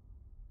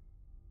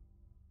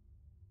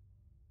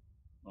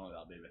 Not like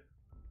that, baby.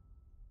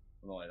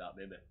 Not like that,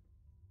 baby.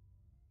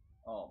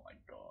 Oh my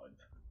god.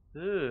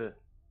 Ugh.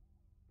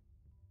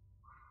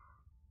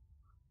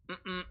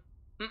 Mm-mm.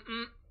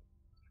 Mm-mm.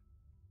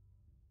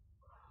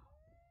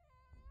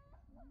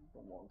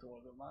 Don't walk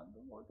towards it, man.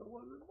 Don't walk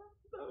towards it,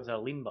 man. Is there a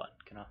lean button?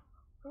 Can I?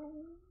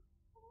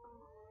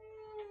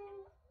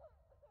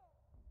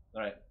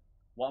 Alright.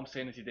 What I'm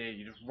saying is today,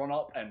 you just run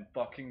up and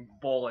fucking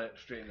volley it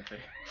straight in the face.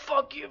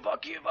 Fuck you,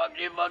 fuck you, fuck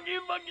you, fuck you,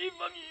 fuck you,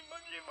 fuck you,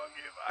 fuck you, fuck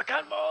you. I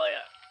can't volley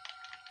it.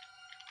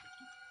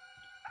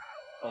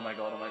 Oh my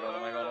god, oh my god, oh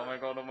my god, oh my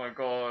god, oh my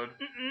god.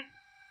 Mm-mm.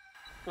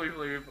 Please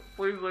leave.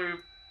 Please leave.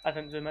 I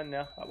didn't zoom in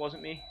there. That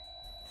wasn't me.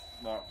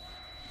 Mark,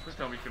 please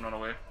tell me you can run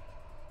away.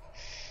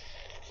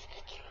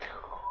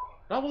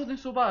 That wasn't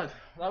so bad.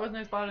 That wasn't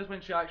as bad as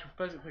when she actually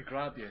physically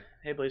grabbed you.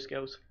 Hey, Blaze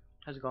Skills.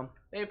 How's it going?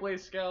 Hey,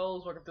 Blaze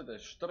Skills, welcome to the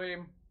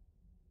stream.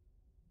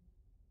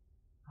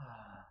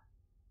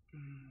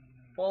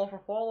 Follow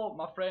for follow,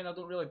 my friend. I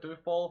don't really do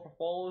follow for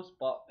follows,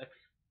 but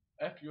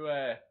if you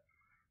oh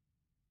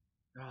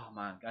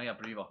man, I need a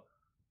breather.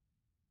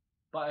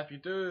 But if you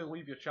do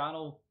leave your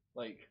channel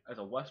like as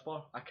a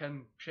whisper, I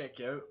can check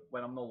you out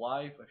when I'm not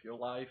live. If you're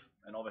live,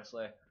 and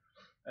obviously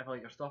if I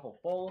like your stuff, I'll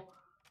follow.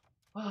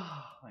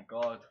 Oh my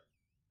god.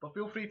 But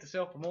feel free to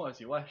self promote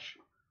as you wish,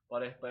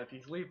 buddy. But if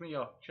you leave me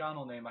your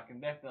channel name, I can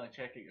definitely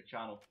check out your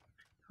channel.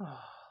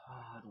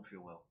 I don't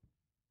feel well.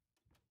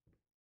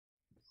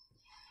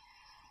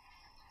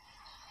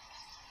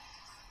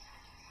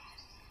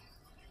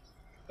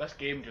 This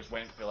game just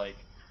went from like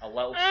a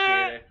little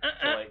scary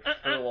to like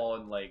full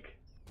on like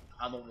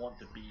I don't want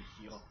to be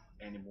here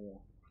anymore.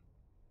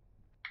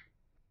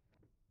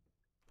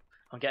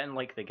 I'm getting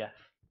like the gif.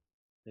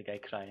 The guy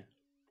crying.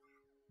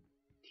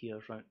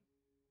 Tears round.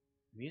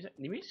 The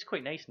music's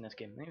quite nice in this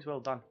game. I think it's well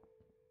done.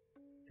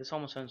 This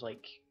almost sounds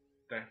like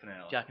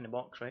Definitely. Jack in the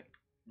Box, right?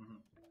 Mhm.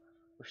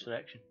 Which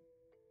direction?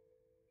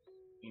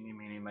 Eeny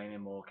meeny miny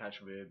mo, catch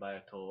a baby by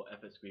a toe.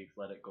 If it squeaks,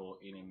 let it go.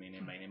 Eeny meeny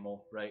miny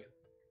mo. Right.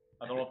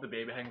 I don't know if the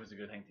baby thing was a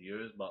good thing to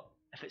use, but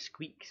If it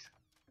squeaks.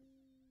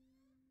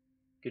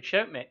 Good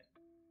shout, mate.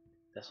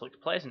 This looks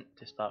pleasant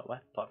to start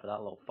with, apart for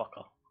that little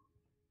fucker.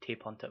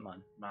 Tape onto it,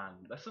 man. man,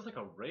 this is like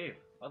a rave.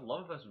 I'd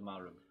love if this was my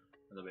room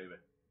as a baby.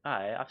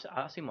 Aye,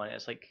 I've seen one.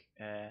 It's like,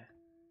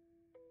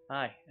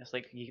 aye, it's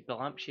like the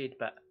lampshade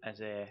bit as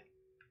a,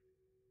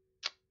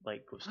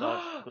 like goes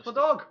stars. It's my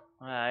dog.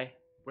 Aye,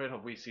 Where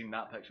have we seen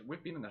that picture?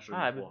 We've been in this room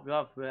aye, before. we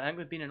have. I think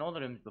we've been in all the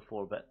rooms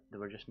before, but they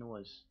were just no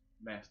as.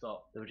 Messed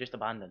up. They were just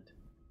abandoned.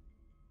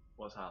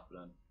 What's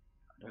happening?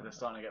 don't Is know. it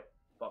starting to get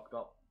fucked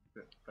up?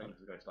 Things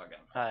are going to start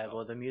getting fucked Aye, up.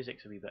 well the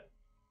music's a wee bit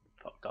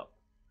fucked up.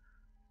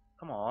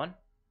 Come on.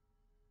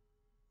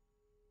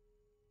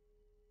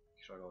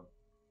 Struggling.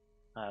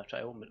 Aye, I've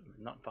tried to open it.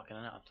 Not fucking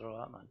in it after all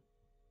that, man.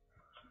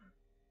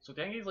 So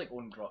do you think he's like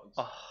own drugs?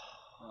 Oh,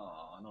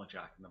 Oh, no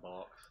Jack in the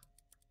Box.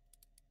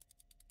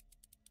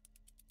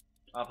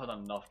 I've had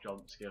enough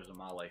jump scares in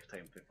my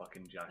lifetime for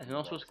fucking Jack in it's the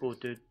not Box.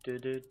 supposed to go do do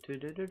do do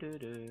do do do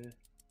do.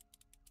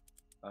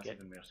 That's Get-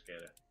 even more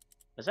scary.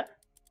 Is it?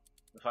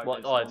 The fact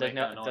What? that Oh, it's it not doesn't, making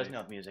have, a it doesn't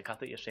noise. have music. I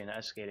thought you were saying it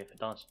is scary if it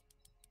does.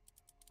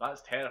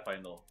 That's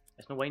terrifying though.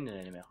 It's no winding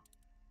anymore.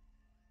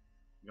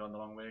 You going the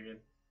wrong way again?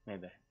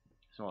 Maybe.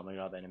 It's not letting me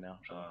grab it anymore.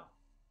 So.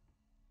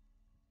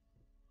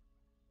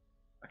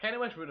 I kind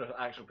of wish we would have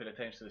actually paid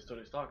attention to the story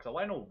at the start because I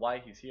want to know why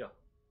he's here.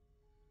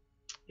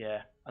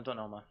 Yeah, I don't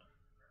know, man.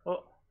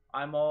 Oh,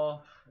 I'm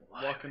off.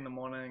 work in the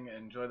morning,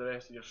 enjoy the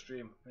rest of your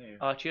stream. Hey.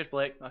 Oh, cheers,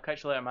 Blake. I'll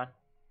catch you later, man.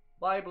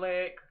 Bye,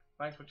 Blake.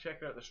 Thanks for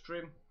checking out the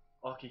stream.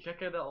 Oh, can you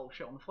kick out that little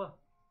shit on the floor?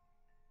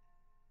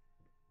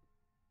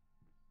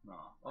 No.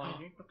 Oh,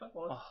 you need the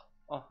football.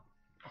 Oh,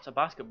 it's a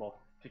basketball.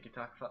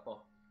 Tiki-taka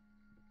football.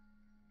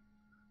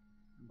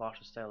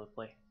 Barca style of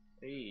play.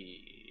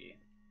 Hey.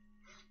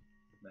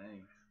 Nice.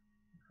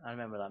 I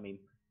remember that meme.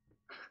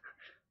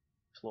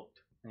 It's locked.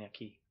 Yeah,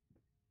 key.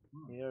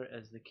 Here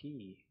is the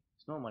key.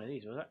 It's not one of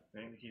these, was it? I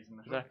think the key's in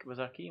the Was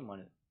there a key in one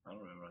of them? I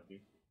don't remember a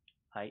key.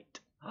 Height.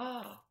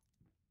 Ah.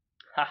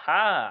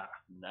 Haha!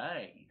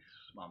 Nice,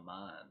 my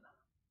man.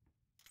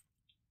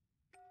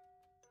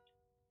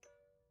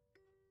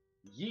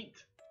 Yeet.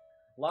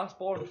 Last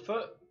born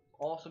foot.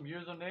 Awesome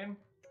username.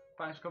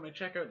 Thanks for coming to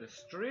check out the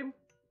stream.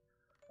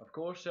 Of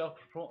course,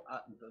 self-promote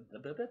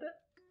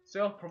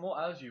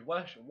as you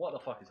wish. What the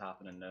fuck is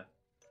happening now?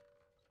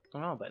 I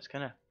don't know, but it's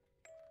kind of.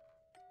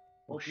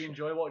 Hope you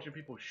enjoy watching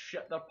people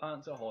shit their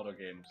pants at horror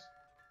games.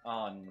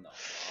 Oh no.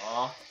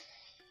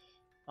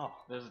 Oh,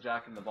 there's a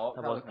Jack in the Box.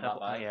 That wasn't that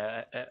bad.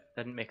 Yeah, it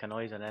didn't make a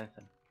noise or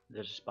anything.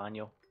 There's a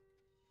spaniel.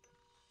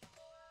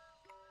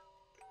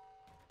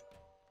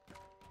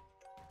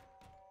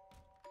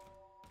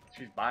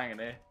 She's banging,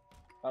 eh?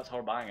 That's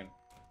her banging.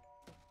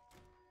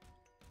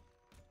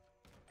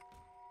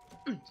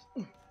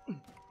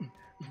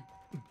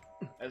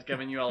 It's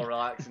giving you a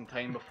relaxing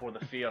time before the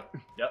fear.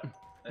 Yep,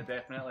 it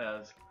definitely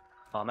is.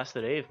 Oh, I missed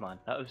the rave, man.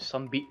 That was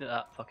some beat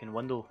that fucking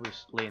window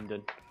was laying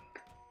down.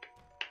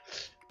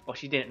 Oh,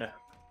 she's doing it now.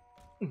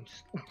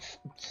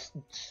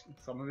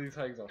 Some of these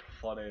things are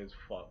funny as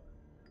fuck.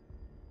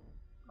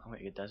 I'm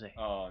gonna get dizzy.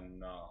 Oh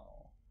no.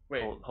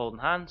 Wait. Holding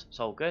hands, it's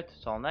all good,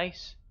 it's all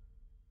nice.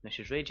 Now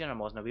she's raging, her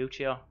mom's in a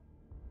wheelchair.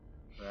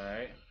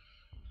 Right.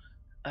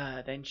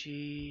 Then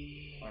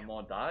she... Her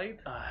mom died?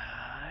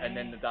 And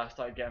then the dad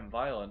started getting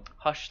violent.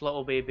 Hush,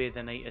 little baby,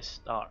 the night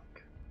is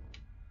dark.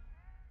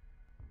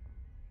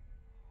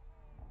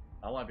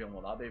 I want to be on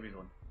what that baby's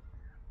on.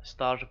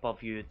 Stars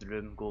above you, the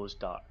room goes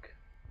dark.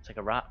 It's like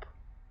a rap.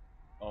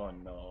 Oh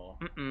no.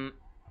 Mm-mm.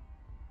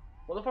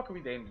 What the fuck are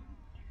we doing?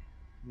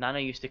 Nana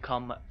used to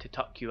come to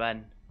tuck you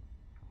in.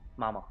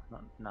 Mama,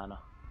 not Nana.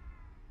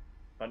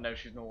 But now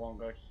she's no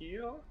longer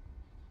here?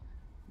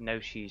 Now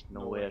she's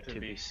nowhere to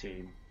be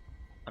seen.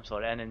 I'm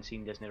sorry, I didn't see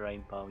Disney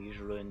rhyme, pal. You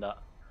just ruined that.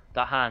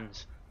 That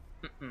hands.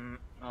 Mm-mm.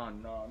 Oh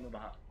no, not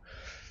that.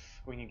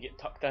 When you get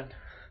tucked in.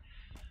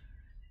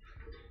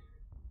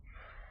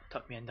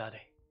 Tuck me in,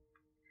 daddy.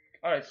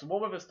 Alright, so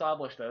what we've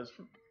established is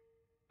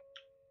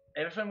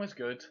everything was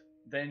good,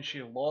 then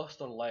she lost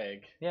her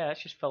leg. Yeah,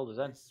 that's just filled us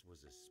in. This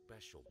was a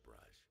special brush,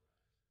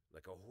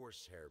 like a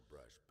horsehair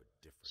brush, but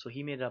different. So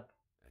he made a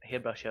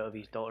hairbrush out of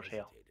his daughter's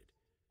hair.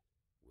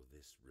 Will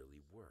this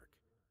really work?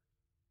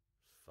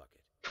 Fuck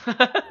it. I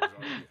was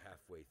already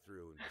halfway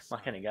through, and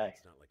My kind of guy.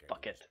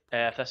 Fuck it.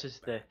 If this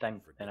is the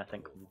thing, then I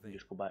think we'll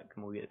just go back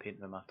and we'll get the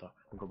paint room after.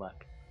 We'll go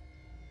back.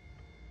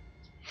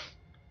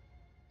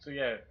 So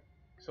yeah,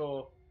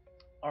 so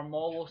our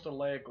mom lost her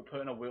leg, got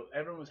put in a wheel.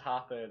 Everyone was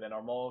happy. Then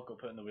our mom got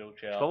put in the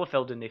wheelchair. Probably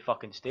filled in the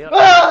fucking stairs.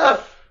 I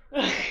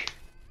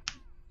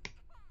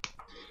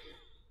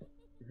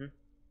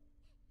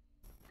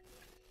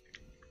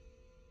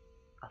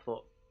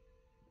thought,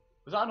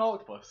 Was that an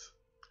octopus?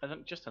 I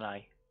think just an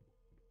eye.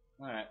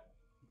 Alright,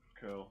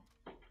 cool,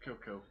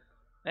 cool.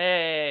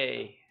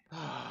 Hey.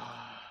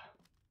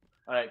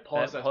 Alright,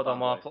 pause this. Hold on,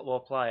 bad boy. we'll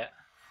apply it,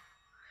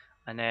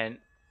 and then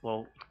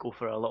we'll go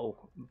for a little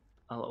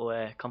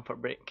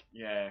comfort break.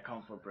 Yeah,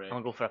 comfort break. I'm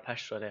gonna go for a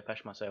piss, so I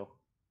piss myself.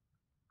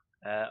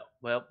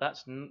 Well,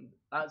 that's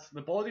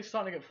the body's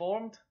starting to get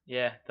formed.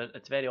 yeah,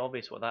 it's very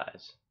obvious what that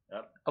is.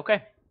 Yep.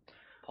 Okay.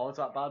 Pause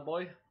that bad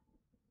boy.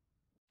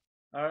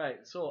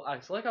 Alright, so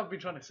like I've been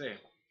trying to say,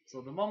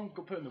 so the mum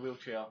got put in the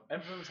wheelchair,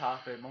 everyone was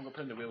happy, mum got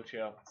put in the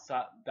wheelchair,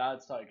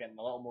 dad started getting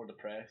a little more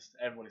depressed,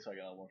 everybody started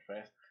getting a little more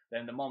depressed,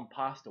 then the mum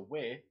passed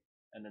away,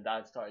 and the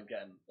dad started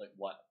getting, like,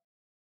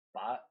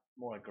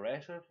 more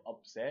aggressive,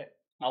 upset,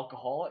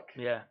 alcoholic,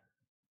 Yeah.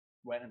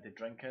 went into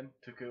drinking,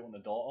 took out on the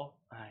daughter.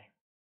 Aye.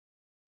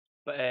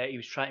 But he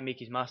was trying to make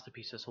his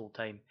masterpiece this whole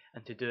time,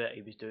 and to do it,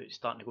 he was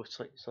starting to go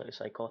slightly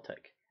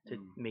psychotic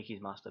to make his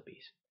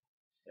masterpiece.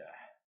 Yeah,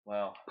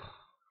 well,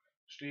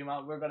 stream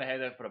out, we're gonna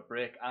head out for a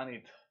break. I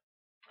need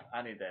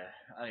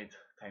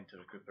time to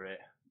recuperate.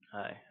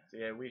 Aye. So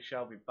yeah, we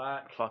shall be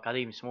back. Fuck, I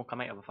didn't even smoke. I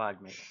might have a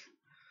fag, mate.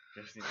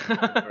 Just need to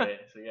recuperate.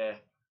 So yeah,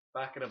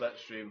 back in a bit,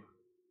 stream.